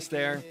with us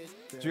there.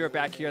 So we are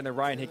back here on the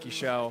Ryan Hickey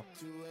Show.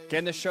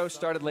 Again, the show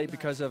started late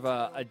because of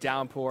a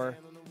downpour.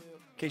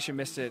 In case you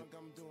missed it,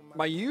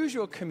 my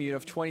usual commute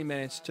of 20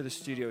 minutes to the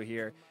studio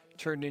here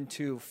turned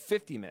into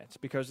 50 minutes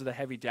because of the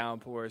heavy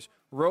downpours.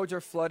 Roads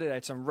are flooded. I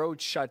had some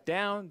roads shut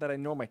down that I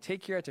normally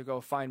take here to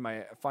go find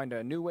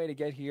a new way to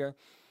get here.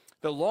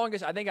 The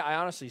longest, I think I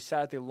honestly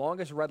sat at the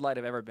longest red light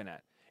I've ever been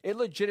at. It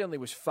legitimately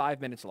was 5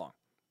 minutes long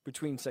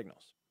between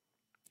signals.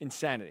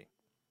 Insanity.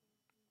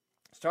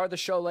 Started the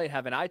show late,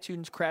 having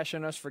iTunes crash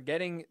on us,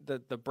 forgetting the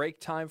break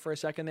time for a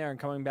second there and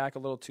coming back a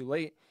little too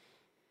late.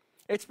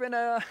 It's been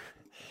a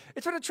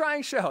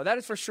trying show, that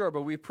is for sure,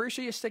 but we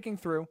appreciate you sticking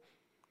through.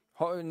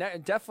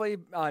 Definitely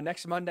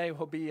next Monday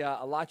will be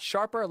a lot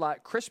sharper, a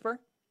lot crisper.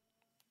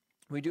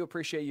 We do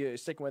appreciate you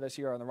sticking with us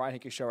here on the Ryan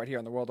Hickey Show right here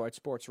on the Worldwide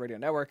Sports Radio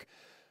Network.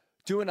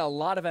 Doing a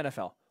lot of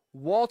NFL.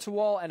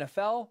 Wall-to-wall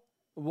NFL,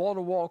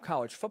 wall-to-wall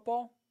college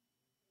football.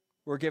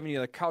 We're giving you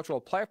the college football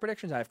playoff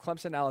predictions. I have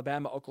Clemson,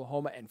 Alabama,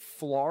 Oklahoma, and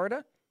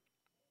Florida.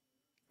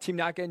 Team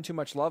not getting too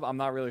much love. I'm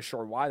not really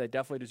sure why. They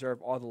definitely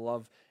deserve all the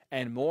love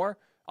and more.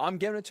 I'm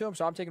giving it to them,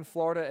 so I'm taking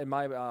Florida in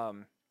my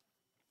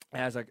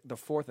as the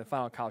 4th and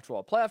final college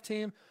football playoff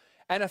team.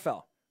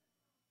 NFL.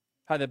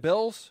 Had the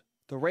Bills,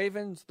 the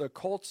Ravens, the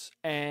Colts,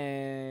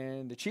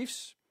 and the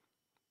Chiefs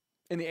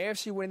in the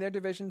AFC winning their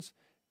divisions.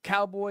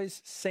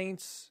 Cowboys,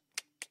 Saints,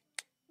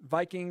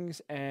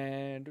 Vikings,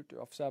 and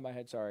off the side of my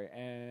head,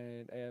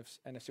 and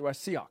NFC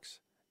West Seahawks.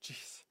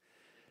 Jeez.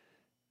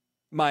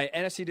 My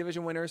NFC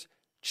division winners,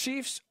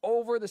 Chiefs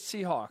over the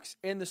Seahawks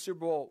in the Super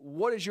Bowl.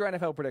 What is your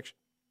NFL prediction?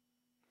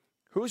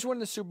 Who's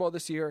winning the Super Bowl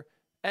this year?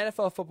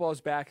 NFL football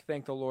is back,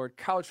 thank the Lord.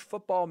 College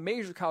football,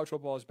 major college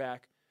football is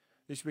back.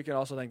 This weekend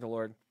also, thank the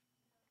Lord.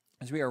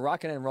 as we are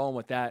rocking and rolling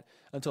with that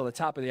until the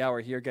top of the hour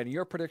here, getting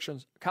your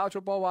predictions college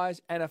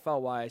football-wise,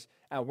 NFL-wise,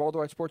 at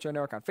Worldwide Sports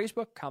Network on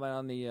Facebook. Comment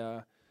on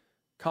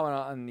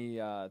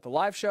the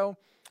live show.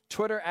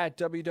 Twitter at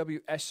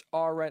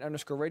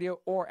WWSRN_radio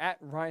or at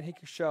Ryan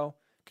Hickey Show.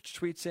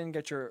 Get your tweets in,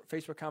 get your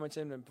Facebook comments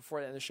in, and before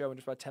the end of the show, in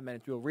just about 10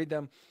 minutes, we'll read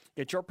them.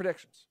 Get your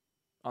predictions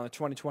on the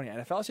 2020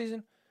 NFL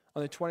season,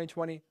 on the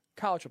 2020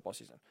 college football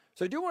season.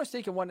 So I do want to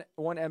stake in one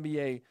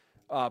NBA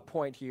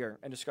point here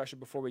and discussion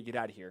before we get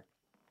out of here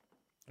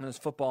on this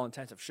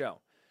football-intensive show,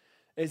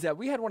 is that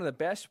we had one of the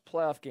best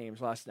playoff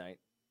games last night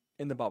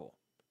in the bubble.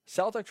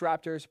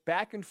 Celtics-Raptors,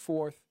 back and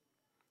forth.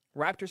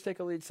 Raptors take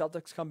a lead,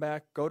 Celtics come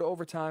back, go to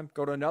overtime,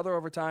 go to another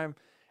overtime,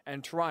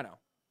 and Toronto,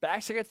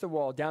 backs against the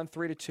wall, down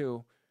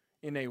 3-2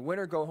 in a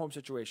winner-go-home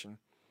situation,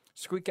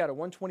 squeak out a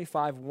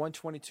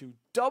 125-122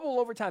 double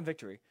overtime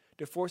victory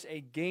to force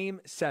a Game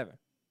 7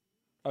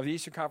 of the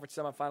Eastern Conference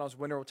semifinals.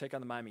 Winner will take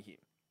on the Miami Heat.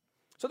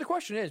 So the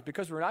question is,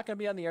 because we're not going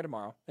to be on the air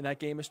tomorrow, and that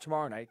game is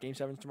tomorrow night, Game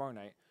 7 is tomorrow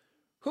night,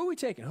 who are we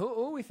taking? Who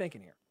are we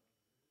thinking here?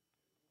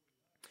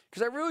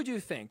 Because I really do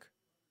think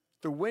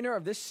the winner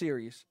of this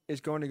series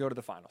is going to go to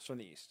the finals from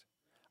the East.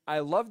 I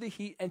love the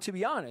Heat, and to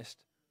be honest,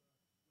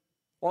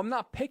 I'm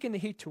not picking the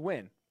Heat to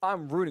win.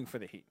 I'm rooting for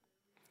the Heat.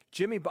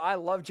 I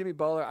love Jimmy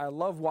Butler. I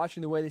love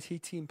watching the way this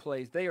Heat team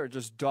plays. They are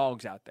just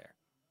dogs out there.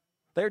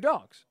 They're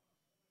dogs.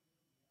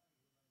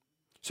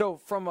 So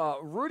from a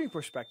rooting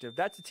perspective,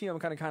 that's the team I'm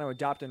kind of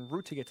adopt and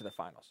root to get to the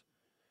finals.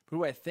 But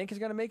who I think is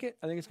going to make it,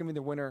 I think it's going to be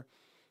the winner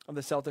of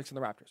the Celtics and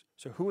the Raptors.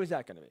 So who is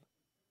that going to be?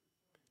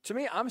 To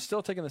me, I'm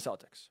still taking the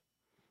Celtics.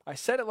 I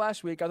said it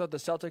last week. I thought the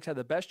Celtics had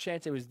the best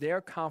chance. It was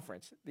their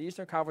conference. The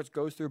Eastern Conference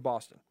goes through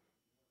Boston.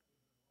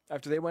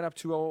 After they went up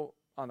 2-0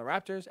 on the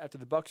Raptors, after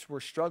the Bucks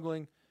were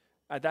struggling,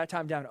 at that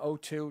time down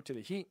 0-2 to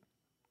the Heat,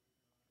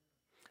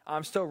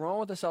 I'm still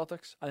rolling with the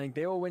Celtics. I think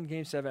they will win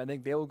Game 7. I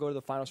think they will go to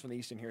the finals from the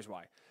East, and here's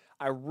why.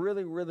 I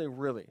really, really,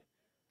 really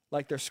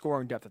like their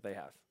scoring depth that they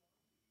have.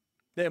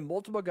 They have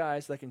multiple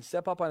guys that can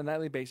step up on a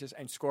nightly basis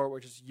and score,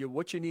 which is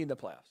what you need in the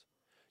playoffs.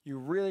 You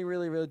really,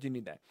 really, really do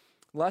need that.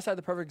 Last night,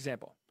 the perfect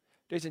example.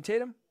 Jason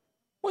Tatum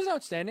wasn't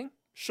outstanding.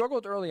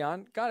 Struggled early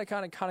on. Got to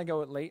kind of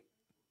go it late.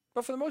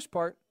 But for the most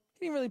part,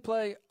 he didn't really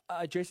play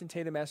a Jason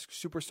Tatum-esque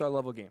superstar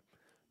level game.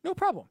 No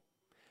problem.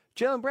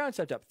 Jaylen Brown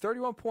stepped up.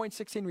 31 points,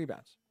 16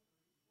 rebounds.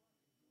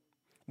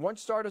 One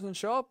star doesn't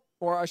show up,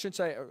 or I should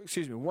say,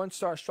 one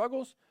star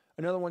struggles.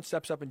 Another one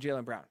steps up in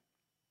Jaylen Brown.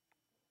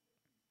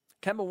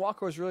 Kemba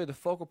Walker was really the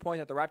focal point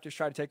that the Raptors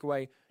tried to take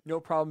away. No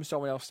problem.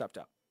 Someone else stepped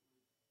up.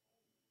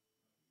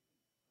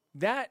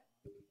 That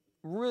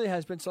really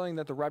has been something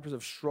that the Raptors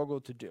have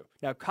struggled to do.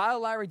 Now,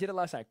 Kyle Lowry did it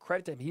last night.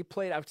 Credit to him. He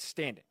played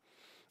outstanding.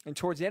 And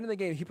towards the end of the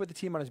game, he put the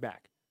team on his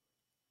back.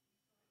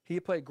 He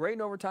played great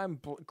in overtime,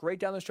 great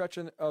down the stretch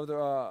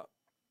of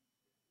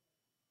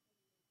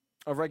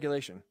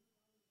regulation.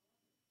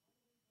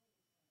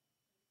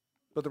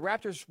 But the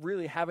Raptors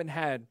really haven't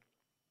had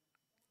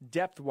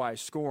depth-wise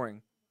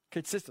scoring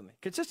consistently.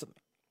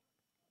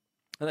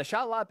 And they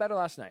shot a lot better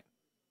last night.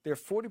 They're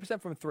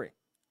 40% from 3.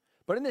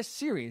 But in this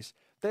series,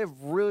 they've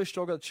really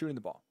struggled at shooting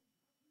the ball.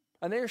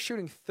 And they are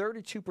shooting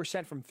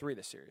 32% from 3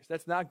 this series.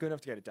 That's not good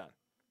enough to get it done.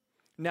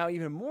 Now,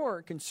 even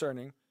more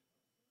concerning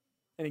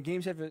in a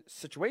Game 7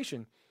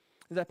 situation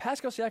is that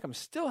Pascal Siakam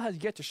still has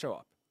yet to show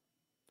up.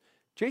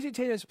 Jason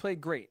Tatum has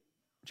played great.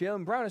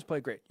 Jaylen Brown has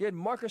played great. You had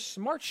Marcus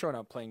Smart showing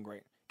up playing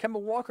great. Kemba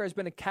Walker has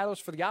been a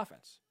catalyst for the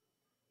offense.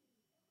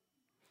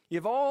 You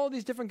have all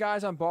these different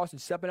guys on Boston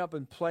stepping up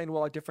and playing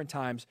well at different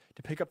times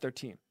to pick up their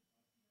team.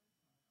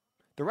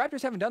 The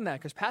Raptors haven't done that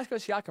because Pascal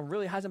Siakam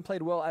really hasn't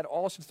played well at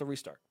all since the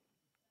restart.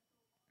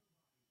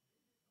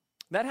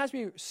 That has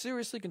me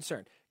seriously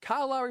concerned.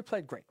 Kyle Lowry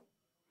played great.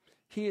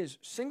 He is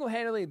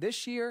single-handedly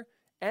this year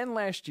and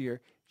last year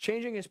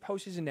changing his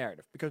postseason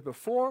narrative because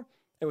before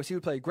it was he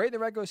would play great in the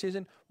regular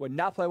season, would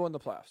not play well in the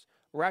playoffs.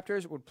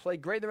 Raptors would play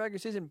great in the regular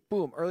season,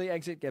 boom, early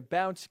exit, get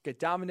bounced, get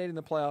dominated in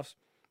the playoffs,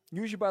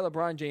 usually by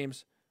LeBron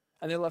James,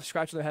 and they're left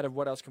scratching their head of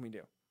what else can we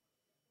do.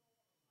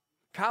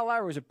 Kyle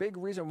Lowry was a big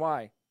reason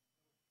why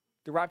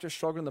the Raptors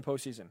struggled in the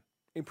postseason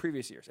in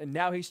previous years, and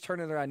now he's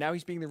turning it around. Now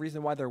he's being the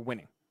reason why they're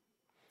winning.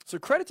 So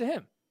credit to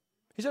him.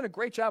 He's done a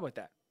great job with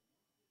that.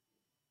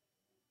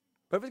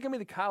 But if it's going to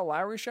be the Kyle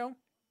Lowry show,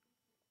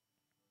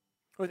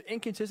 with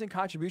inconsistent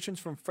contributions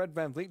from Fred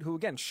VanVleet, who,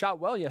 again, shot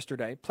well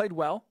yesterday, played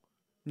well,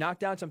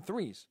 knocked down some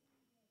threes.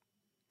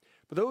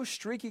 But those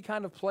streaky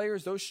kind of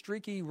players, those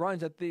streaky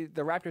runs that the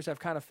Raptors have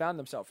kind of found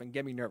themselves in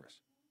get me nervous.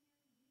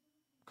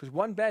 Because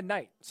one bad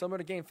night, similar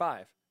to Game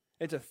 5,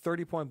 it's a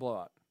 30-point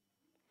blowout.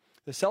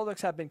 The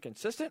Celtics have been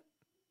consistent.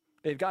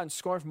 They've gotten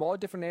scoring from all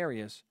different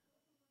areas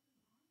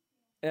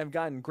and have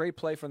gotten great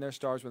play from their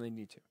stars when they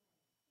need to.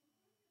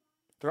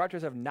 The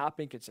Raptors have not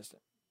been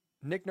consistent.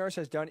 Nick Nurse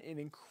has done an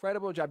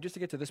incredible job just to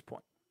get to this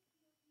point.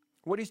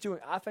 What he's doing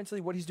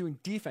offensively, what he's doing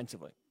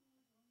defensively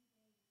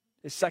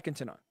is second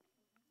to none.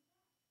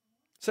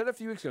 Said a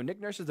few weeks ago, Nick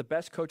Nurse is the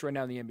best coach right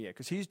now in the NBA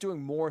because he's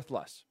doing more with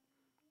less.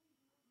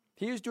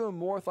 He is doing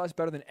more with less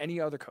better than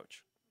any other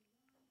coach.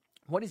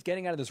 what he's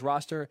getting out of this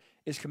roster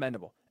is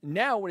commendable.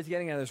 Now what he's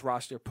getting out of this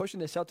roster, pushing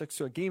the Celtics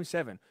to a Game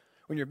 7,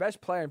 when your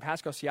best player in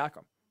Pascal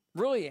Siakam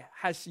really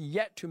has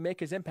yet to make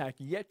his impact,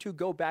 yet to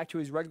go back to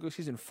his regular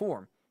season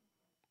form,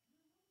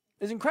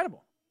 is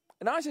incredible.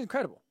 And honestly,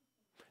 incredible.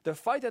 The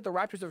fight that the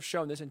Raptors have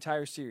shown this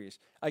entire series,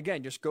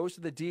 again, just goes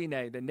to the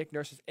DNA that Nick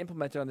Nurse has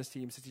implemented on this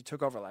team since he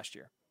took over last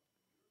year.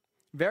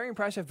 Very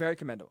impressive, very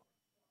commendable.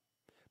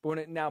 But when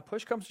it now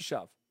push comes to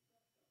shove,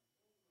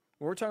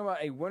 when we're talking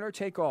about a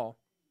winner-take-all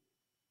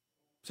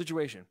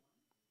situation,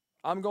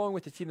 I'm going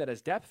with the team that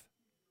has depth.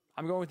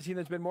 I'm going with the team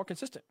that's been more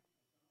consistent.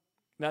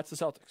 And that's the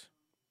Celtics.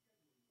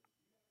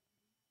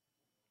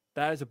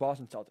 That is the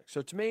Boston Celtics.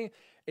 So to me,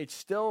 it's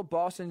still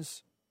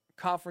Boston's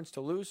conference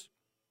to lose.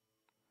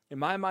 In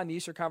my mind, the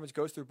Eastern Conference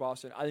goes through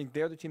Boston. I think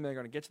they're the team that are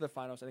going to get to the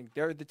finals. I think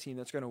they're the team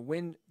that's going to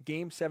win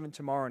Game 7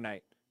 tomorrow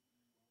night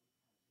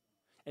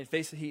and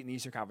face the Heat in the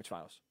Eastern Conference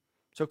Finals.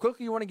 So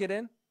quickly, you want to get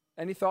in?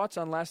 Any thoughts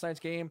on last night's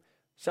game,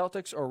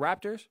 Celtics or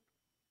Raptors?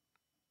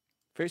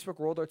 Facebook,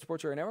 Worldwide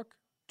Sports Radio Network.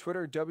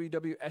 Twitter,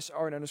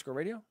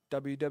 WWSRN_radio,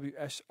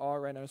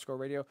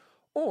 WWSRN_radio,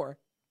 or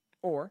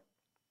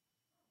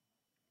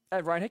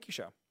at Ryan Hickey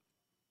Show.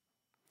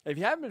 If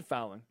you haven't been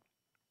following,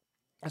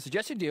 I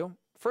suggest you do.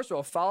 First of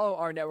all, follow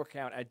our network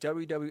account at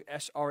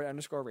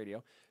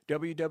WWSRN_radio,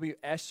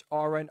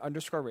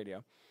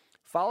 WWSRN_radio.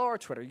 Follow our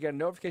Twitter. You get a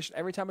notification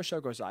every time a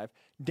show goes live.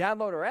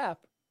 Download our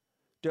app,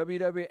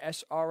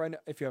 WWSRN,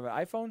 if you have an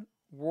iPhone,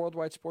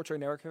 Worldwide Sports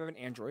Radio Network if you have an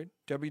Android,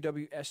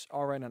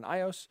 WWSRN on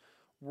iOS,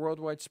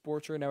 Worldwide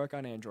Sports Radio Network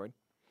on Android.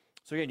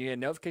 So again, you get a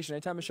notification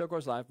anytime a show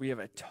goes live. We have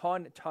a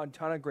ton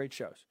of great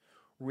shows.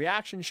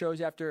 Reaction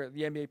shows after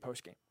the NBA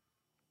postgame.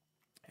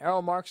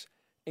 Errol Marks,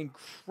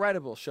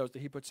 incredible shows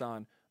that he puts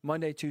on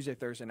Monday, Tuesday,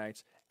 Thursday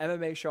nights.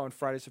 MMA show on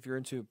Fridays if you're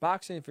into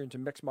boxing, if you're into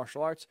mixed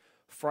martial arts.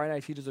 Friday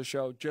night he does a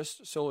show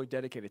just solely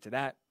dedicated to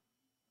that.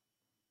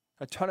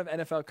 A ton of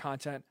NFL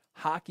content,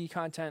 hockey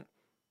content.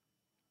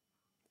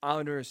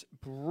 Islanders,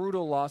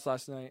 brutal loss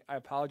last night. I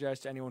apologize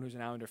to anyone who's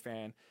an Islander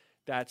fan.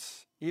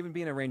 That's, even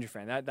being a Ranger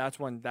fan,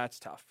 that's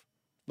tough.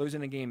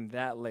 Losing a game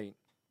that late.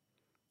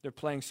 They're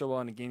playing so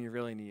well in a game you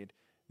really need.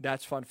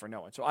 That's fun for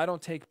no one. So I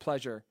don't take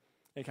pleasure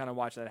in kind of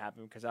watching that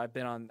happen because I've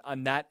been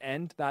on that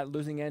end, that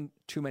losing end,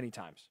 too many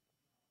times.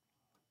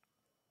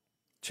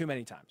 Too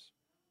many times.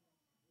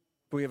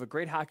 But we have a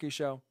great hockey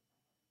show,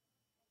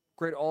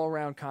 great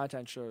all-around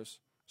content shows.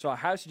 So I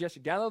highly suggest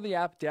you download the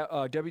app,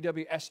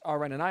 WWSRN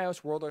on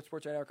iOS, Worldwide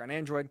Sports Network on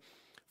Android.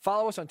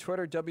 Follow us on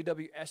Twitter,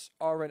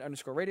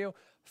 WWSRN_radio.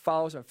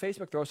 Follow us on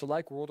Facebook, throw us a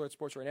like, Worldwide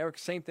Sports Radio Network.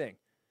 Same thing.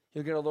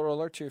 You'll get a little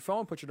alert to your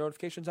phone, put your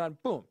notifications on,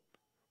 boom.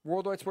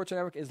 Worldwide Sports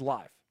Network is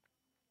live.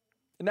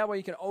 And that way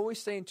you can always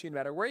stay in tune no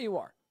matter where you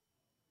are.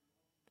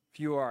 If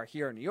you are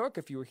here in New York,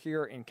 if you are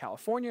here in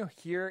California,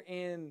 here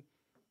in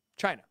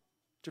China,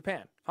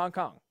 Japan, Hong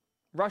Kong,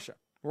 Russia,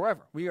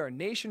 wherever. We are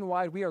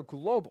nationwide. We are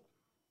global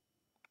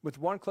with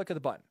one click of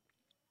the button.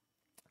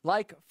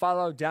 Like,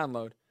 follow,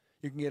 download.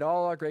 You can get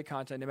all our great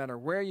content no matter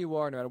where you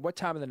are, no matter what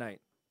time of the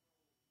night.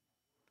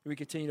 We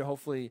continue to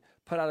hopefully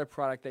put out a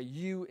product that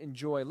you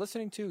enjoy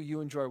listening to, you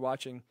enjoy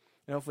watching,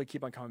 and hopefully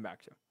keep on coming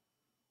back to.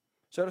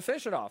 So to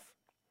finish it off,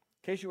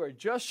 in case you are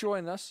just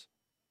joining us,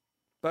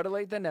 better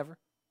late than never.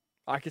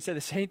 I could say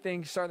the same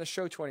thing starting the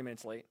show 20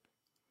 minutes late.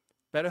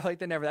 Better late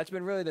than never. That's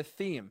been really the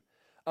theme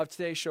of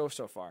today's show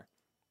so far.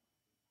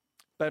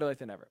 Better late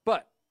than never.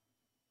 But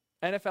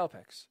NFL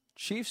picks.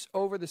 Chiefs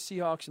over the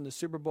Seahawks in the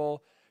Super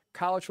Bowl,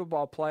 college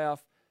football playoff,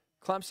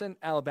 Clemson,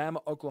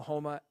 Alabama,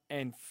 Oklahoma,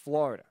 and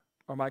Florida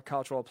are my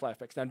college football playoff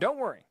picks. Now, don't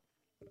worry.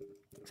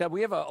 Except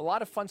we have a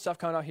lot of fun stuff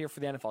coming out here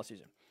for the NFL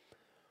season.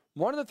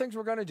 One of the things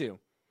we're going to do,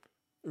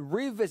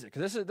 revisit,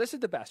 because this is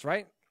the best,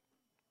 right?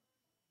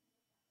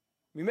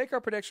 We make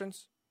our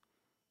predictions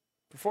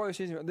before the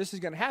season. This is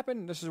going to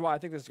happen. This is why I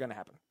think this is going to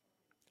happen.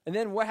 And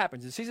then what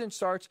happens? The season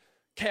starts.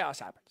 Chaos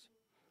happens.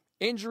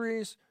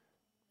 Injuries.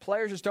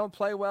 Players just don't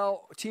play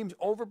well. Teams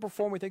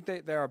overperform. We think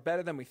they are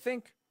better than we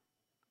think.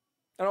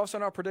 And all of a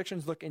sudden our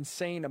predictions look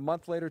insane a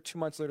month later, 2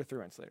 months later, 3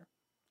 months later.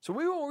 So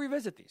we will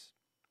revisit these.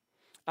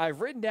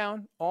 I've written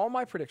down all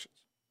my predictions.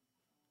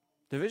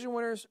 Division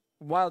winners,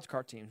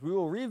 wildcard teams. We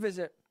will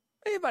revisit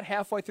maybe about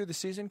halfway through the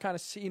season, kind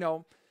of see,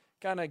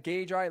 kind of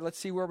gauge, all right, let's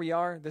see where we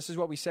are. This is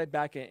what we said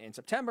back in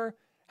September.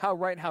 How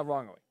right, how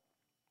wrong are we?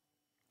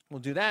 We'll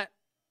do that.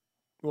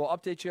 We'll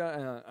update you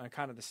on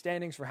kind of the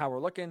standings for how we're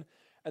looking.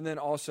 And then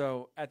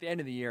also at the end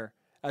of the year,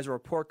 as a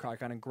report card,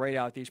 kind of grade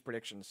out these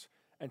predictions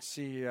and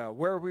see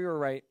where we were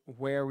right,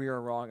 where we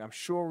were wrong. I'm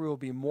sure we will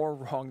be more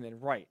wrong than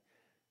right.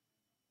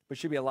 But it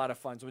should be a lot of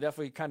fun. So we'll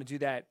definitely kind of do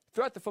that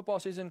throughout the football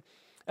season.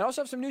 And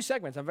also have some new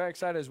segments. I'm very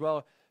excited as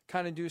well.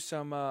 Kind of do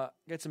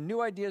get some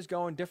new ideas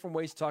going, different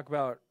ways to talk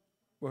about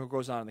what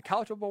goes on in the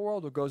college football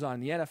world, what goes on in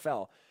the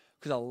NFL.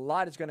 Because a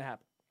lot is going to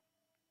happen.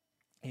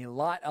 A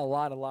lot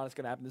is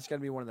going to happen. This is going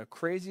to be one of the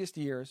craziest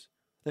years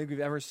I think we've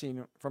ever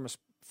seen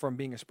from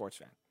being a sports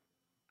fan.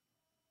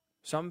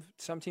 Some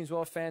teams will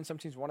have fans, some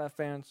teams won't have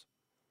fans.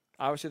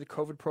 Obviously, the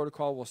COVID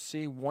protocol, we'll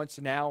see once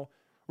now.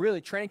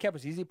 Really, training camp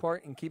was the easy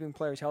part in keeping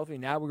players healthy.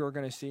 Now we are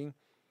going to see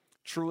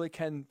Truly,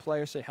 can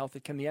players stay healthy?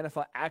 Can the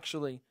NFL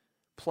actually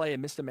play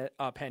amidst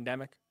a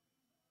pandemic?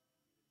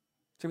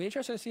 It's going to be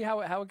interesting to see how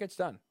it gets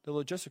done, the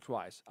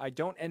logistics-wise. I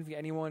don't envy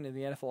anyone in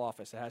the NFL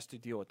office that has to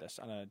deal with this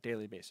on a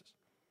daily basis.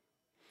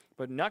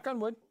 But knock on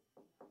wood,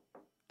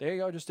 there you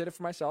go. Just did it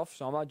for myself,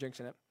 so I'm not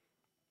jinxing it.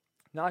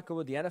 Knock on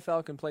wood, the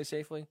NFL can play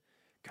safely.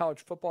 College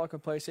football can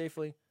play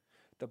safely.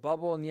 The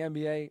bubble in the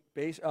NBA,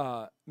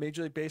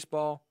 Major League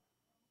Baseball,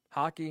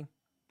 hockey,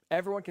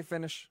 everyone can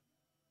finish.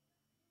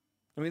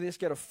 And we just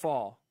get a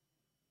fall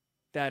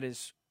that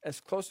is as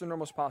close to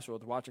normal as possible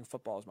to watching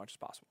football as much as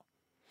possible.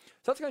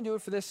 So that's going to do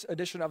it for this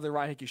edition of the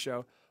Ryan Hickey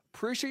Show.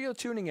 Appreciate you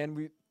tuning in.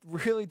 We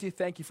really do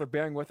thank you for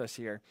bearing with us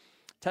here.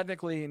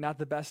 Technically, not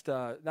the best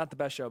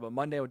show, but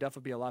Monday will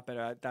definitely be a lot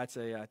better. That's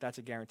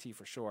a guarantee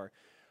for sure.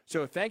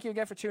 So thank you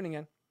again for tuning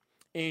in.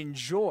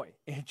 Enjoy.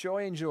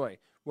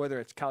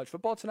 Whether it's college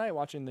football tonight,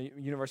 watching the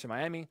University of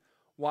Miami,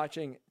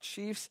 watching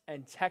Chiefs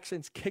and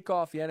Texans kick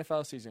off the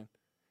NFL season.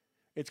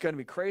 It's going to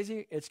be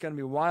crazy. It's going to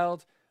be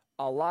wild.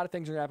 A lot of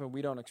things are going to happen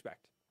we don't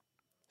expect.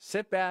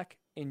 Sit back,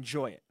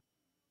 enjoy it.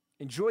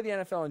 Enjoy the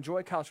NFL,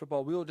 enjoy college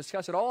football. We will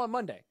discuss it all on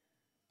Monday.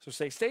 So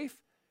stay safe,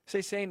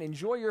 stay sane,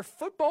 enjoy your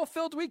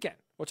football-filled weekend.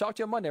 We'll talk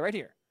to you on Monday right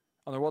here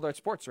on the Worldwide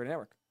Sports Radio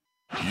Network.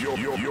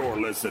 You're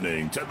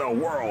listening to the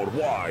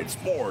Worldwide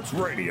Sports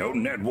Radio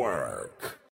Network.